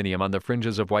condominium on the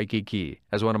fringes of Waikiki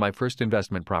as one of my first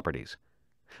investment properties.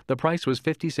 The price was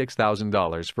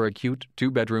 $56,000 for a cute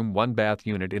 2-bedroom, 1-bath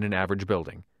unit in an average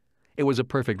building. It was a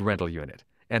perfect rental unit,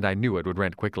 and I knew it would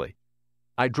rent quickly.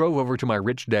 I drove over to my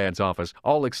rich dad's office,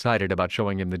 all excited about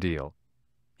showing him the deal.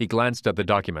 He glanced at the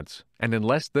documents, and in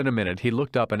less than a minute he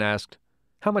looked up and asked,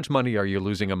 "How much money are you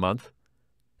losing a month?"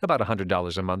 "About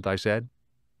 $100 a month," I said.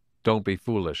 "Don't be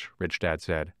foolish," Rich Dad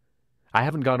said. "I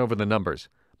haven't gone over the numbers,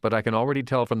 but I can already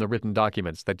tell from the written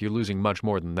documents that you're losing much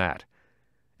more than that.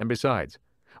 And besides,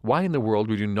 why in the world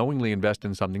would you knowingly invest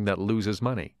in something that loses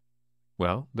money?"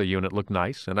 "Well, the unit looked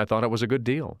nice, and I thought it was a good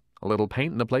deal. A little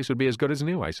paint and the place would be as good as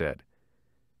new," I said.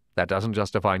 "That doesn't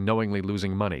justify knowingly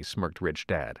losing money," smirked Rich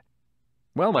Dad.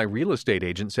 "Well, my real estate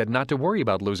agent said not to worry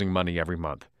about losing money every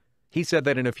month. He said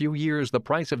that in a few years the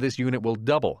price of this unit will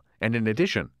double, and in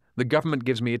addition, the government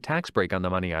gives me a tax break on the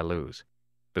money I lose.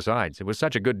 Besides, it was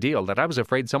such a good deal that I was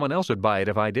afraid someone else would buy it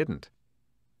if I didn't."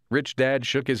 Rich Dad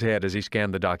shook his head as he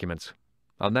scanned the documents.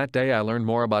 On that day, I learned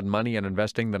more about money and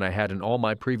investing than I had in all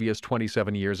my previous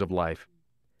 27 years of life.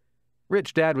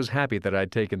 Rich Dad was happy that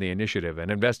I'd taken the initiative and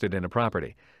invested in a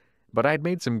property, but I'd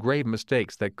made some grave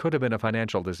mistakes that could have been a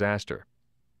financial disaster.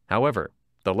 However,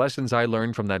 the lessons I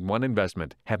learned from that one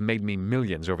investment have made me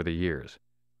millions over the years.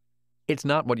 It's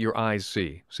not what your eyes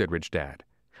see, said Rich Dad.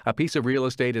 A piece of real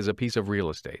estate is a piece of real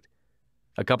estate.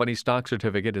 A company's stock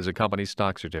certificate is a company's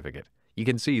stock certificate. You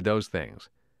can see those things.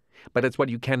 But it's what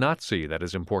you cannot see that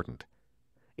is important.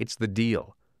 It's the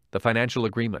deal, the financial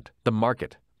agreement, the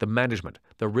market, the management,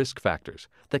 the risk factors,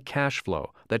 the cash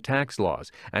flow, the tax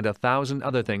laws, and 1,000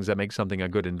 other things that make something a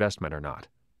good investment or not.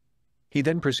 He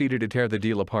then proceeded to tear the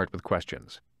deal apart with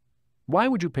questions. Why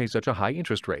would you pay such a high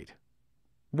interest rate?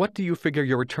 What do you figure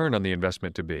your return on the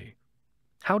investment to be?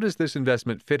 How does this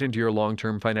investment fit into your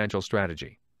long-term financial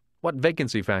strategy? What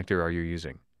vacancy factor are you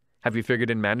using? Have you figured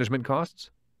in management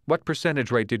costs? What percentage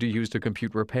rate did you use to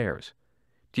compute repairs?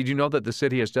 Did you know that the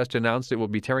city has just announced it will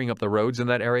be tearing up the roads in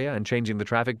that area and changing the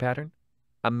traffic pattern?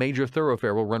 A major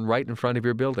thoroughfare will run right in front of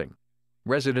your building.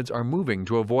 Residents are moving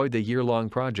to avoid the year-long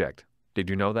project. Did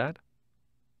you know that?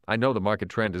 I know the market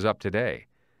trend is up today,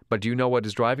 but do you know what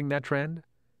is driving that trend?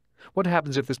 What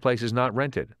happens if this place is not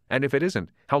rented? And if it isn't,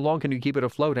 how long can you keep it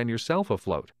afloat and yourself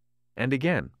afloat? And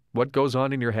again, what goes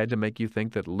on in your head to make you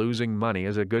think that losing money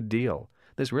is a good deal?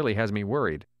 This really has me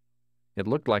worried. It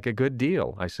looked like a good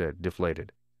deal, I said,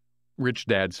 deflated. Rich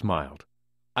Dad smiled.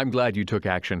 I'm glad you took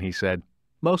action, he said.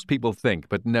 Most people think,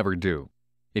 but never do.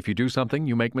 If you do something,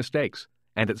 you make mistakes,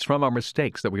 and it's from our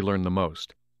mistakes that we learn the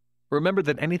most. Remember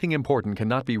that anything important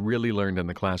cannot be really learned in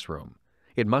the classroom.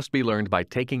 It must be learned by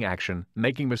taking action,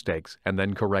 making mistakes, and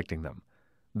then correcting them.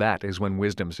 That is when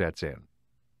wisdom sets in.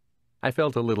 I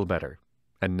felt a little better,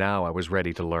 and now I was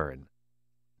ready to learn.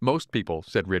 Most people,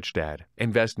 said Rich Dad,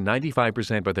 invest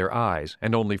 95% with their eyes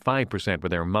and only 5%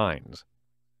 with their minds.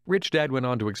 Rich Dad went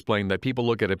on to explain that people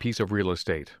look at a piece of real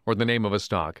estate or the name of a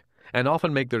stock and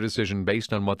often make their decision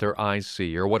based on what their eyes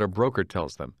see or what a broker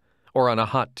tells them, or on a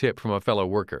hot tip from a fellow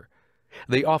worker.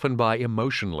 They often buy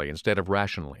emotionally instead of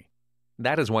rationally.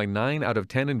 That is why 9 out of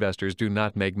 10 investors do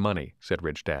not make money, said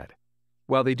Rich Dad.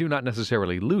 While they do not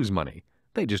necessarily lose money,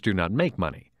 they just do not make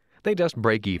money. They just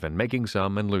break even, making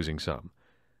some and losing some.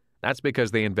 That's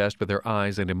because they invest with their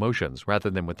eyes and emotions rather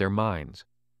than with their minds.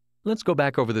 Let's go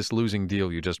back over this losing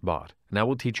deal you just bought, and I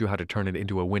will teach you how to turn it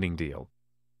into a winning deal.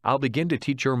 I'll begin to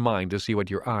teach your mind to see what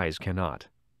your eyes cannot.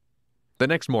 The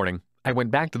next morning, I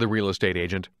went back to the real estate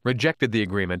agent, rejected the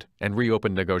agreement, and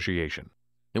reopened negotiation.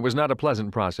 It was not a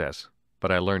pleasant process,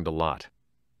 but I learned a lot.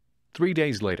 3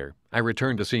 days later, I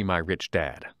returned to see my Rich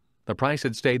Dad. The price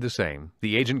had stayed the same.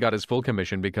 The agent got his full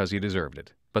commission because he deserved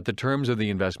it, but the terms of the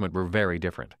investment were very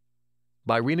different.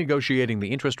 By renegotiating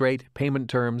the interest rate, payment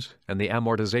terms, and the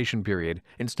amortization period,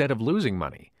 instead of losing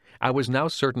money, I was now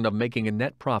certain of making a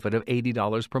net profit of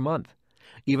 $80 per month,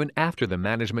 even after the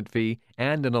management fee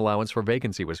and an allowance for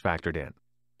vacancy was factored in.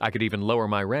 I could even lower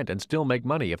my rent and still make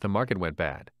money if the market went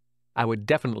bad. I would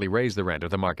definitely raise the rent if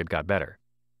the market got better.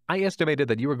 I estimated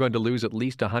that you were going to lose at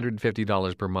least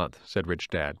 $150 per month, said Rich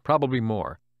Dad, probably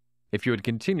more. If you had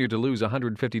continued to lose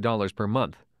 $150 per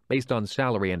month, based on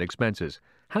salary and expenses,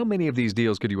 how many of these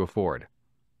deals could you afford?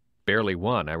 Barely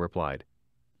one, I replied.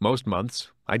 Most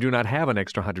months, I do not have an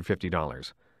extra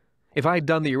 $150. If I had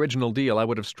done the original deal, I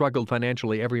would have struggled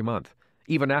financially every month,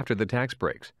 even after the tax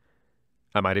breaks.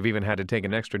 I might have even had to take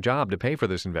an extra job to pay for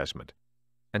this investment.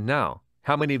 And now,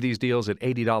 how many of these deals at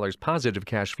 $80 positive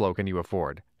cash flow can you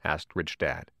afford? Asked Rich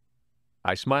Dad.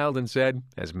 I smiled and said,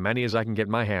 as many as I can get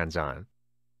my hands on.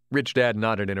 Rich Dad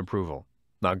nodded in approval.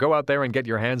 Now go out there and get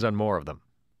your hands on more of them.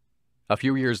 A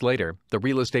few years later, the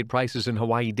real estate prices in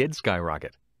Hawaii did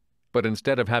skyrocket. But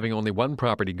instead of having only one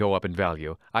property go up in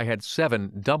value, I had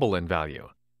 7 double in value.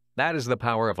 That is the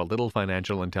power of a little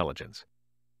financial intelligence.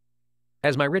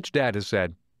 As my Rich Dad has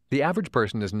said, the average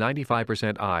person is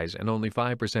 95% eyes and only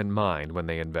 5% mind when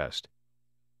they invest.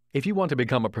 If you want to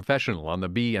become a professional on the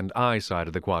B and I side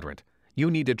of the quadrant, you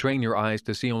need to train your eyes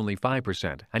to see only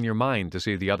 5% and your mind to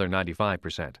see the other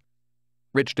 95%.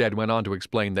 Rich Dad went on to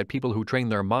explain that people who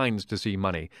trained their minds to see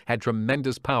money had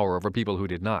tremendous power over people who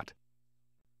did not.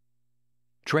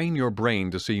 Train your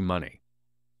brain to see money.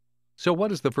 So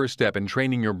what is the first step in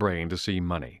training your brain to see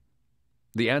money?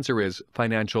 The answer is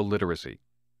financial literacy.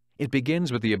 It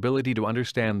begins with the ability to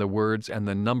understand the words and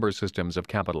the number systems of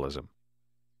capitalism.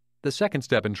 The second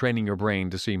step in training your brain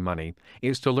to see money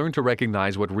is to learn to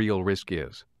recognize what real risk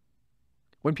is.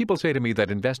 When people say to me that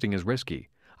investing is risky,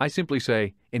 I simply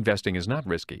say, investing is not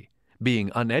risky.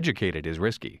 Being uneducated is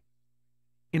risky.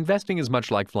 Investing is much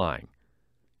like flying.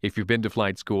 If you've been to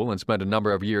flight school and spent a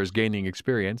number of years gaining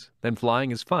experience, then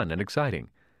flying is fun and exciting.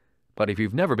 But if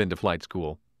you've never been to flight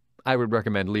school, I would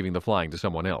recommend leaving the flying to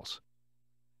someone else.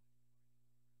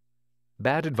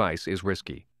 Bad advice is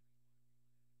risky.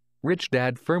 Rich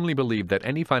Dad firmly believed that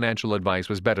any financial advice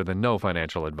was better than no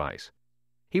financial advice.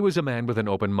 He was a man with an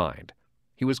open mind.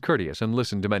 He was courteous and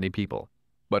listened to many people.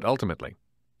 But ultimately,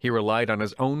 he relied on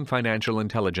his own financial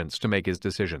intelligence to make his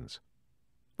decisions.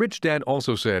 Rich Dad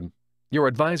also said, "Your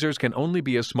advisors can only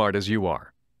be as smart as you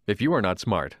are. If you are not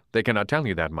smart, they cannot tell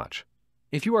you that much.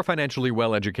 If you are financially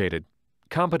well educated,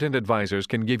 competent advisors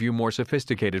can give you more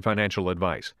sophisticated financial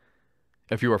advice.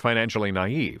 If you are financially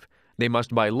naive, they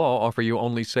must by law offer you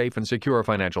only safe and secure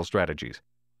financial strategies.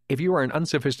 If you are an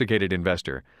unsophisticated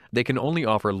investor, they can only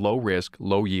offer low-risk,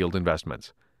 low-yield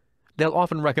investments. They'll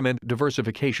often recommend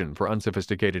diversification for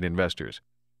unsophisticated investors.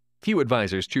 Few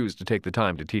advisors choose to take the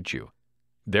time to teach you.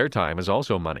 Their time is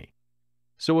also money.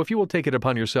 So if you will take it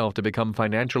upon yourself to become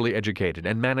financially educated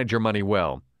and manage your money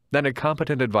well, then a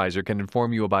competent advisor can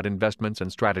inform you about investments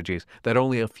and strategies that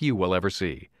only a few will ever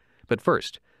see. But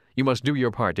first, you must do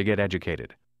your part to get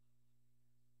educated."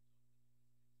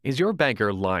 Is your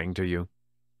banker lying to you?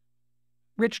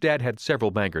 Rich Dad had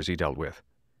several bankers he dealt with.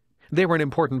 They were an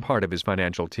important part of his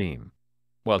financial team.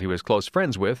 While he was close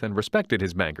friends with and respected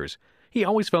his bankers, he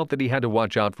always felt that he had to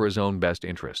watch out for his own best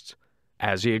interests,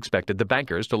 as he expected the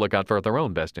bankers to look out for their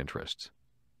own best interests.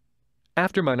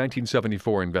 After my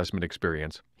 1974 investment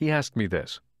experience, he asked me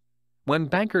this: "When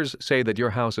bankers say that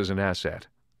your house is an asset,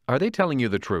 are they telling you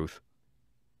the truth?"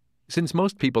 Since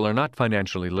most people are not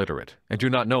financially literate and do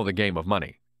not know the game of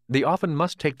money, they often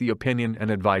must take the opinion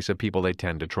and advice of people they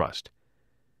tend to trust.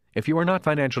 If you are not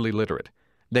financially literate,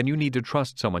 then you need to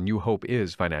trust someone you hope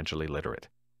is financially literate.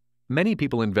 Many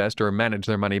people invest or manage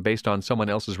their money based on someone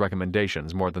else's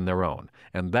recommendations more than their own,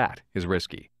 and that is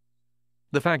risky.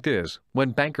 The fact is,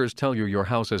 when bankers tell you your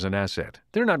house is an asset,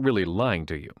 they're not really lying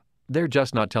to you. They're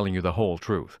just not telling you the whole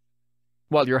truth.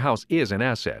 While your house is an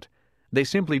asset, they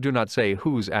simply do not say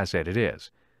whose asset it is.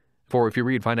 For if you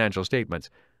read financial statements,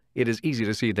 it is easy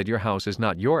to see that your house is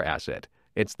not your asset,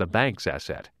 it's the bank's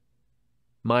asset.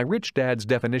 My Rich Dad's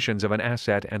definitions of an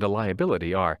asset and a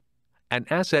liability are: an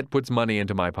asset puts money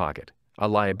into my pocket. A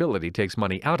liability takes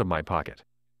money out of my pocket.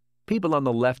 People on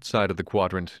the left side of the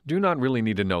quadrant do not really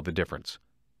need to know the difference.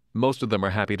 Most of them are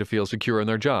happy to feel secure in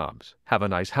their jobs, have a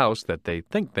nice house that they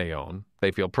think they own,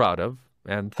 they feel proud of,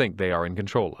 and think they are in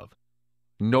control of.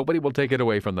 Nobody will take it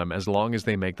away from them as long as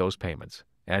they make those payments,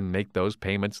 and make those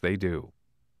payments they do.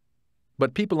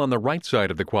 But people on the right side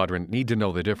of the quadrant need to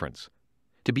know the difference.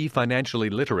 To be financially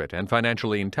literate and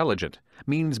financially intelligent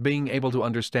means being able to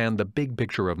understand the big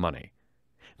picture of money.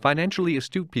 Financially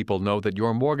astute people know that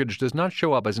your mortgage does not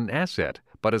show up as an asset,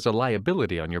 but as a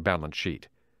liability on your balance sheet.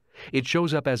 It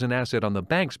shows up as an asset on the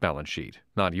bank's balance sheet,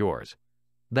 not yours.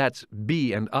 That's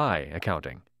B&I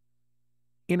accounting.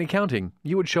 In accounting,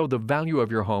 you would show the value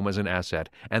of your home as an asset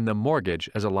and the mortgage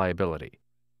as a liability.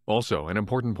 Also, an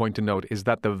important point to note is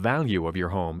that the value of your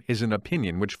home is an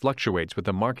opinion which fluctuates with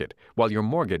the market, while your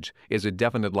mortgage is a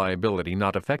definite liability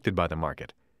not affected by the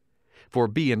market. For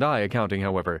B&I accounting,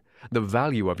 however, the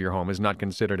value of your home is not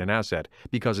considered an asset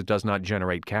because it does not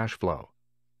generate cash flow.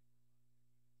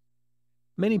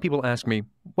 Many people ask me,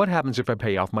 what happens if I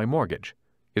pay off my mortgage?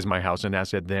 Is my house an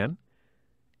asset then?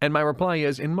 And my reply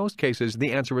is, in most cases,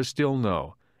 the answer is still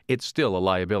no. It's still a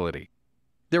liability.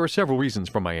 There are several reasons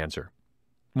for my answer.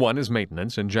 One is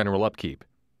maintenance and general upkeep.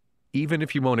 Even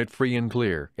if you own it free and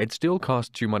clear, it still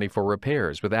costs you money for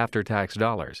repairs with after-tax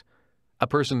dollars. A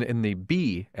person in the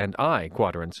B and I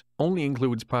quadrants only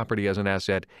includes property as an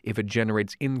asset if it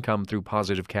generates income through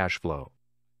positive cash flow.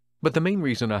 But the main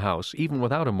reason a house, even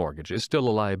without a mortgage, is still a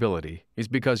liability is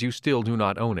because you still do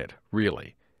not own it,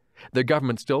 really. The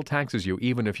government still taxes you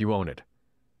even if you own it.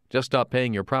 Just stop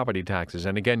paying your property taxes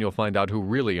and again you'll find out who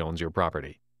really owns your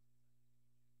property.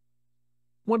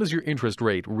 What is your interest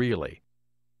rate really?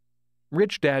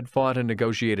 Rich Dad fought and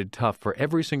negotiated tough for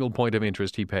every single point of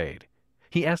interest he paid.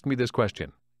 He asked me this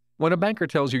question: when a banker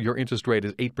tells you your interest rate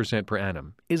is 8% per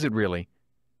annum, is it really?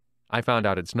 I found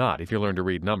out it's not if you learn to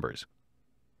read numbers.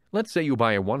 Let's say you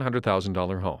buy a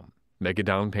 $100,000 home, make a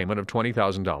down payment of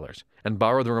 $20,000, and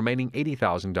borrow the remaining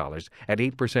 $80,000 at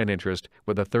 8% interest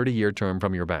with a 30-year term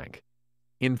from your bank.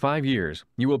 In 5 years,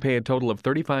 you will pay a total of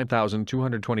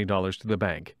 $35,220 to the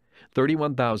bank,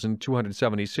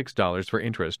 $31,276 for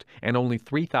interest, and only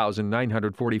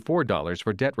 $3,944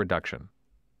 for debt reduction.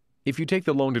 If you take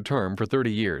the loan to term for 30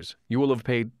 years, you will have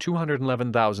paid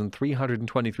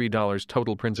 $211,323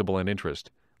 total principal and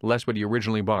interest, less what you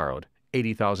originally borrowed,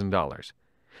 $80,000.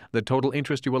 The total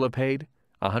interest you will have paid?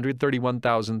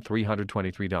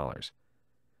 $131,323.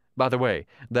 By the way,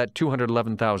 that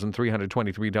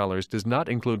 $211,323 does not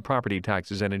include property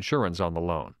taxes and insurance on the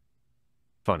loan.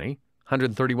 Funny,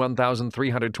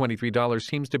 $131,323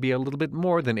 seems to be a little bit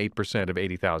more than 8% of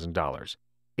 $80,000.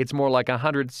 It's more like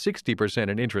 160%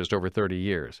 in interest over 30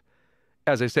 years.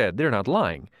 As I said, they're not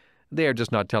lying. They're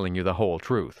just not telling you the whole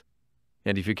truth.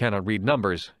 And if you cannot read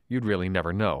numbers, you'd really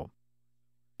never know.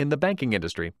 In the banking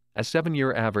industry, a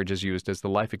 7-year average is used as the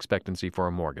life expectancy for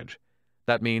a mortgage.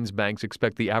 That means banks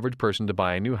expect the average person to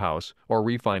buy a new house or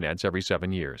refinance every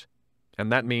 7 years.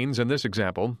 And that means, in this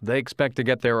example, they expect to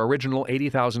get their original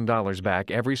 $80,000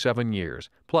 back every 7 years,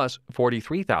 plus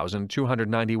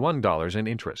 $43,291 in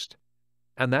interest.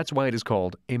 And that's why it is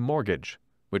called a mortgage,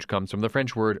 which comes from the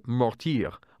French word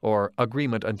mortir, or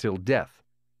agreement until death.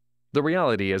 The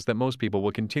reality is that most people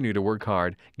will continue to work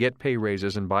hard, get pay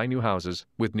raises, and buy new houses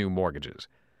with new mortgages.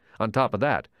 On top of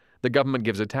that, the government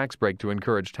gives a tax break to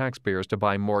encourage taxpayers to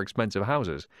buy more expensive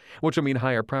houses, which will mean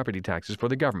higher property taxes for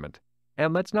the government.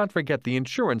 And let's not forget the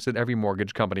insurance that every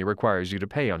mortgage company requires you to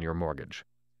pay on your mortgage.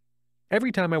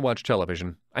 Every time I watch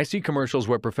television, I see commercials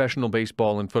where professional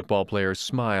baseball and football players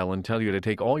smile and tell you to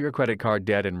take all your credit card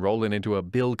debt and roll it into a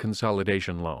bill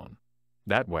consolidation loan.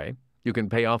 That way, you can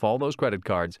pay off all those credit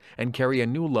cards and carry a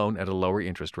new loan at a lower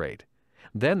interest rate.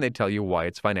 Then they tell you why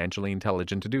it's financially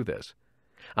intelligent to do this.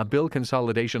 A bill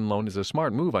consolidation loan is a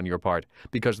smart move on your part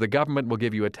because the government will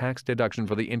give you a tax deduction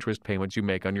for the interest payments you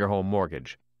make on your home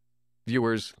mortgage.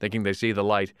 Viewers, thinking they see the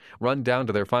light, run down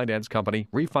to their finance company,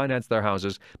 refinance their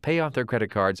houses, pay off their credit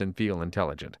cards, and feel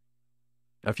intelligent.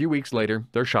 A few weeks later,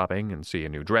 they're shopping and see a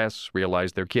new dress,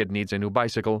 realize their kid needs a new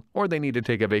bicycle, or they need to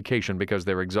take a vacation because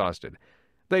they're exhausted.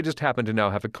 They just happen to now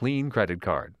have a clean credit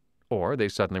card. Or they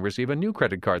suddenly receive a new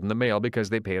credit card in the mail because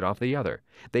they paid off the other.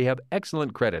 They have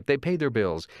excellent credit, they pay their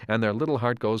bills, and their little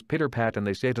heart goes pitter-pat and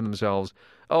they say to themselves,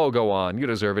 "Oh, go on, you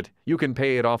deserve it. You can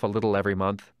pay it off a little every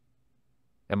month."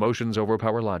 Emotions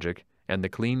overpower logic, and the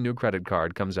clean new credit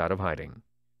card comes out of hiding.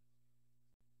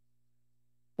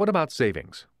 What about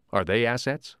savings? Are they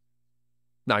assets?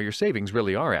 Now, your savings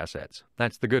really are assets.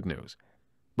 That's the good news.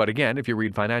 But again, if you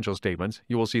read financial statements,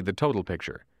 you will see the total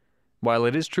picture. While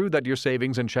it is true that your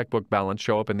savings and checkbook balance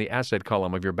show up in the asset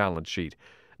column of your balance sheet,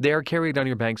 they are carried on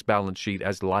your bank's balance sheet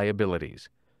as liabilities.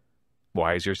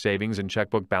 Why is your savings and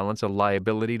checkbook balance a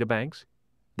liability to banks?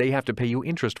 They have to pay you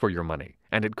interest for your money,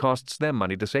 and it costs them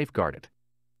money to safeguard it.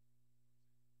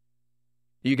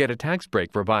 You get a tax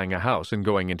break for buying a house and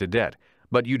going into debt,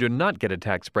 but you do not get a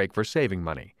tax break for saving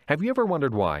money. Have you ever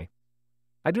wondered why?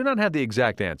 I do not have the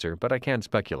exact answer, but I can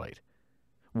speculate.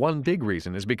 One big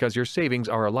reason is because your savings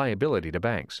are a liability to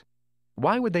banks.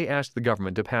 Why would they ask the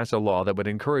government to pass a law that would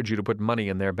encourage you to put money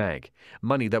in their bank,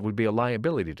 money that would be a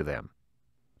liability to them?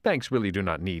 Banks really do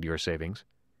not need your savings.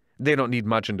 They don't need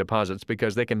much in deposits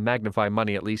because they can magnify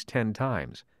money at least 10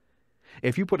 times.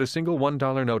 If you put a single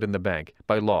 $1 note in the bank,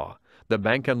 by law, the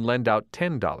bank can lend out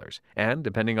 $10 and,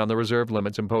 depending on the reserve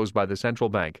limits imposed by the central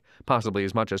bank, possibly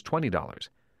as much as $20.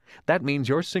 That means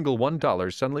your single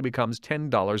 $1 suddenly becomes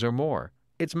 $10 or more.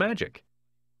 It's magic.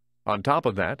 On top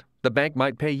of that, the bank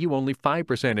might pay you only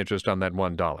 5% interest on that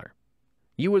 $1.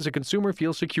 You as a consumer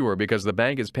feel secure because the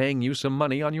bank is paying you some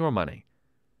money on your money.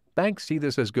 Banks see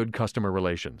this as good customer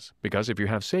relations because if you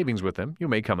have savings with them, you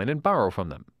may come in and borrow from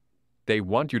them. They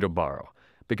want you to borrow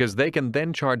because they can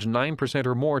then charge 9%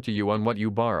 or more to you on what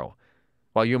you borrow.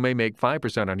 While you may make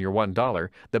 5% on your $1,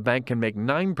 the bank can make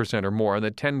 9% or more on the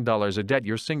 $10 of debt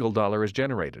your single dollar has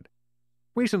generated.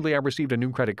 Recently, I received a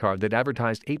new credit card that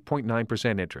advertised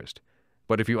 8.9% interest.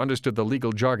 But if you understood the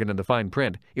legal jargon in the fine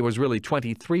print, it was really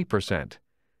 23%.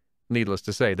 Needless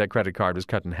to say, that credit card was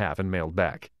cut in half and mailed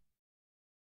back.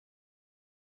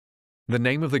 The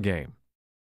name of the game.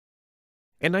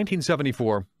 In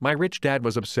 1974, my rich dad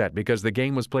was upset because the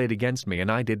game was played against me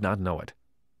and I did not know it.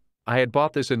 I had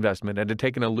bought this investment and had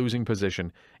taken a losing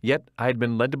position, yet I had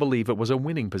been led to believe it was a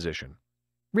winning position.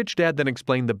 Rich Dad then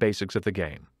explained the basics of the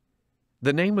game.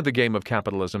 The name of the game of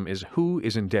capitalism is who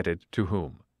is indebted to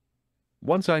whom.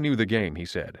 Once I knew the game, he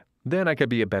said, then I could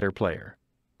be a better player,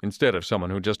 instead of someone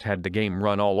who just had the game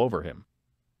run all over him.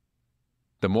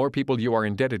 The more people you are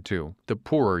indebted to, the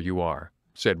poorer you are,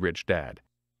 said Rich Dad.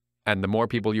 And the more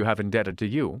people you have indebted to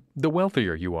you, the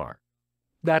wealthier you are.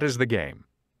 That is the game.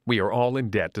 We are all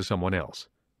in debt to someone else.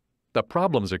 The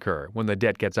problems occur when the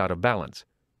debt gets out of balance.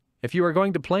 If you are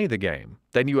going to play the game,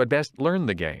 then you had best learn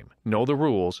the game, know the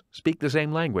rules, speak the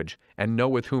same language, and know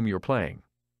with whom you're playing.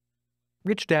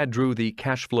 Rich Dad drew the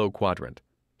Cashflow Quadrant.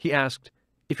 He asked,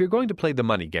 if you're going to play the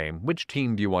money game, which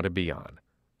team do you want to be on?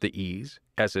 The E's,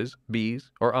 S's,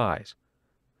 B's, or I's?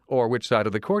 Or which side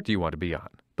of the court do you want to be on,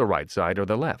 the right side or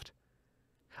the left?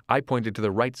 I pointed to the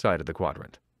right side of the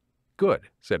quadrant. Good,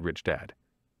 said Rich Dad.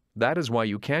 That is why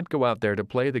you can't go out there to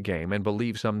play the game and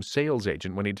believe some sales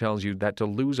agent when he tells you that to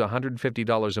lose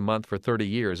 $150 a month for 30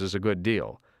 years is a good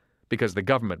deal, because the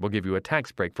government will give you a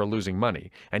tax break for losing money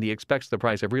and he expects the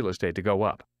price of real estate to go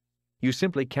up. You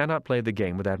simply cannot play the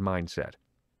game with that mindset.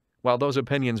 While those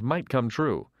opinions might come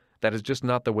true, that is just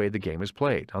not the way the game is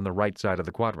played on the right side of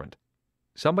the quadrant.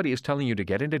 Somebody is telling you to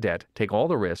get into debt, take all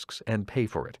the risks, and pay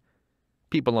for it.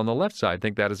 People on the left side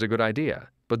think that is a good idea,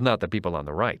 but not the people on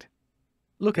the right.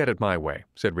 Look at it my way,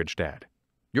 said Rich Dad.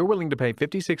 You're willing to pay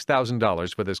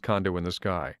 $56,000 for this condo in the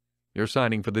sky. You're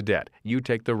signing for the debt. You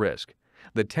take the risk.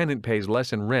 The tenant pays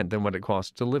less in rent than what it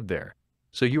costs to live there.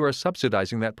 So you are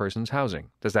subsidizing that person's housing.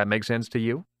 Does that make sense to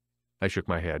you? I shook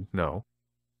my head. No.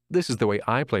 This is the way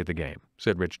I play the game,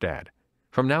 said Rich Dad.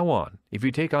 From now on, if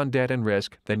you take on debt and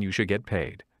risk, then you should get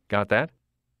paid. Got that?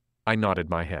 I nodded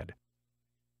my head.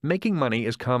 Making money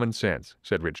is common sense,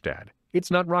 said Rich Dad. It's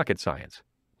not rocket science.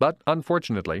 But,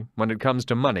 unfortunately, when it comes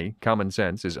to money, common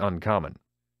sense is uncommon.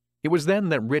 It was then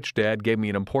that Rich Dad gave me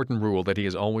an important rule that he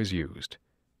has always used.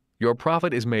 Your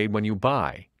profit is made when you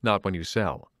buy, not when you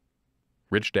sell.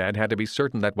 Rich Dad had to be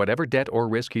certain that whatever debt or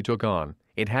risk he took on,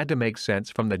 it had to make sense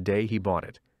from the day he bought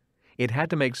it. It had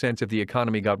to make sense if the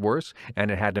economy got worse,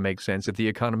 and it had to make sense if the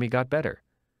economy got better.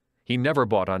 He never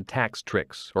bought on tax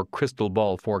tricks or crystal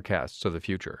ball forecasts of the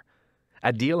future.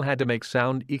 A deal had to make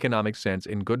sound economic sense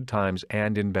in good times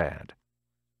and in bad.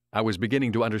 I was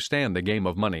beginning to understand the game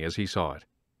of money as he saw it.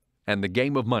 And the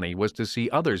game of money was to see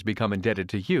others become indebted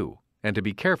to you, and to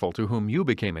be careful to whom you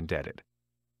became indebted.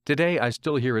 Today I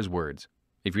still hear his words.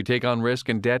 If you take on risk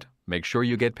and debt, make sure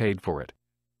you get paid for it.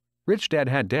 Rich Dad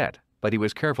had debt, but he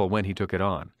was careful when he took it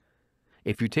on.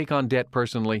 If you take on debt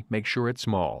personally, make sure it's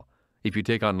small. If you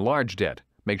take on large debt,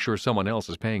 make sure someone else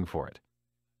is paying for it.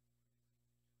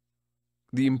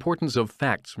 The importance of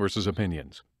facts versus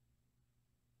opinions.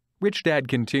 Rich Dad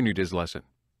continued his lesson.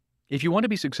 If you want to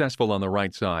be successful on the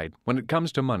right side, when it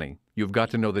comes to money, you've got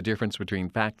to know the difference between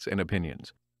facts and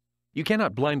opinions. You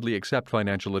cannot blindly accept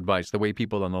financial advice the way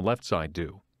people on the left side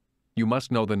do. You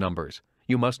must know the numbers.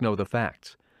 You must know the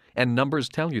facts. And numbers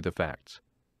tell you the facts.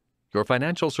 Your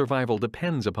financial survival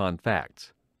depends upon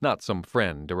facts, not some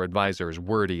friend or advisor's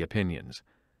wordy opinions.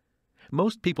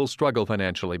 Most people struggle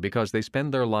financially because they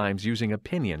spend their lives using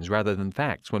opinions rather than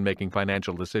facts when making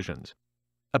financial decisions.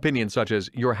 Opinions such as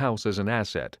your house is an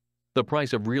asset, the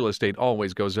price of real estate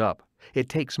always goes up, it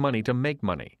takes money to make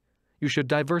money, you should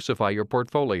diversify your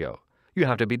portfolio, you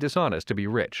have to be dishonest to be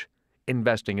rich,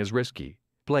 investing is risky,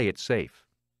 play it safe.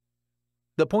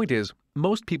 The point is,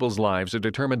 most people's lives are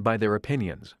determined by their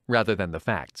opinions rather than the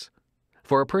facts.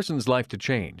 For a person's life to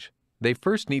change, they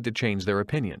first need to change their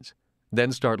opinions.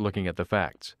 Then start looking at the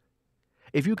facts.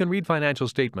 If you can read financial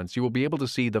statements, you will be able to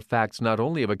see the facts not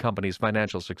only of a company's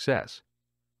financial success.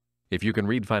 If you can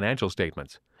read financial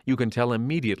statements, you can tell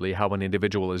immediately how an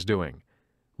individual is doing,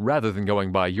 rather than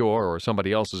going by your or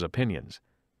somebody else's opinions.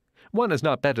 One is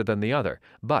not better than the other,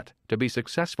 but to be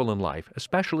successful in life,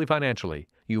 especially financially,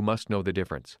 you must know the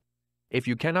difference. If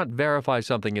you cannot verify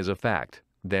something as a fact,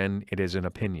 then it is an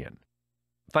opinion.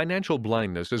 Financial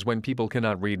blindness is when people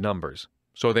cannot read numbers,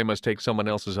 so they must take someone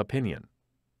else's opinion.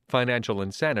 Financial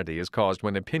insanity is caused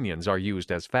when opinions are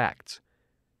used as facts.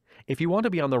 If you want to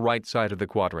be on the right side of the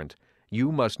quadrant,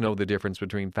 you must know the difference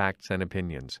between facts and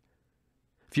opinions.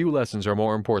 Few lessons are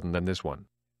more important than this one.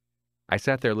 I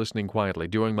sat there listening quietly,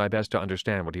 doing my best to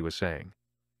understand what he was saying.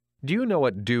 Do you know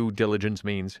what due diligence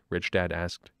means? Rich Dad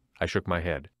asked. I shook my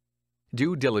head.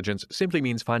 Due diligence simply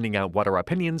means finding out what are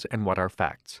opinions and what are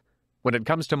facts. When it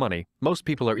comes to money, most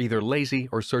people are either lazy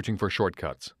or searching for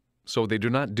shortcuts, so they do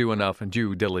not do enough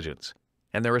due diligence.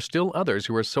 And there are still others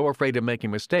who are so afraid of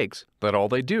making mistakes that all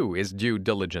they do is due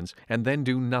diligence and then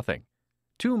do nothing.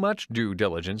 Too much due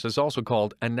diligence is also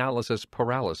called analysis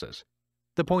paralysis.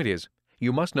 The point is,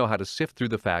 you must know how to sift through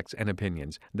the facts and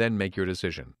opinions, then make your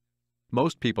decision.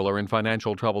 Most people are in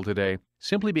financial trouble today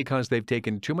simply because they've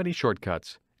taken too many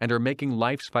shortcuts and are making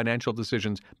life's financial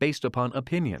decisions based upon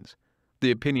opinions. The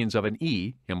opinions of an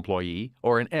E, employee,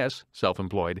 or an S,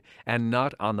 self-employed, and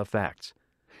not on the facts.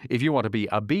 If you want to be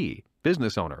a B,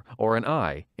 business owner, or an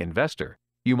I, investor,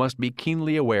 you must be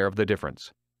keenly aware of the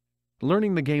difference.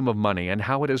 Learning the game of money and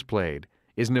how it is played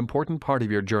is an important part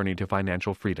of your journey to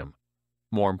financial freedom.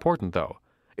 More important, though,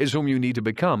 is whom you need to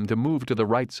become to move to the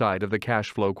right side of the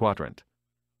cash flow quadrant.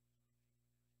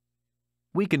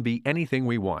 We can be anything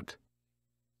we want.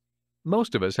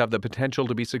 Most of us have the potential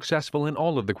to be successful in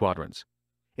all of the quadrants.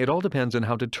 It all depends on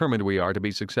how determined we are to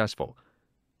be successful.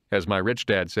 As my rich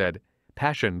dad said,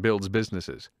 Passion builds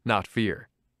businesses, not fear.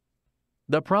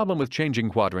 The problem with changing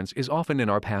quadrants is often in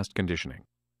our past conditioning.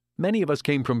 Many of us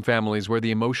came from families where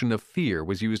the emotion of fear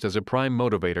was used as a prime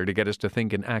motivator to get us to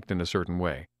think and act in a certain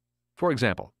way. For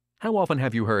example, how often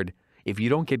have you heard, "If you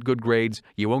don't get good grades,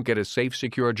 you won't get a safe,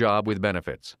 secure job with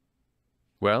benefits"?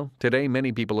 Well, today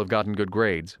many people have gotten good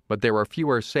grades, but there are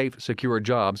fewer safe, secure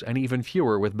jobs and even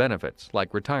fewer with benefits,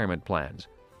 like retirement plans.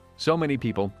 So many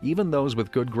people, even those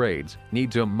with good grades,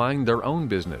 need to mind their own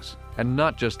business and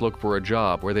not just look for a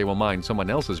job where they will mind someone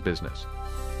else's business.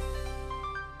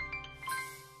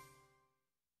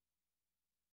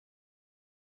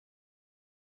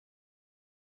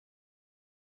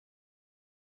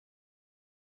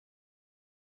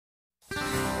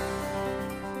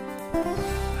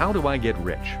 How do I get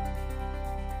rich?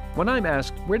 When I'm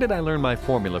asked, where did I learn my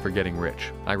formula for getting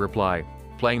rich? I reply,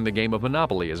 playing the game of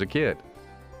Monopoly as a kid.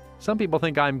 Some people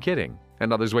think I'm kidding,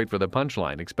 and others wait for the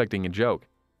punchline, expecting a joke.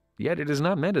 Yet it is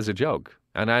not meant as a joke,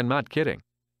 and I'm not kidding.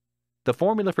 The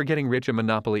formula for getting rich in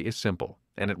Monopoly is simple,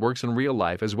 and it works in real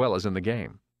life as well as in the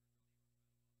game.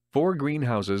 4 green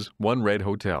houses, 1 red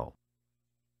hotel.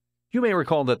 You may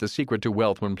recall that the secret to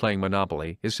wealth when playing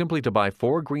Monopoly is simply to buy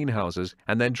 4 green houses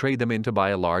and then trade them in to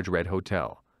buy a large red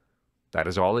hotel. That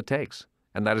is all it takes,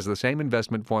 and that is the same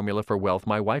investment formula for wealth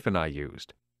my wife and I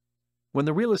used. When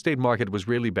the real estate market was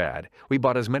really bad, we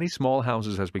bought as many small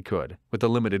houses as we could with the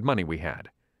limited money we had.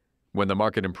 When the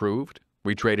market improved,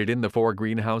 we traded in the 4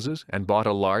 green houses and bought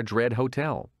a large red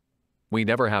hotel. We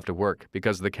never have to work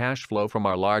because the cash flow from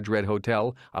our large red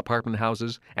hotel, apartment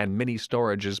houses, and mini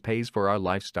storages pays for our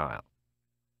lifestyle.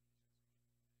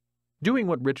 Doing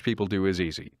what rich people do is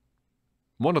easy.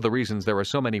 One of the reasons there are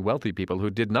so many wealthy people who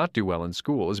did not do well in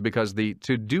school is because the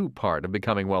to-do part of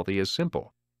becoming wealthy is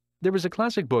simple. There is a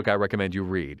classic book I recommend you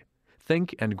read,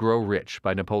 Think and Grow Rich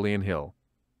by Napoleon Hill.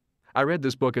 I read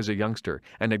this book as a youngster,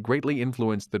 and it greatly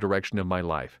influenced the direction of my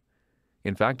life.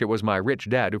 In fact, it was my rich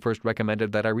dad who first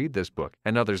recommended that I read this book,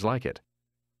 and others like it.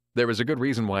 There is a good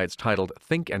reason why it's titled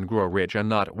Think and Grow Rich and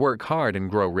not Work Hard and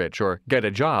Grow Rich or Get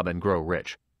a Job and Grow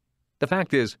Rich. The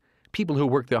fact is, people who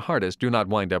work the hardest do not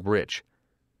wind up rich.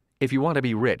 If you want to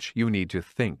be rich, you need to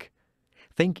think.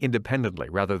 Think independently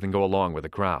rather than go along with the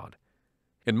crowd.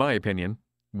 In my opinion,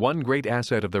 one great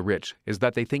asset of the rich is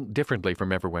that they think differently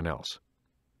from everyone else.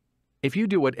 If you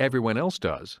do what everyone else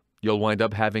does, you'll wind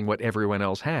up having what everyone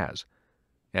else has.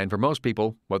 And for most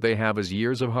people, what they have is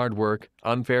years of hard work,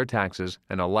 unfair taxes,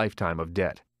 and a lifetime of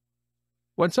debt.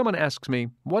 When someone asks me,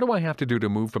 what do I have to do to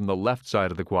move from the left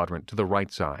side of the quadrant to the right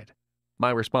side? My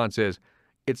response is,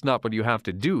 it's not what you have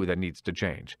to do that needs to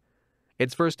change.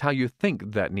 It's first how you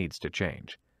think that needs to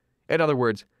change. In other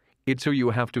words, it's who you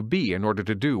have to be in order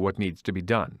to do what needs to be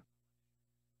done.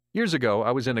 Years ago,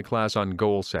 I was in a class on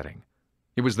goal setting.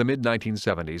 It was the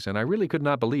mid-1970s, and I really could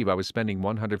not believe I was spending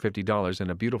 $150 in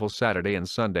a beautiful Saturday and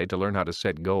Sunday to learn how to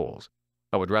set goals.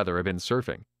 I would rather have been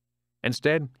surfing.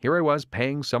 Instead, here I was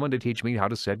paying someone to teach me how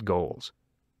to set goals.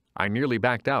 I nearly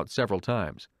backed out several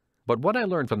times, but what I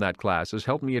learned from that class has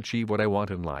helped me achieve what I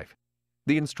want in life.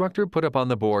 The instructor put up on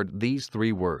the board these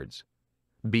 3 words: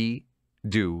 be,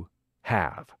 do,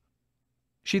 have.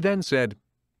 She then said,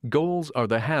 goals are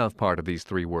the have part of these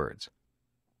 3 words.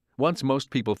 Once most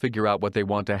people figure out what they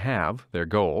want to have, their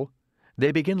goal,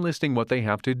 they begin listing what they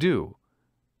have to do.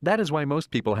 That is why most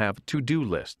people have to-do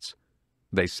lists.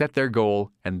 They set their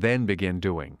goal and then begin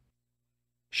doing.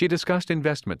 She discussed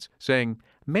investments, saying,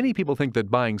 many people think that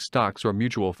buying stocks or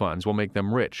mutual funds will make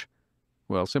them rich.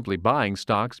 Well, simply buying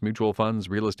stocks, mutual funds,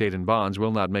 real estate, and bonds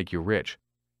will not make you rich.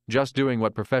 Just doing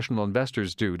what professional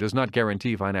investors do does not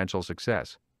guarantee financial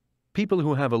success. People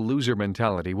who have a loser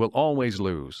mentality will always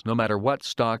lose, no matter what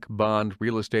stock, bond,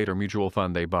 real estate, or mutual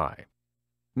fund they buy.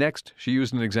 Next, she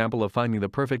used an example of finding the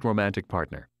perfect romantic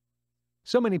partner.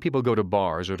 So many people go to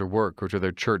bars or to work or to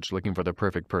their church looking for the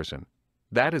perfect person.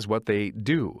 That is what they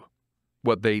do.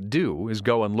 What they do is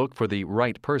go and look for the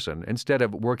right person instead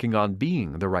of working on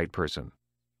being the right person.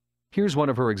 Here's one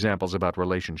of her examples about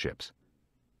relationships.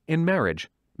 In marriage,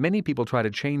 many people try to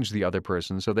change the other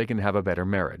person so they can have a better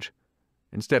marriage.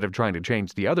 Instead of trying to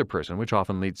change the other person, which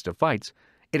often leads to fights,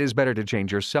 it is better to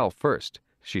change yourself first,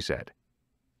 she said.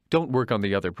 Don't work on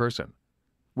the other person.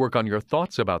 Work on your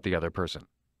thoughts about the other person.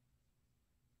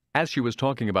 As she was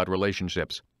talking about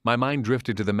relationships, my mind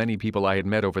drifted to the many people I had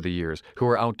met over the years who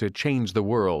were out to change the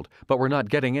world, but were not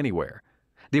getting anywhere.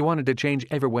 They wanted to change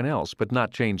everyone else, but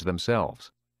not change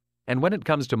themselves. And when it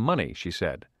comes to money, she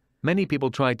said, many people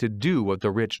try to do what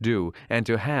the rich do and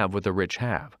to have what the rich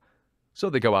have. So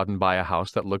they go out and buy a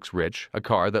house that looks rich, a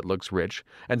car that looks rich,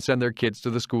 and send their kids to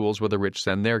the schools where the rich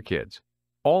send their kids.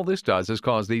 All this does is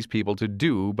cause these people to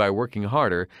do by working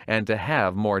harder and to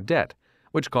have more debt,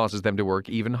 which causes them to work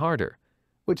even harder,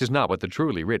 which is not what the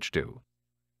truly rich do.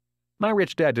 My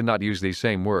rich dad did not use these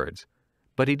same words,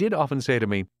 but he did often say to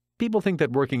me, people think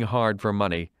that working hard for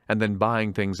money and then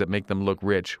buying things that make them look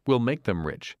rich will make them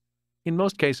rich. In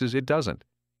most cases, it doesn't.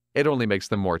 It only makes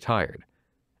them more tired.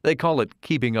 They call it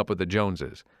keeping up with the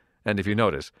Joneses, and if you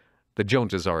notice, the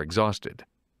Joneses are exhausted.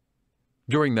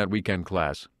 During that weekend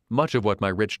class, much of what my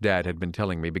rich dad had been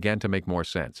telling me began to make more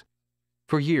sense.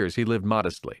 For years, he lived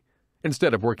modestly.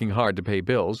 Instead of working hard to pay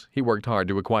bills, he worked hard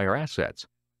to acquire assets.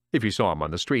 If you saw him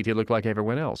on the street, he looked like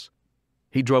everyone else.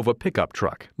 He drove a pickup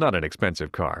truck, not an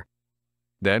expensive car.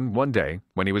 Then, one day,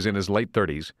 when he was in his late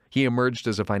 30s, he emerged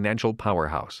as a financial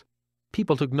powerhouse.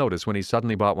 People took notice when he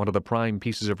suddenly bought one of the prime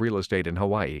pieces of real estate in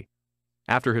Hawaii.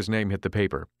 After his name hit the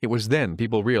paper, it was then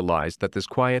people realized that this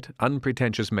quiet,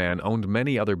 unpretentious man owned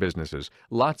many other businesses,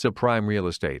 lots of prime real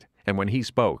estate, and when he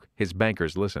spoke, his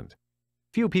bankers listened.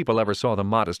 Few people ever saw the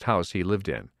modest house he lived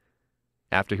in.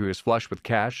 After he was flush with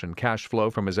cash and cash flow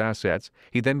from his assets,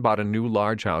 he then bought a new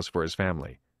large house for his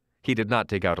family. He did not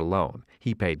take out a loan.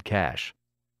 He paid cash.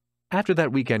 After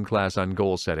that weekend class on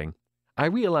goal setting, I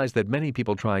realized that many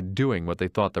people tried doing what they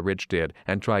thought the rich did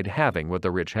and tried having what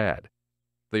the rich had.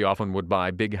 They often would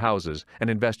buy big houses and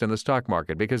invest in the stock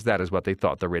market because that is what they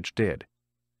thought the rich did.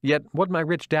 Yet what my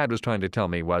rich dad was trying to tell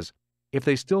me was, if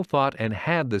they still thought and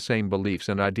had the same beliefs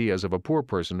and ideas of a poor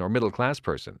person or middle-class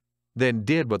person, then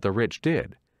did what the rich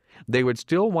did, they would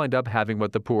still wind up having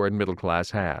what the poor and middle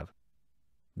class have.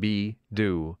 Be,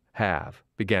 do, have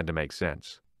began to make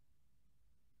sense.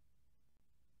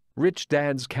 Rich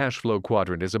Dad's cash flow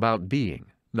quadrant is about being,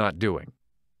 not doing.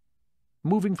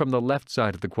 Moving from the left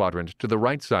side of the quadrant to the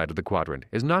right side of the quadrant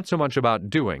is not so much about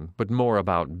doing, but more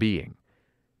about being.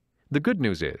 The good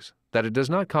news is that it does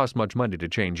not cost much money to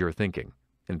change your thinking.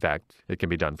 In fact, it can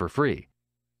be done for free.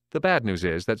 The bad news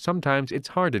is that sometimes it's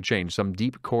hard to change some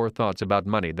deep core thoughts about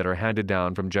money that are handed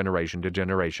down from generation to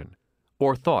generation,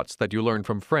 or thoughts that you learn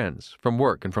from friends, from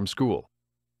work, and from school.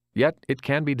 Yet it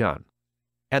can be done.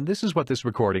 And this is what this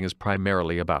recording is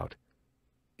primarily about.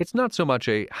 It's not so much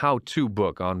a how-to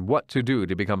book on what to do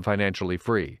to become financially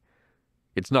free.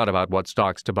 It's not about what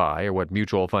stocks to buy or what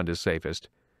mutual fund is safest.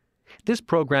 This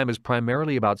program is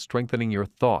primarily about strengthening your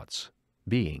thoughts,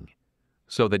 being,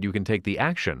 so that you can take the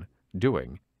action,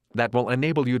 doing, that will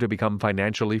enable you to become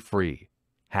financially free,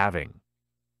 having.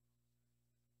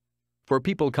 For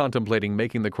people contemplating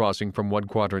making the crossing from one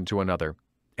quadrant to another,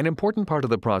 an important part of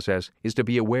the process is to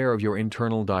be aware of your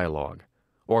internal dialogue,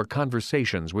 or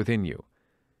conversations within you.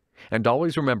 And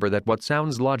always remember that what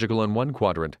sounds logical in one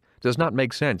quadrant does not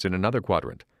make sense in another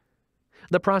quadrant.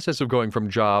 The process of going from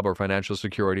job or financial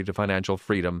security to financial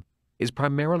freedom is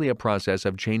primarily a process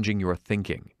of changing your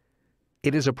thinking.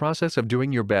 It is a process of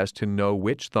doing your best to know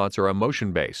which thoughts are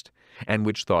emotion-based and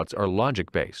which thoughts are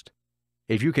logic-based.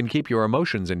 If you can keep your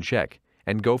emotions in check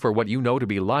and go for what you know to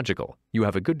be logical, you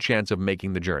have a good chance of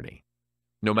making the journey.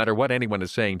 No matter what anyone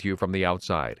is saying to you from the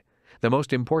outside, the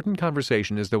most important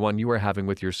conversation is the one you are having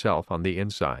with yourself on the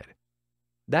inside.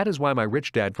 That is why my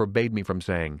rich dad forbade me from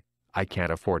saying, I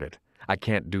can't afford it. I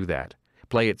can't do that.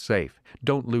 Play it safe.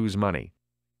 Don't lose money.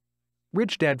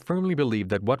 Rich Dad firmly believed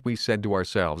that what we said to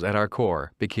ourselves at our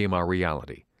core became our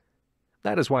reality.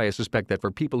 That is why I suspect that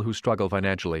for people who struggle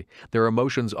financially, their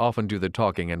emotions often do the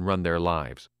talking and run their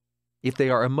lives. If they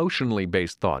are emotionally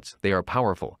based thoughts, they are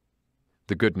powerful.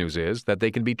 The good news is that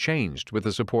they can be changed with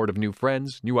the support of new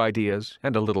friends, new ideas,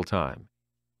 and a little time.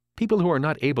 People who are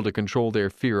not able to control their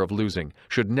fear of losing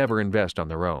should never invest on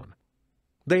their own.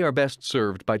 They are best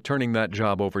served by turning that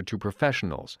job over to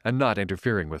professionals and not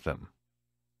interfering with them.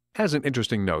 As an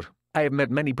interesting note, I have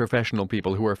met many professional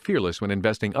people who are fearless when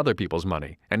investing other people's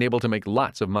money and able to make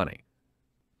lots of money.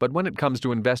 But when it comes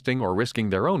to investing or risking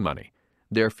their own money,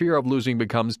 their fear of losing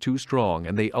becomes too strong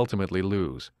and they ultimately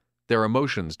lose. Their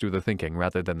emotions do the thinking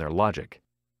rather than their logic.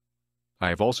 I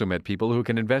have also met people who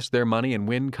can invest their money and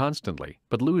win constantly,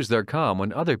 but lose their calm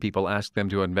when other people ask them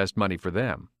to invest money for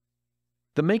them.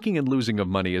 The making and losing of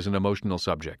money is an emotional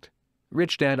subject.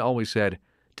 Rich Dad always said,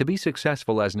 to be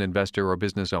successful as an investor or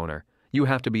business owner, you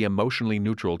have to be emotionally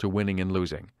neutral to winning and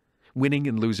losing. Winning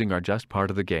and losing are just part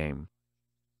of the game.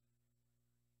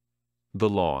 The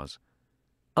laws.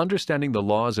 Understanding the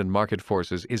laws and market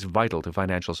forces is vital to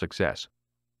financial success.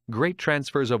 Great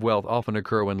transfers of wealth often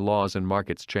occur when laws and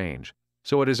markets change,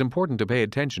 so it is important to pay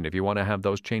attention if you want to have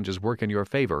those changes work in your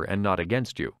favor and not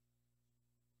against you.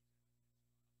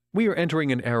 We are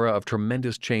entering an era of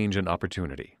tremendous change and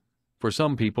opportunity. For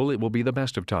some people, it will be the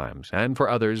best of times, and for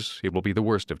others, it will be the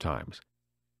worst of times.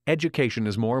 Education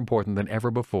is more important than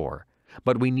ever before,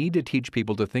 But we need to teach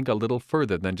people to think a little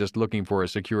further than just looking for a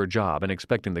secure job and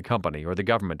expecting the company or the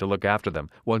government to look after them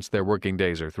once their working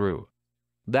days are through.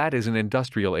 That is an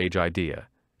industrial age idea,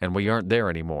 and we aren't there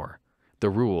anymore. The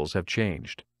rules have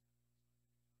changed.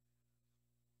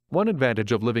 One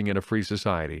advantage of living in a free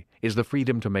society is the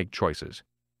freedom to make choices.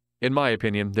 In my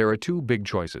opinion, there are two big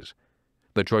choices: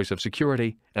 the choice of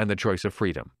security and the choice of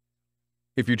freedom.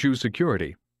 If you choose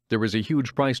security, there is a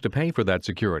huge price to pay for that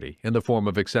security in the form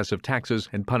of excessive taxes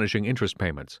and punishing interest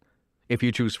payments. If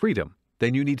you choose freedom,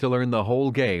 then you need to learn the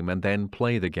whole game and then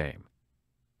play the game.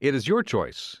 It is your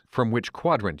choice from which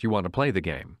quadrant you want to play the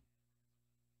game.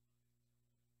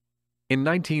 In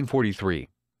 1943,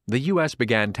 the U.S.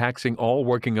 began taxing all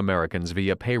working Americans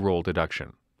via payroll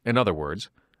deduction. In other words,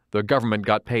 the government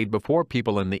got paid before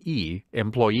people in the E,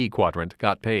 employee quadrant,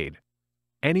 got paid.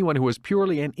 Anyone who was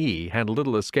purely an E had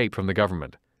little escape from the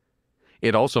government.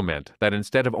 It also meant that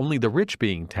instead of only the rich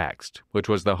being taxed, which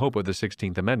was the hope of the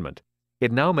 16th Amendment,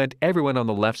 it now meant everyone on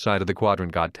the left side of the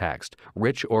quadrant got taxed,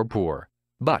 rich or poor.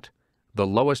 But the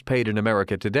lowest paid in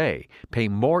America today pay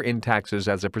more in taxes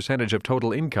as a percentage of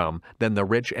total income than the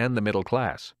rich and the middle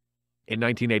class. In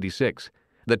 1986,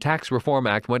 the Tax Reform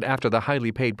Act went after the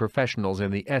highly paid professionals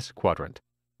in the S quadrant.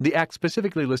 The act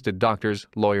specifically listed doctors,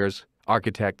 lawyers,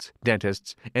 architects,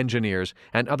 dentists, engineers,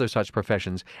 and other such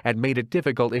professions, and made it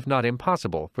difficult, if not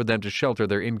impossible, for them to shelter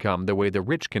their income the way the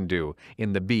rich can do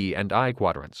in the B and I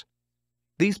quadrants.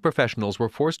 These professionals were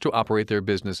forced to operate their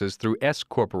businesses through S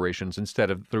corporations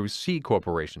instead of through C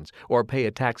corporations, or pay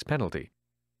a tax penalty.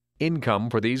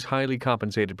 Income for these highly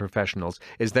compensated professionals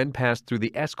is then passed through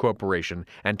the S corporation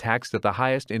and taxed at the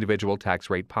highest individual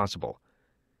tax rate possible.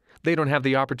 They don't have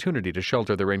the opportunity to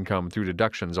shelter their income through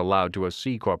deductions allowed to a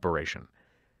C corporation.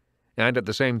 And at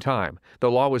the same time, the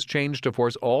law was changed to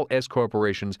force all S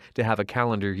corporations to have a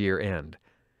calendar year end.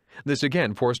 This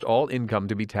again forced all income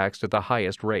to be taxed at the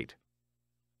highest rate.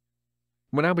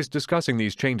 When I was discussing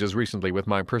these changes recently with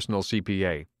my personal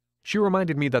CPA, she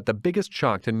reminded me that the biggest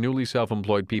shock to newly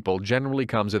self-employed people generally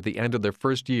comes at the end of their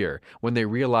first year when they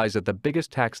realize that the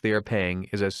biggest tax they are paying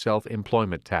is a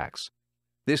self-employment tax.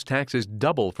 This tax is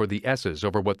double for the S's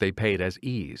over what they paid as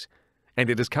E's, and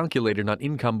it is calculated on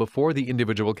income before the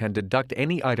individual can deduct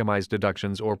any itemized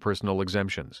deductions or personal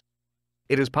exemptions.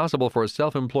 It is possible for a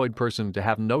self-employed person to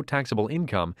have no taxable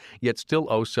income yet still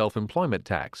owe self-employment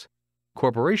tax.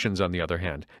 Corporations, on the other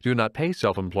hand, do not pay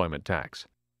self-employment tax.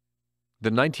 The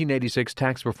 1986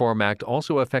 Tax Reform Act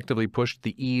also effectively pushed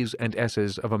the E's and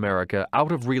S's of America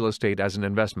out of real estate as an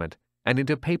investment and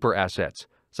into paper assets,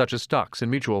 such as stocks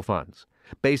and mutual funds,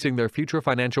 basing their future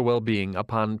financial well-being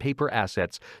upon paper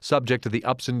assets subject to the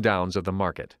ups and downs of the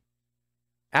market.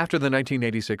 After the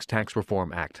 1986 Tax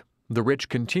Reform Act, the rich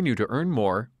continue to earn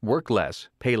more, work less,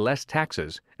 pay less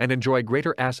taxes, and enjoy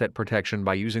greater asset protection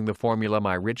by using the formula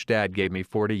my rich dad gave me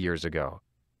 40 years ago.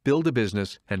 Build a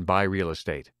business and buy real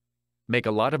estate. Make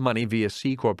a lot of money via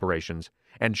C corporations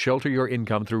and shelter your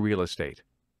income through real estate.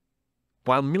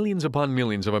 While millions upon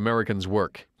millions of Americans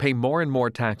work, pay more and more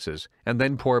taxes, and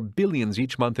then pour billions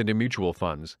each month into mutual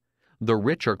funds, the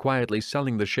rich are quietly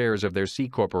selling the shares of their C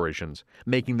corporations,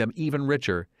 making them even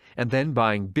richer, and then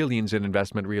buying billions in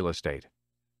investment real estate.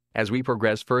 As we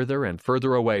progress further and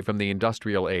further away from the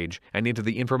industrial age and into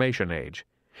the information age,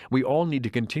 we all need to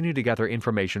continue to gather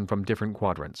information from different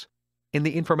quadrants. In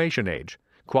the information age,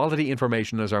 quality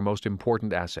information is our most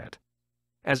important asset.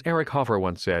 As Eric Hoffer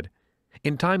once said,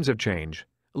 "In times of change,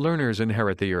 learners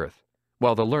inherit the earth,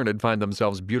 while the learned find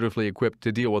themselves beautifully equipped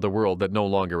to deal with a world that no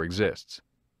longer exists."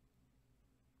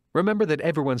 Remember that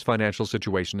everyone's financial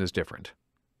situation is different.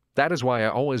 That is why I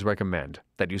always recommend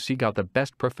that you seek out the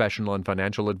best professional and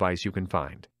financial advice you can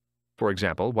find. For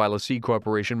example, while a C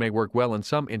corporation may work well in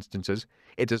some instances,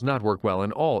 it does not work well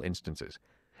in all instances.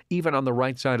 Even on the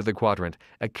right side of the quadrant,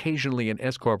 occasionally an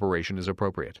S corporation is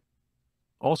appropriate.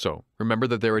 Also, remember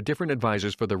that there are different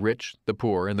advisors for the rich, the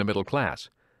poor, and the middle class,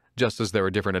 just as there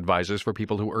are different advisors for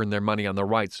people who earn their money on the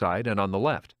right side and on the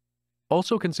left.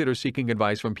 Also consider seeking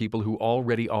advice from people who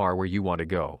already are where you want to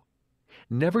go.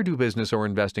 Never do business or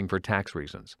investing for tax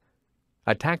reasons.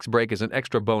 A tax break is an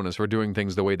extra bonus for doing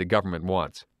things the way the government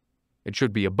wants. It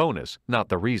should be a bonus, not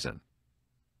the reason.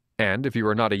 And if you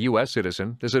are not a U.S.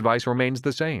 citizen, this advice remains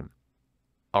the same.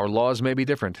 Our laws may be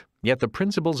different, yet the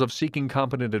principles of seeking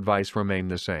competent advice remain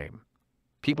the same.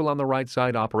 People on the right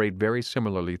side operate very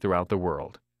similarly throughout the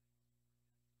world.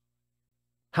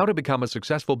 How to become a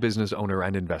successful business owner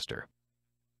and investor.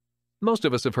 Most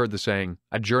of us have heard the saying,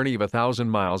 "A journey of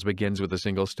 1,000 miles begins with a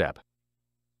single step."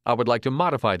 I would like to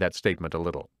modify that statement a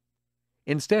little.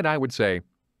 Instead, I would say,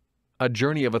 "A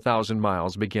journey of 1,000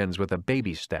 miles begins with a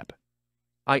baby step."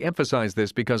 I emphasize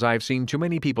this because I've seen too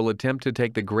many people attempt to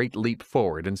take the great leap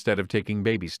forward instead of taking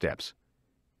baby steps.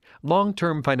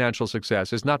 Long-term financial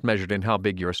success is not measured in how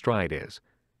big your stride is.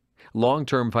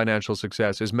 Long-term financial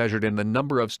success is measured in the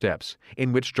number of steps,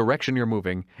 in which direction you're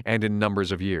moving, and in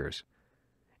numbers of years.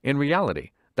 In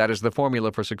reality, that is the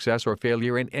formula for success or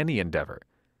failure in any endeavor.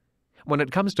 When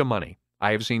it comes to money,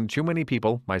 I have seen too many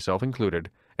people, myself included,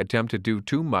 attempt to do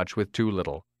too much with too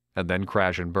little, and then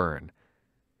crash and burn.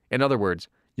 In other words,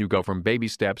 you go from baby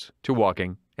steps to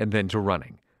walking and then to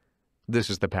running. This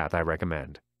is the path I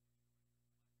recommend.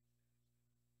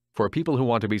 For people who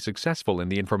want to be successful in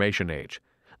the information age,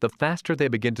 the faster they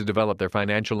begin to develop their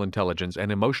financial intelligence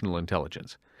and emotional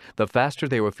intelligence, the faster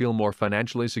they will feel more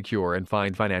financially secure and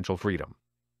find financial freedom.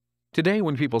 Today,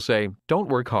 when people say, "Don't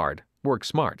work hard, work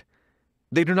smart,"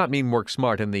 they do not mean work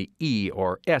smart in the E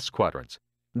or S quadrants.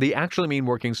 They actually mean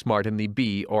working smart in the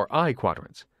B or I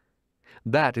quadrants.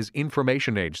 That is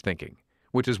information age thinking,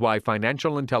 which is why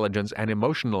financial intelligence and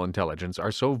emotional intelligence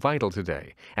are so vital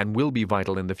today and will be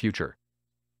vital in the future.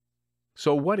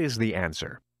 So what is the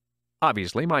answer?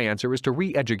 Obviously, my answer is to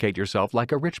re-educate yourself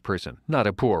like a rich person, not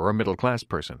a poor or middle-class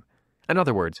person. In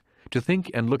other words, to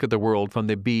think and look at the world from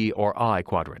the B or I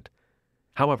quadrant.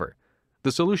 However,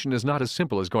 the solution is not as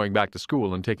simple as going back to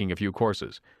school and taking a few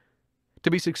courses.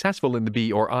 To be successful in the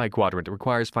B or I quadrant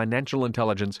requires financial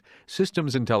intelligence,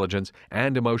 systems intelligence,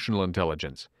 and emotional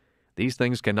intelligence. These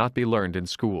things cannot be learned in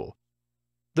school.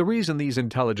 The reason these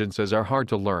intelligences are hard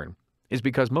to learn is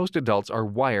because most adults are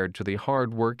wired to the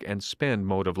hard work and spend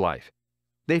mode of life.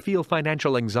 They feel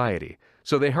financial anxiety,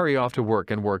 so they hurry off to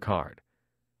work and work hard.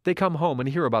 They come home and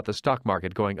hear about the stock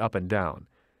market going up and down.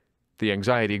 The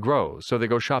anxiety grows, so they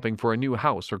go shopping for a new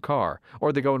house or car,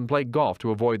 or they go and play golf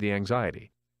to avoid the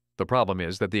anxiety. The problem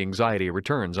is that the anxiety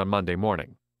returns on Monday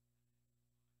morning.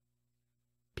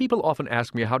 People often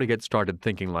ask me how to get started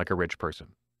thinking like a rich person.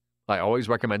 I always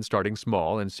recommend starting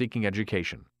small and seeking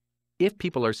education. If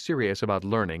people are serious about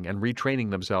learning and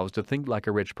retraining themselves to think like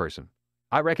a rich person,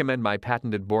 I recommend my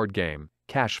patented board game,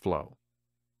 Cashflow.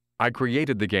 I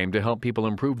created the game to help people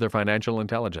improve their financial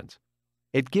intelligence.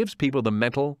 It gives people the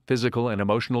mental, physical, and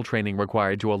emotional training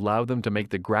required to allow them to make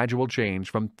the gradual change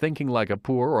from thinking like a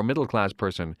poor or middle-class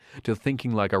person to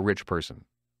thinking like a rich person.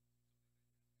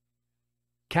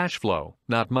 Cash flow,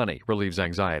 not money, relieves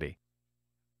anxiety.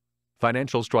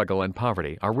 Financial struggle and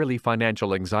poverty are really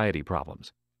financial anxiety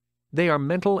problems. They are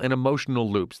mental and emotional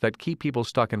loops that keep people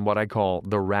stuck in what I call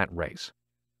the rat race.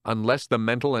 Unless the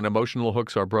mental and emotional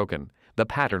hooks are broken, the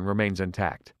pattern remains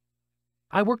intact.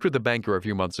 I worked with a banker a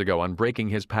few months ago on breaking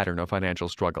his pattern of financial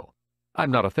struggle.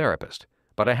 I'm not a therapist,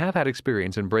 but I have had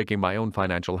experience in breaking my own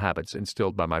financial habits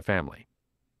instilled by my family.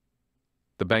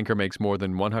 The banker makes more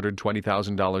than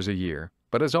 $120,000 a year,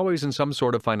 but is always in some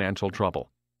sort of financial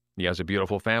trouble. He has a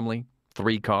beautiful family,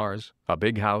 3 cars, a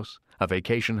big house, a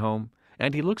vacation home,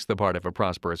 and he looks the part of a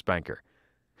prosperous banker.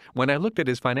 When I looked at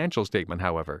his financial statement,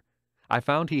 however, I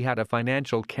found he had a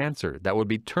financial cancer that would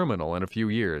be terminal in a few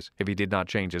years if he did not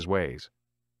change his ways.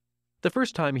 The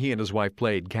first time he and his wife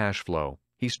played Cash Flow,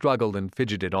 he struggled and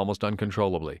fidgeted almost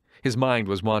uncontrollably. His mind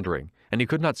was wandering, and he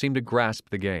could not seem to grasp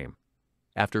the game.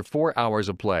 After 4 hours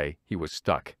of play, he was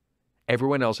stuck.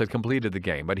 Everyone else had completed the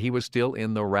game, but he was still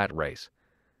in the rat race.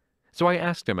 So I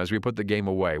asked him as we put the game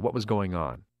away what was going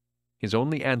on. His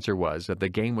only answer was that the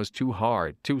game was too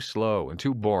hard, too slow, and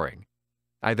too boring.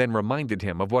 I then reminded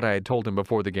him of what I had told him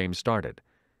before the game started,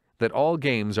 that all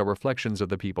games are reflections of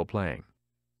the people playing.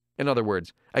 In other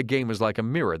words, a game is like a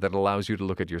mirror that allows you to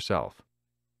look at yourself.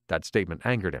 That statement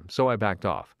angered him, so I backed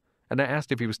off, and I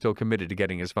asked if he was still committed to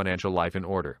getting his financial life in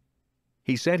order.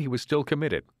 He said he was still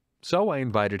committed, so I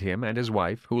invited him and his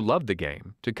wife, who loved the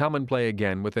game, to come and play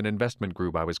again with an investment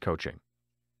group I was coaching.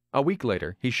 A week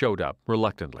later, he showed up,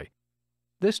 reluctantly.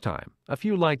 This time, a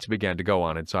few lights began to go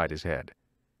on inside his head.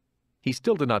 He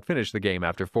still did not finish the game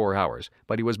after 4 hours,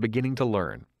 but he was beginning to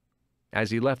learn.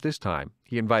 As he left this time,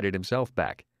 he invited himself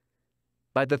back.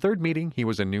 By the 3rd meeting, he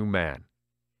was a new man.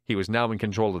 He was now in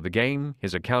control of the game,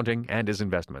 his accounting, and his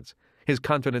investments. His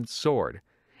confidence soared,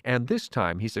 and this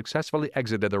time he successfully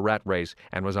exited the rat race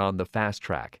and was on the fast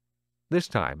track. This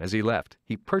time, as he left,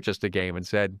 he purchased a game and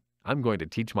said, "I'm going to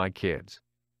teach my kids."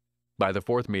 By the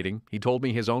 4th meeting, he told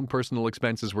me his own personal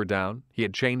expenses were down, he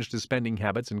had changed his spending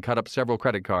habits and cut up several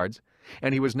credit cards,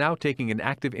 and he was now taking an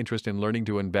active interest in learning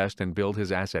to invest and build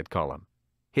his asset column.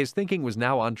 His thinking was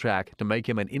now on track to make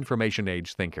him an information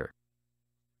age thinker.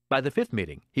 By the 5th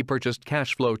meeting, he purchased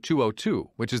Cashflow 202,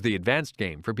 which is the advanced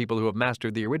game for people who have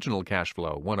mastered the original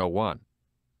Cashflow 101.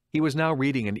 He was now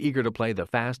reading and eager to play the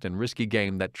fast and risky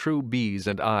game that true B's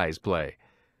and I's play.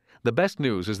 The best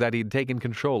news is that he'd taken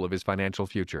control of his financial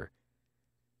future.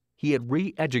 He had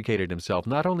re-educated himself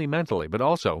not only mentally, but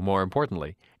also, more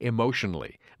importantly,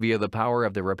 emotionally, via the power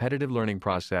of the repetitive learning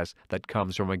process that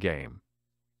comes from a game.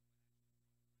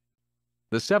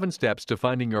 The 7 steps to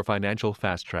finding your financial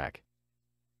fast track.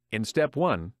 In step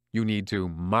 1, you need to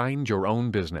mind your own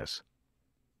business.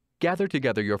 Gather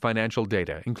together your financial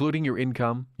data, including your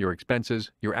income, your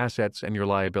expenses, your assets, and your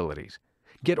liabilities.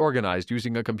 Get organized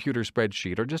using a computer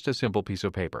spreadsheet or just a simple piece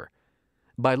of paper.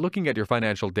 By looking at your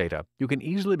financial data, you can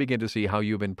easily begin to see how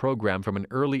you've been programmed from an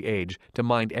early age to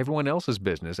mind everyone else's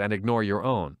business and ignore your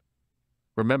own.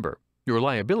 Remember, your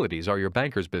liabilities are your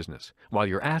banker's business, while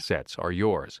your assets are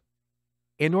yours.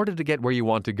 In order to get where you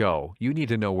want to go, you need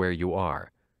to know where you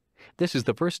are. This is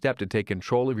the first step to take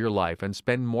control of your life and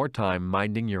spend more time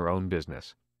minding your own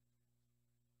business.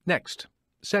 Next,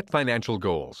 set financial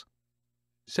goals.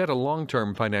 Set a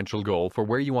long-term financial goal for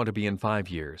where you want to be in 5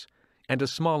 years, and a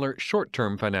smaller,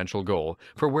 short-term financial goal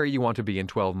for where you want to be in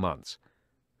 12 months.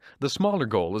 The smaller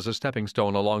goal is a stepping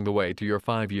stone along the way to your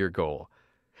 5-year goal.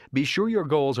 Be sure your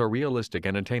goals are realistic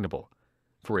and attainable.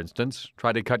 For instance,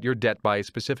 try to cut your debt by a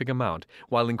specific amount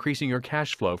while increasing your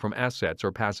cash flow from assets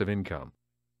or passive income.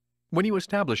 When you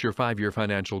establish your 5-year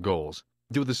financial goals,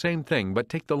 do the same thing but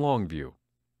take the long view.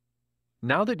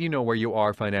 Now that you know where you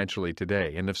are financially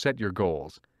today and have set your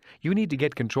goals, you need to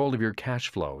get control of your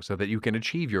cash flow so that you can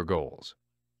achieve your goals.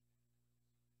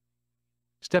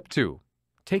 Step 2.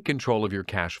 Take control of your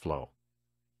cash flow.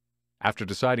 After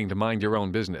deciding to mind your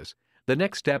own business, the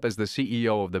next step as the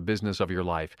CEO of the business of your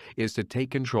life is to take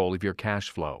control of your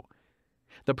cash flow.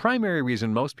 The primary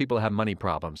reason most people have money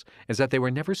problems is that they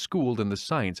were never schooled in the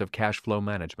science of cash flow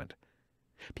management.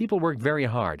 People work very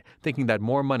hard, thinking that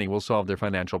more money will solve their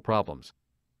financial problems.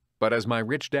 But as my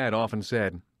rich dad often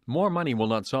said, more money will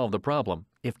not solve the problem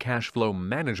if cash flow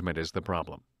management is the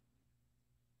problem.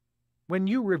 When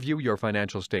you review your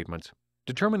financial statements,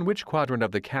 determine which quadrant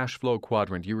of the cash flow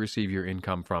quadrant you receive your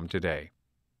income from today.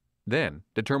 Then,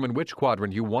 determine which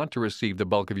quadrant you want to receive the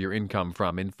bulk of your income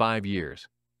from in 5 years.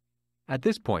 At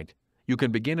this point, you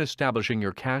can begin establishing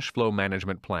your cash flow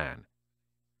management plan.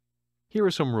 Here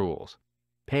are some rules.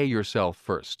 Pay yourself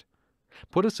first.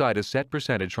 Put aside a set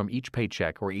percentage from each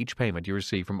paycheck or each payment you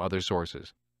receive from other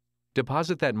sources.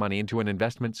 Deposit that money into an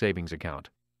investment savings account.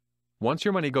 Once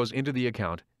your money goes into the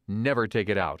account, never take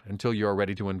it out until you are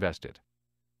ready to invest it.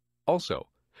 Also,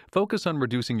 focus on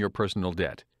reducing your personal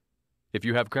debt. If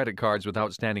you have credit cards with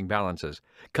outstanding balances,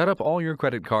 cut up all your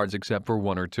credit cards except for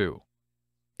 1 or 2.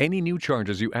 Any new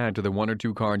charges you add to the 1 or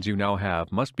 2 cards you now have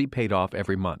must be paid off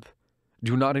every month.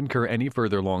 Do not incur any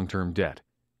further long-term debt.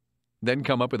 Then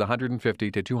come up with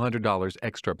 $150 to $200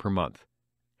 extra per month.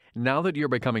 Now that you're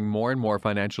becoming more and more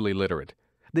financially literate,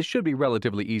 this should be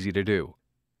relatively easy to do.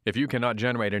 If you cannot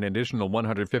generate an additional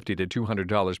 $150 to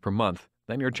 $200 per month,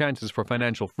 then your chances for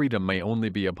financial freedom may only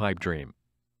be a pipe dream.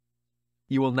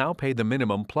 You will now pay the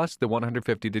minimum plus the $150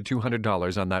 to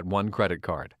 $200 on that one credit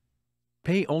card.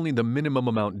 Pay only the minimum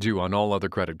amount due on all other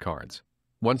credit cards.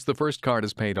 Once the first card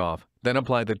is paid off, then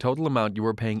apply the total amount you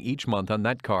are paying each month on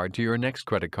that card to your next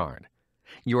credit card.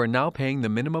 You are now paying the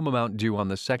minimum amount due on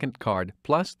the second card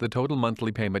plus the total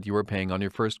monthly payment you were paying on your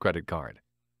first credit card.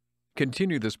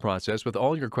 Continue this process with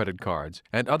all your credit cards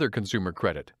and other consumer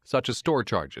credit, such as store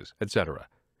charges, etc.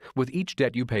 With each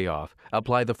debt you pay off,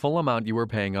 apply the full amount you were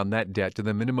paying on that debt to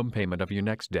the minimum payment of your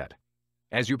next debt.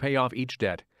 As you pay off each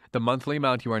debt, the monthly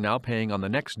amount you are now paying on the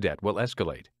next debt will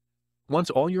escalate. Once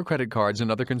all your credit cards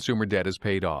and other consumer debt is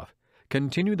paid off,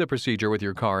 continue the procedure with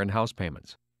your car and house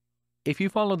payments. If you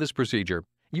follow this procedure,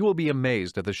 you will be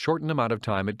amazed at the shortened amount of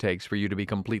time it takes for you to be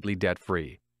completely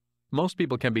debt-free. Most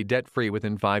people can be debt-free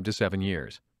within 5 to 7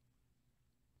 years.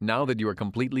 Now that you are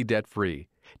completely debt-free,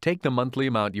 take the monthly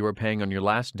amount you are paying on your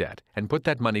last debt and put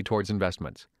that money towards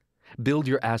investments. Build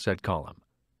your asset column.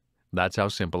 That's how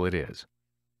simple it is.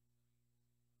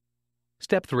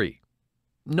 Step 3.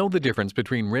 Know the difference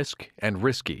between risk and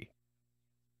risky.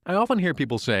 I often hear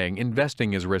people saying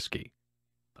investing is risky.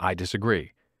 I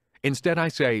disagree. Instead, I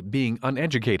say being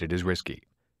uneducated is risky.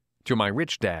 To my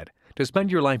rich dad, to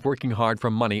spend your life working hard for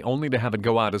money only to have it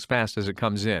go out as fast as it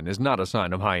comes in is not a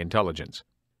sign of high intelligence.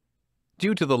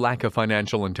 Due to the lack of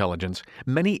financial intelligence,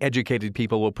 many educated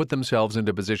people will put themselves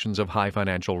into positions of high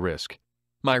financial risk.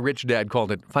 My rich dad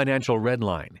called it financial red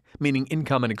line, meaning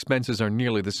income and expenses are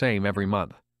nearly the same every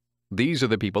month. These are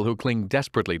the people who cling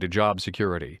desperately to job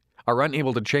security, are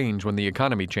unable to change when the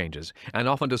economy changes, and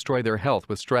often destroy their health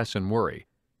with stress and worry.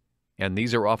 And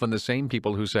these are often the same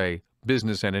people who say,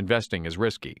 business and investing is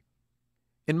risky.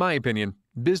 In my opinion,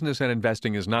 business and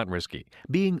investing is not risky.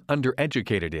 Being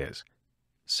undereducated is.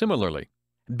 Similarly,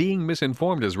 Being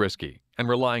misinformed is risky, and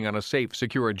relying on a safe,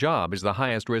 secure job is the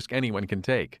highest risk anyone can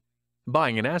take.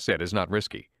 Buying an asset is not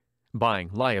risky. Buying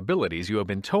liabilities you have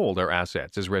been told are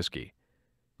assets is risky.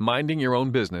 Minding your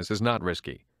own business is not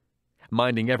risky.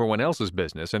 Minding everyone else's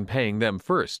business and paying them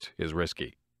first is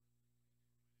risky.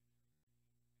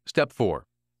 Step 4.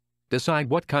 Decide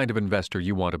what kind of investor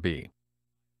you want to be.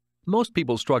 Most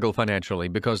people struggle financially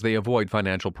because they avoid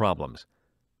financial problems.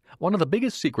 One of the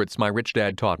biggest secrets my rich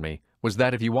dad taught me was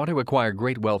that if you want to acquire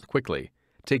great wealth quickly,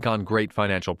 take on great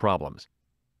financial problems.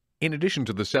 In addition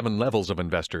to the 7 levels of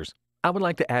investors, I would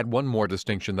like to add one more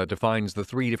distinction that defines the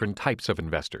 3 different types of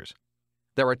investors.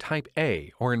 There are Type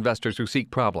A, or investors who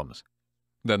seek problems.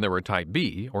 Then there are Type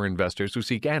B, or investors who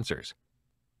seek answers.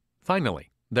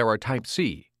 Finally, there are Type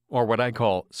C, or what I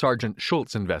call Sergeant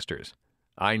Schultz investors.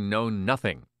 I know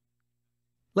nothing.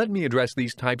 Let me address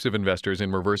these types of investors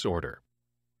in reverse order.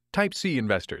 Type C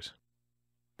investors.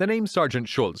 The name Sergeant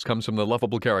Schultz comes from the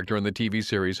lovable character in the TV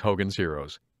series Hogan's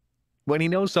Heroes. When he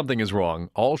knows something is wrong,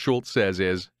 all Schultz says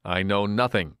is, "I know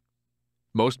nothing."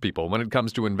 Most people, when it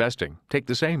comes to investing, take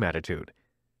the same attitude.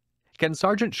 Can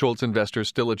Sergeant Schultz investors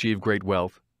still achieve great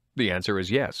wealth? The answer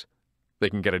is yes. They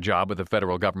can get a job with the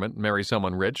federal government, marry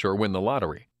someone rich, or win the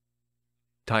lottery.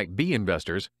 Type B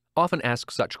investors often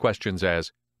ask such questions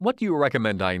as, "What do you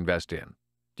recommend I invest in?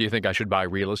 Do you think I should buy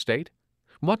real estate?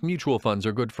 What mutual funds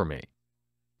are good for me?"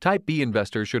 Type B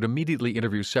investors should immediately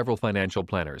interview several financial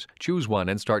planners, choose one,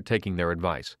 and start taking their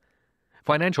advice.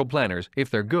 Financial planners,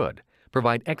 if they're good,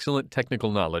 provide excellent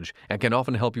technical knowledge and can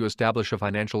often help you establish a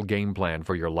financial game plan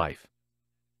for your life.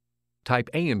 Type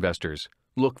A investors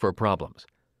look for problems.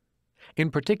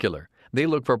 In particular, they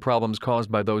look for problems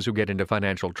caused by those who get into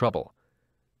financial trouble.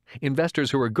 Investors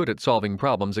who are good at solving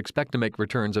problems expect to make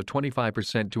returns of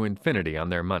 25% to infinity on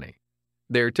their money.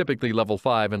 They're typically level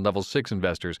 5 and level 6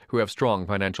 investors who have strong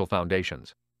financial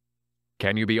foundations.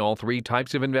 Can you be all 3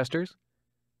 types of investors?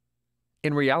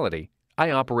 In reality,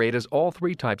 I operate as all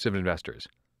 3 types of investors.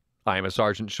 I am a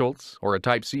Sergeant Schultz or a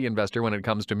Type C investor when it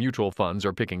comes to mutual funds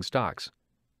or picking stocks.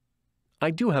 I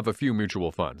do have a few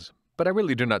mutual funds, but I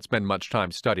really do not spend much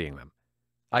time studying them.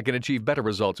 I can achieve better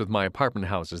results with my apartment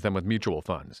houses than with mutual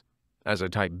funds. As a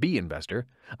Type B investor,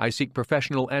 I seek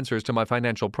professional answers to my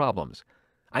financial problems.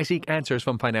 I seek answers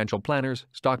from financial planners,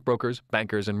 stockbrokers,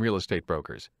 bankers, and real estate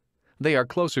brokers. They are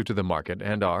closer to the market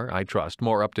and are, I trust,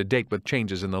 more up to date with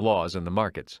changes in the laws and the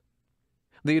markets.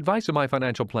 The advice of my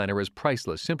financial planner is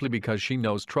priceless simply because she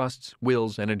knows trusts,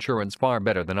 wills, and insurance far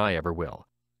better than I ever will.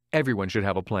 Everyone should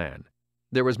have a plan.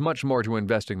 There is much more to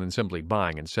investing than simply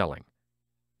buying and selling.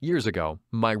 Years ago,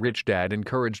 my rich dad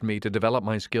encouraged me to develop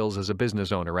my skills as a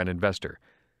business owner and investor.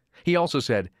 He also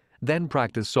said, "Then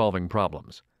practice solving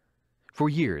problems." For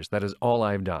years, that is all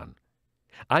I've done.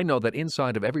 I know that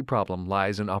inside of every problem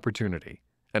lies an opportunity,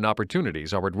 and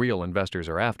opportunities are what real investors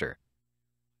are after.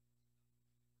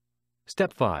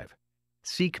 Step 5.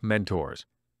 Seek mentors.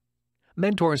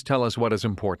 Mentors tell us what is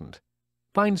important.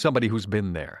 Find somebody who's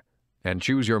been there, and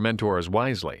choose your mentors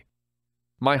wisely.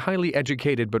 My highly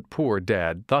educated but poor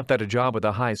dad thought that a job with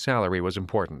a high salary was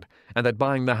important, and that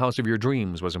buying the house of your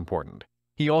dreams was important.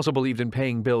 He also believed in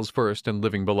paying bills first and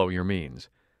living below your means.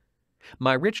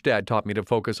 My rich dad taught me to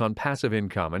focus on passive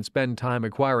income and spend time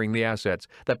acquiring the assets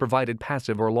that provided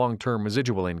passive or long-term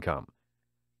residual income.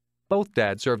 Both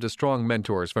dads served as strong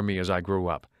mentors for me as I grew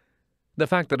up. The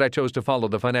fact that I chose to follow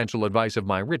the financial advice of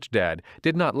my rich dad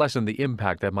did not lessen the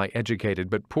impact that my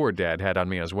educated but poor dad had on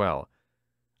me as well.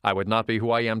 I would not be who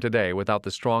I am today without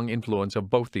the strong influence of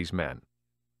both these men.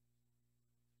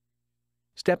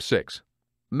 Step 6.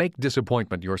 Make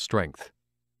disappointment your strength.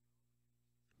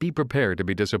 Be prepared to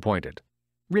be disappointed.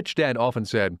 Rich Dad often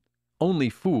said, "Only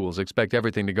fools expect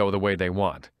everything to go the way they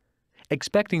want."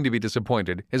 Expecting to be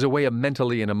disappointed is a way of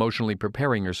mentally and emotionally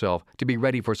preparing yourself to be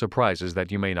ready for surprises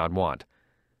that you may not want.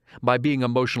 By being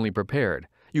emotionally prepared,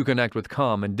 you can act with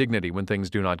calm and dignity when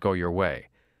things do not go your way.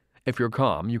 If you're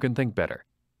calm, you can think better.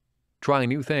 Try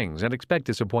new things and expect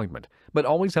disappointment, but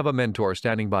always have a mentor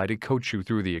standing by to coach you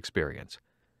through the experience.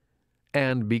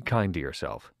 And be kind to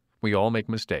yourself. We all make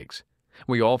mistakes.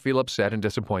 We all feel upset and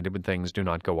disappointed when things do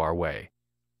not go our way.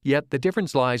 Yet the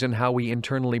difference lies in how we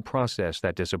internally process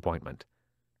that disappointment.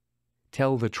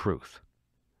 Tell the truth.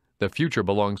 The future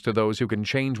belongs to those who can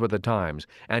change with the times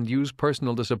and use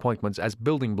personal disappointments as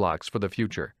building blocks for the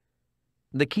future.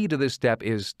 The key to this step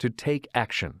is to take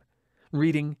action.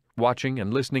 Reading, watching,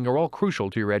 and listening are all crucial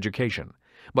to your education,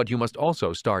 but you must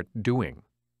also start doing.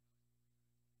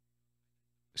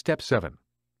 Step 7.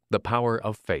 The power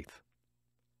of faith.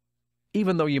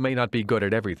 Even though you may not be good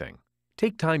at everything,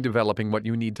 take time developing what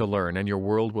you need to learn and your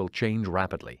world will change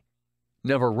rapidly.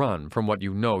 Never run from what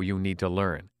you know you need to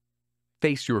learn.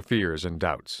 Face your fears and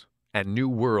doubts, and new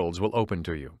worlds will open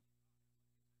to you.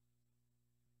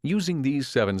 Using these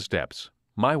 7 steps,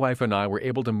 my wife and I were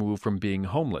able to move from being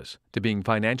homeless to being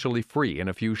financially free in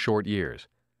a few short years.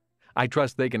 I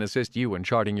trust they can assist you in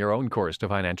charting your own course to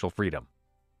financial freedom.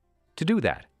 To do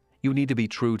that, you need to be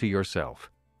true to yourself.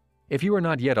 If you are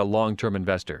not yet a long-term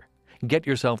investor, get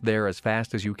yourself there as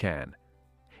fast as you can.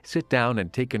 Sit down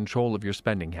and take control of your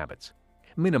spending habits.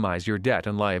 Minimize your debt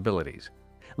and liabilities.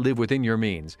 Live within your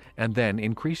means, and then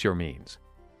increase your means.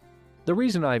 The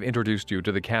reason I've introduced you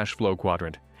to the Cashflow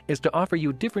Quadrant is to offer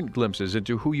you different glimpses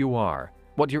into who you are,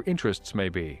 what your interests may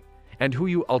be, and who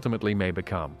you ultimately may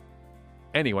become.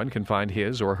 Anyone can find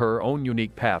his or her own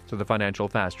unique path to the financial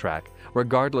fast track,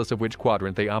 regardless of which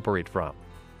quadrant they operate from.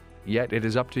 Yet it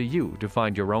is up to you to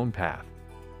find your own path.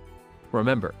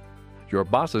 Remember, your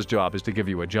boss's job is to give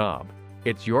you a job.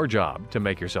 It's your job to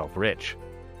make yourself rich.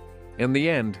 In the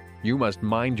end, you must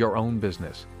mind your own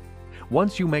business.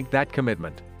 Once you make that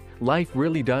commitment, life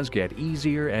really does get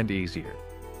easier and easier.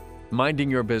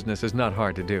 Minding your business is not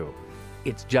hard to do.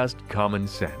 It's just common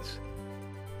sense.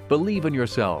 Believe in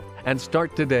yourself and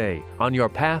start today on your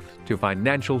path to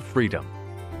financial freedom.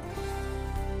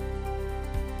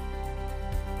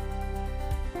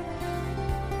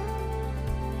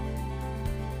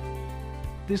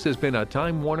 This has been a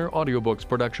Time Warner Audiobooks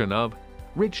production of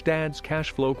Rich Dad's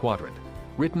Cashflow Quadrant,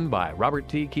 written by Robert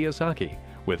T. Kiyosaki,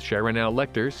 with Sharon L.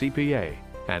 Lecter, CPA,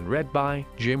 and read by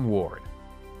Jim Ward.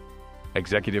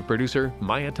 Executive producer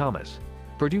Maya Thomas.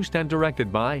 Produced and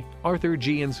directed by Arthur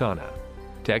G. Insana.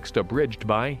 Text abridged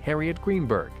by Harriet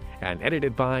Greenberg and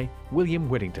edited by William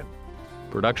Whittington.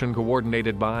 Production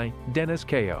coordinated by Dennis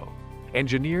Ko.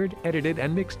 Engineered, edited,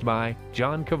 and mixed by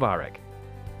John Kovarik.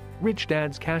 Rich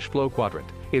Dad's Cashflow Quadrant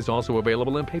is also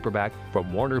available in paperback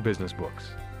from Warner Business Books.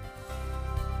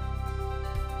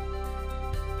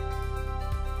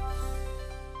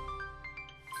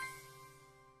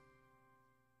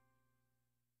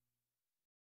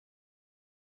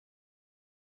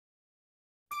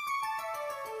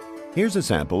 Here's a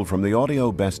sample from the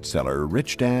audio bestseller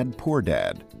Rich Dad, Poor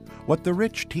Dad: What the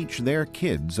Rich Teach Their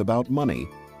Kids About Money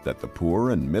That the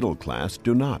Poor and Middle Class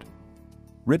Do Not.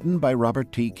 Written by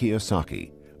Robert T.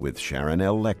 Kiyosaki, with Sharon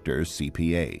L. Lecter,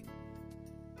 CPA.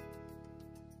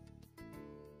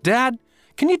 Dad,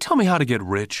 can you tell me how to get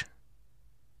rich?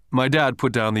 My dad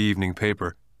put down the evening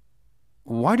paper.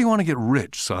 Why do you want to get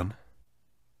rich, son?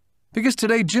 Because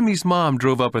today Jimmy's mom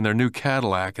drove up in their new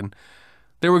Cadillac and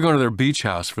they were going to their beach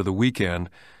house for the weekend.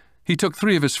 He took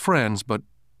 3 of his friends, but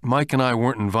Mike and I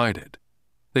weren't invited.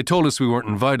 They told us we weren't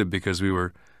invited because we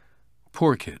were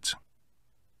poor kids.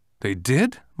 They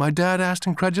did? My dad asked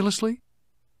incredulously.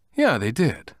 Yeah, they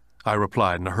did, I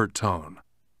replied in a hurt tone.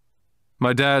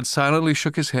 My dad silently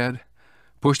shook his head,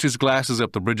 pushed his glasses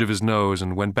up the bridge of his nose,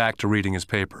 and went back to reading his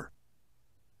paper.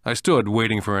 I stood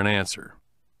waiting for an answer.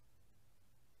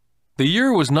 The year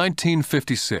was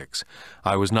 1956.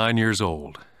 I was 9 years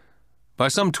old. By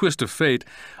some twist of fate,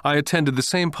 I attended the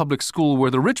same public school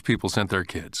where the rich people sent their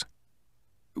kids.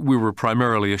 We were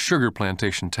primarily a sugar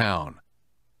plantation town.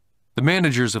 The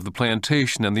managers of the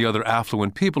plantation and the other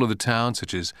affluent people of the town,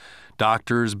 such as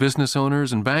doctors, business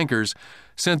owners, and bankers,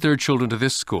 sent their children to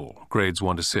this school, grades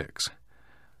 1 to 6.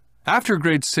 After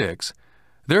grade 6,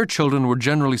 their children were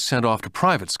generally sent off to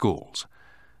private schools.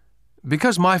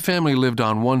 Because my family lived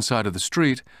on one side of the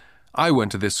street, I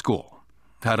went to this school.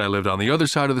 Had I lived on the other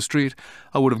side of the street,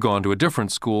 I would have gone to a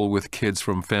different school with kids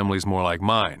from families more like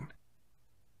mine.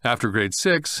 After grade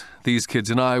 6, these kids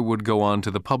and I would go on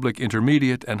to the public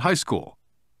intermediate and high school.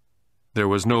 There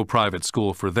was no private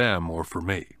school for them or for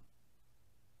me.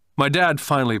 My dad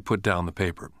finally put down the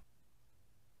paper.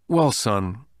 Well,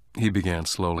 son, he began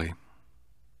slowly,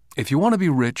 if you want to be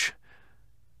rich,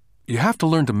 you have to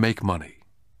learn to make money.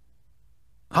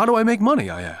 How do I make money?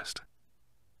 I asked.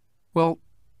 Well,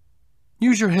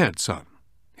 use your head, son,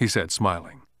 he said,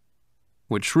 smiling.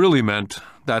 Which really meant,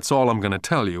 that's all I'm going to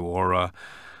tell you, or,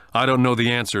 I don't know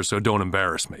the answer, so don't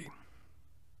embarrass me.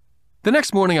 The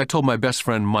next morning, I told my best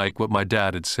friend Mike what my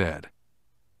dad had said.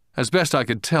 As best I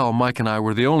could tell, Mike and I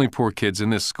were the only poor kids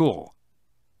in this school.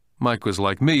 Mike was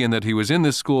like me in that he was in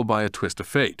this school by a twist of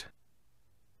fate.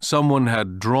 Someone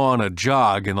had drawn a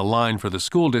jog in the line for the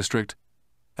school district,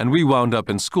 and we wound up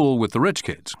in school with the rich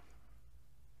kids.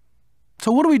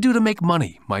 So what do we do to make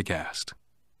money? Mike asked.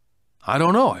 I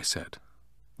don't know, I said.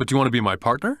 But do you want to be my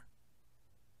partner?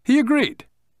 He agreed.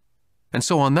 And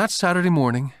so on that Saturday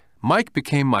morning, Mike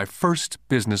became my first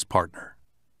business partner.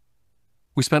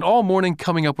 We spent all morning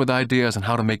coming up with ideas on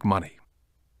how to make money.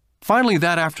 Finally,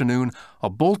 that afternoon, a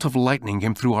bolt of lightning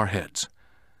came through our heads.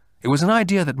 It was an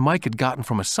idea that Mike had gotten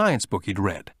from a science book he'd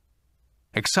read.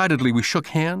 Excitedly, we shook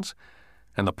hands,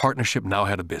 and the partnership now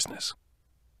had a business.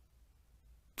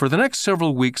 For the next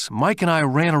several weeks, Mike and I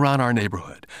ran around our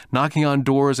neighborhood, knocking on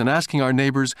doors and asking our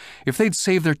neighbors if they'd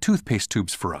save their toothpaste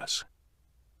tubes for us.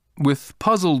 With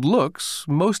puzzled looks,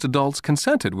 most adults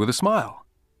consented with a smile.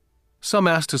 Some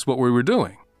asked us what we were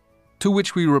doing, to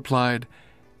which we replied,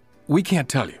 "We can't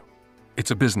tell you. It's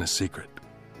a business secret."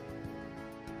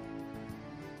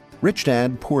 Rich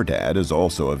Dad, Poor Dad is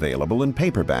also available in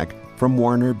paperback from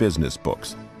Warner Business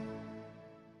Books.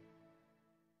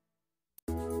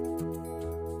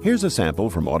 Here's a sample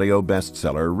from audio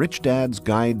bestseller Rich Dad's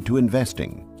Guide to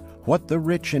Investing: What the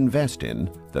Rich Invest in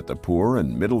That the Poor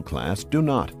and Middle Class Do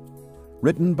Not.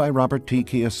 Written by Robert T.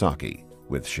 Kiyosaki,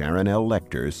 with Sharon L.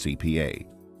 Lecter, CPA.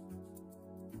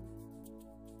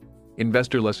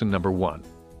 Investor lesson number 1: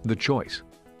 the choice.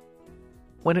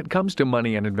 When it comes to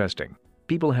money and investing,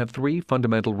 people have 3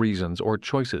 fundamental reasons or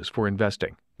choices for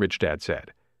investing, Rich Dad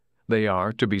said. They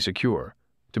are to be secure,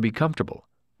 to be comfortable,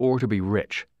 or to be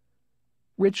rich.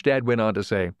 Rich Dad went on to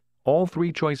say, all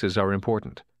 3 choices are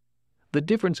important. The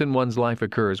difference in one's life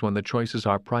occurs when the choices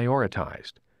are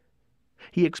prioritized.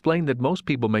 He explained that most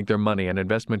people make their money and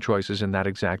investment choices in that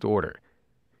exact order.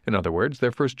 In other words,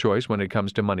 their first choice when it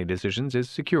comes to money decisions is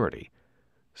security.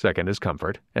 Second is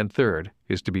comfort, and third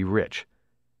is to be rich.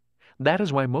 That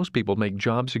is why most people make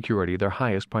job security their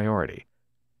highest priority.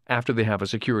 After they have a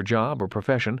secure job or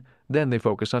profession, then they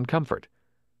focus on comfort.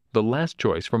 The last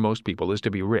choice for most people is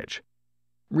to be rich.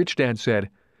 Rich Dad said,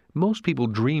 most people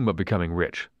dream of becoming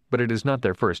rich, but it is not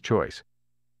their first choice.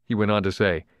 He went on to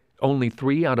say, only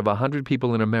 3 out of 100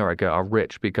 people in America are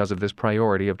rich because of this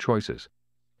priority of choices.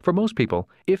 For most people,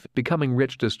 if becoming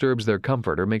rich disturbs their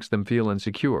comfort or makes them feel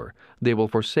insecure, they will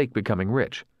forsake becoming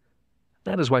rich.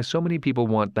 That is why so many people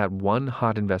want that one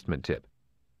hot investment tip.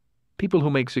 People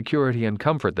who make security and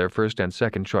comfort their first and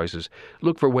second choices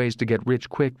look for ways to get rich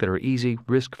quick that are easy,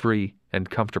 risk-free, and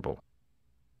comfortable.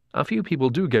 A few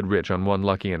people do get rich on one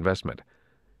lucky investment,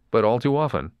 but all too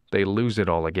often they lose it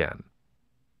all again.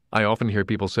 I often hear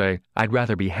people say, I'd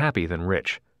rather be happy than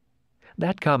rich.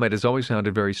 That comment has always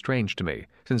sounded very strange to me,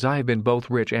 since I have been both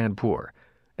rich and poor,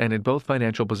 and in both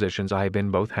financial positions I have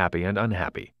been both happy and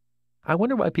unhappy. I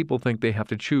wonder why people think they have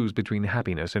to choose between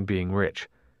happiness and being rich.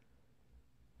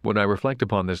 When I reflect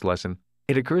upon this lesson,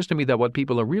 it occurs to me that what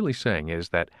people are really saying is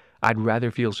that I'd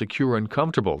rather feel secure and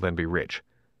comfortable than be rich.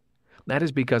 That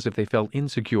is because if they felt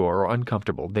insecure or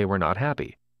uncomfortable, they were not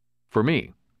happy. For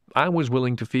me, I was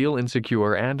willing to feel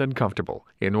insecure and uncomfortable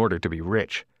in order to be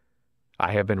rich.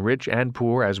 I have been rich and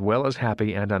poor as well as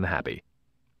happy and unhappy.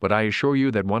 But I assure you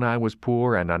that when I was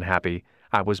poor and unhappy,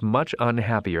 I was much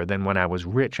unhappier than when I was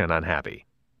rich and unhappy.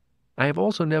 I have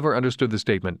also never understood the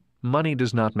statement, money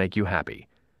does not make you happy.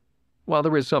 While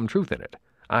there is some truth in it,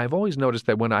 I have always noticed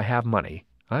that when I have money,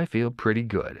 I feel pretty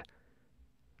good.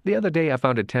 The other day I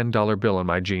found a $10 bill in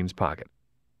my jeans pocket.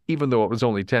 Even though it was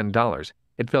only $10,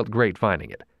 it felt great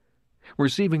finding it.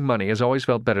 Receiving money has always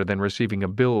felt better than receiving a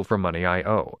bill for money I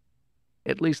owe.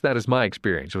 At least that is my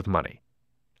experience with money.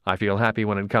 I feel happy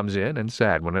when it comes in and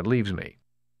sad when it leaves me.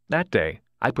 That day,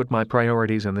 I put my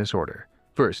priorities in this order.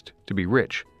 First, to be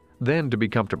rich, then to be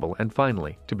comfortable, and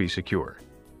finally, to be secure.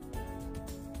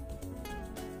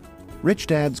 Rich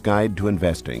Dad's Guide to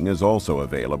Investing is also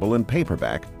available in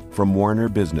paperback from Warner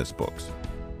Business Books.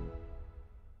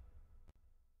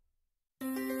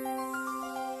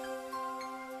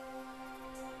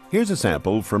 Here's a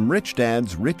sample from Rich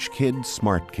Dad's Rich Kid,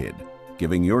 Smart Kid,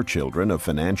 giving your children a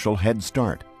financial head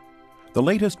start. The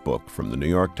latest book from the New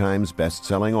York Times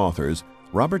best-selling authors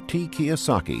Robert T.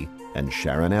 Kiyosaki and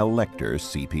Sharon L. Lecter,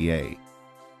 CPA.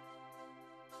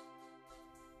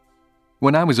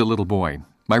 When I was a little boy,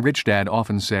 my rich dad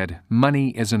often said, money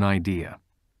is an idea.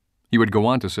 He would go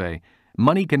on to say,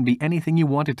 money can be anything you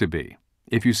want it to be.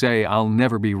 If you say, I'll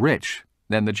never be rich,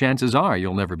 then the chances are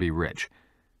you'll never be rich.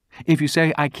 If you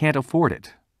say, I can't afford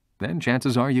it, then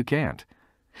chances are you can't.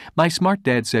 My smart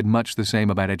dad said much the same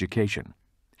about education.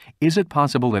 Is it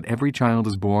possible that every child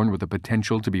is born with the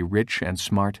potential to be rich and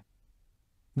smart?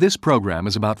 This program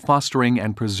is about fostering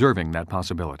and preserving that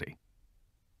possibility.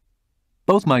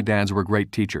 Both my dads were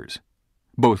great teachers.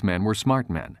 Both men were smart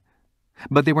men.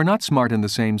 But they were not smart in the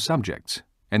same subjects,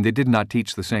 and they did not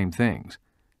teach the same things.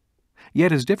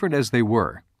 Yet as different as they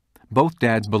were, both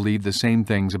dads believed the same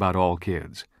things about all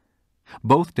kids.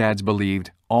 Both dads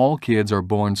believed all kids are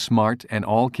born smart and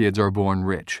all kids are born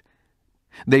rich.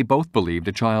 They both believed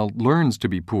a child learns to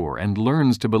be poor and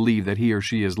learns to believe that he or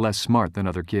she is less smart than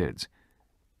other kids.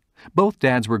 Both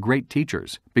dads were great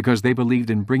teachers because they believed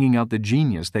in bringing out the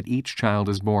genius that each child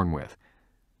is born with.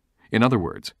 In other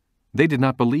words, they did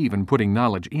not believe in putting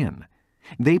knowledge in.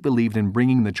 They believed in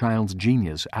bringing the child's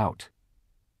genius out.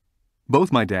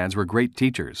 Both my dads were great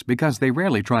teachers because they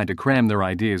rarely tried to cram their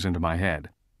ideas into my head.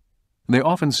 They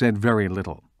often said very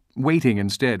little, waiting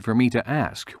instead for me to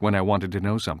ask when I wanted to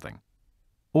know something.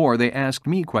 Or they asked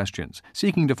me questions,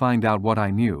 seeking to find out what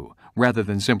I knew, rather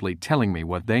than simply telling me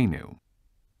what they knew.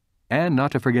 And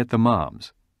not to forget the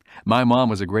moms. My mom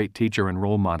was a great teacher and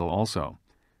role model also.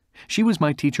 She was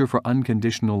my teacher for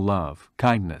unconditional love,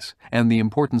 kindness, and the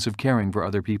importance of caring for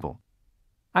other people.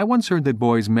 I once heard that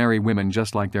boys marry women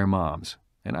just like their moms,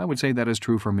 and I would say that is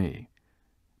true for me.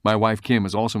 My wife Kim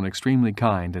is also an extremely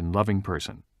kind and loving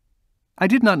person. I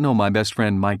did not know my best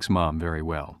friend Mike's mom very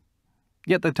well.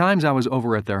 Yet the times I was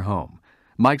over at their home,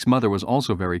 Mike's mother was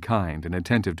also very kind and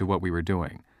attentive to what we were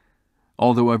doing.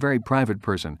 Although a very private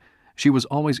person, she was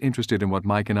always interested in what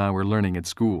Mike and I were learning at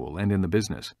school and in the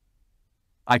business.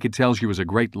 I could tell she was a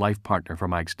great life partner for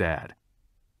Mike's dad.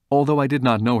 Although I did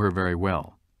not know her very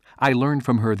well, I learned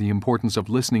from her the importance of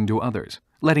listening to others,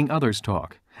 letting others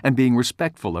talk, and being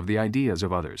respectful of the ideas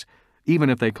of others, even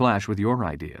if they clash with your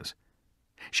ideas.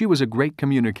 She was a great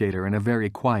communicator in a very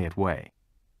quiet way.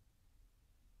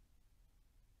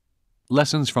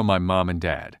 Lessons from my mom and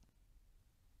dad.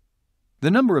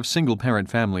 The number of single-parent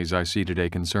families I see today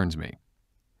concerns me.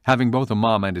 Having both a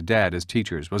mom and a dad as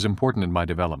teachers was important in my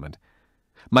development.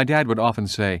 My dad would often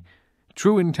say,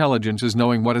 "True intelligence is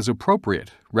knowing what is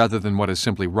appropriate rather than what is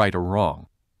simply right or wrong."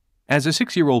 As a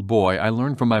 6-year-old boy, I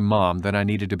learned from my mom that I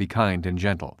needed to be kind and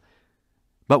gentle.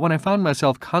 But when I found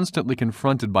myself constantly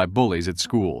confronted by bullies at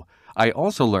school, I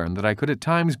also learned that I could at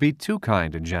times be too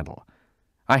kind and gentle.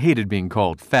 I hated being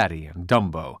called fatty and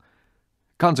Dumbo.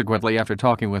 Consequently, after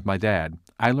talking with my dad,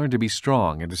 I learned to be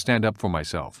strong and to stand up for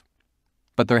myself.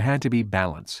 But there had to be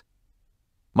balance.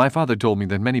 My father told me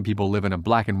that many people live in a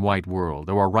black and white world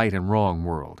or a right and wrong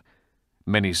world.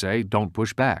 Many say, don't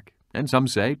push back, and some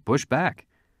say, push back.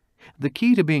 The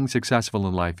key to being successful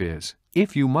in life is,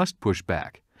 if you must push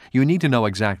back, you need to know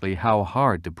exactly how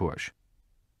hard to push.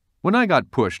 When I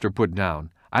got pushed or put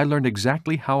down, I learned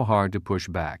exactly how hard to push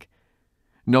back.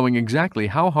 Knowing exactly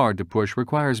how hard to push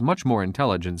requires much more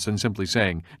intelligence than simply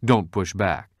saying, don't push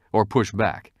back, or push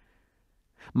back.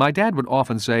 My dad would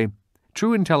often say,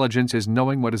 true intelligence is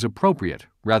knowing what is appropriate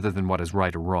rather than what is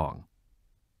right or wrong.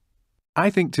 I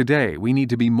think today we need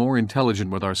to be more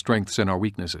intelligent with our strengths and our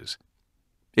weaknesses.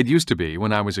 It used to be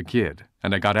when I was a kid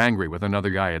and I got angry with another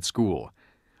guy at school.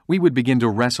 We would begin to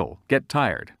wrestle, get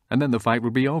tired, and then the fight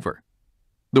would be over.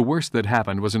 The worst that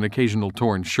happened was an occasional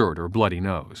torn shirt or bloody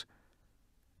nose.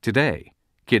 Today,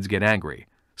 kids get angry,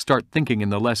 start thinking in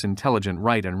the less intelligent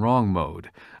right and wrong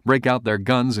mode, break out their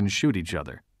guns and shoot each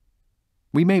other.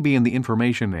 We may be in the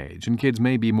information age and kids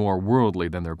may be more worldly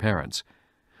than their parents,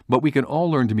 but we can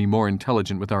all learn to be more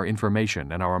intelligent with our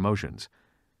information and our emotions.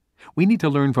 We need to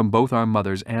learn from both our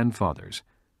mothers and fathers.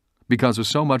 Because of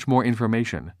so much more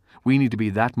information, we need to be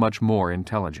that much more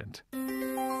intelligent.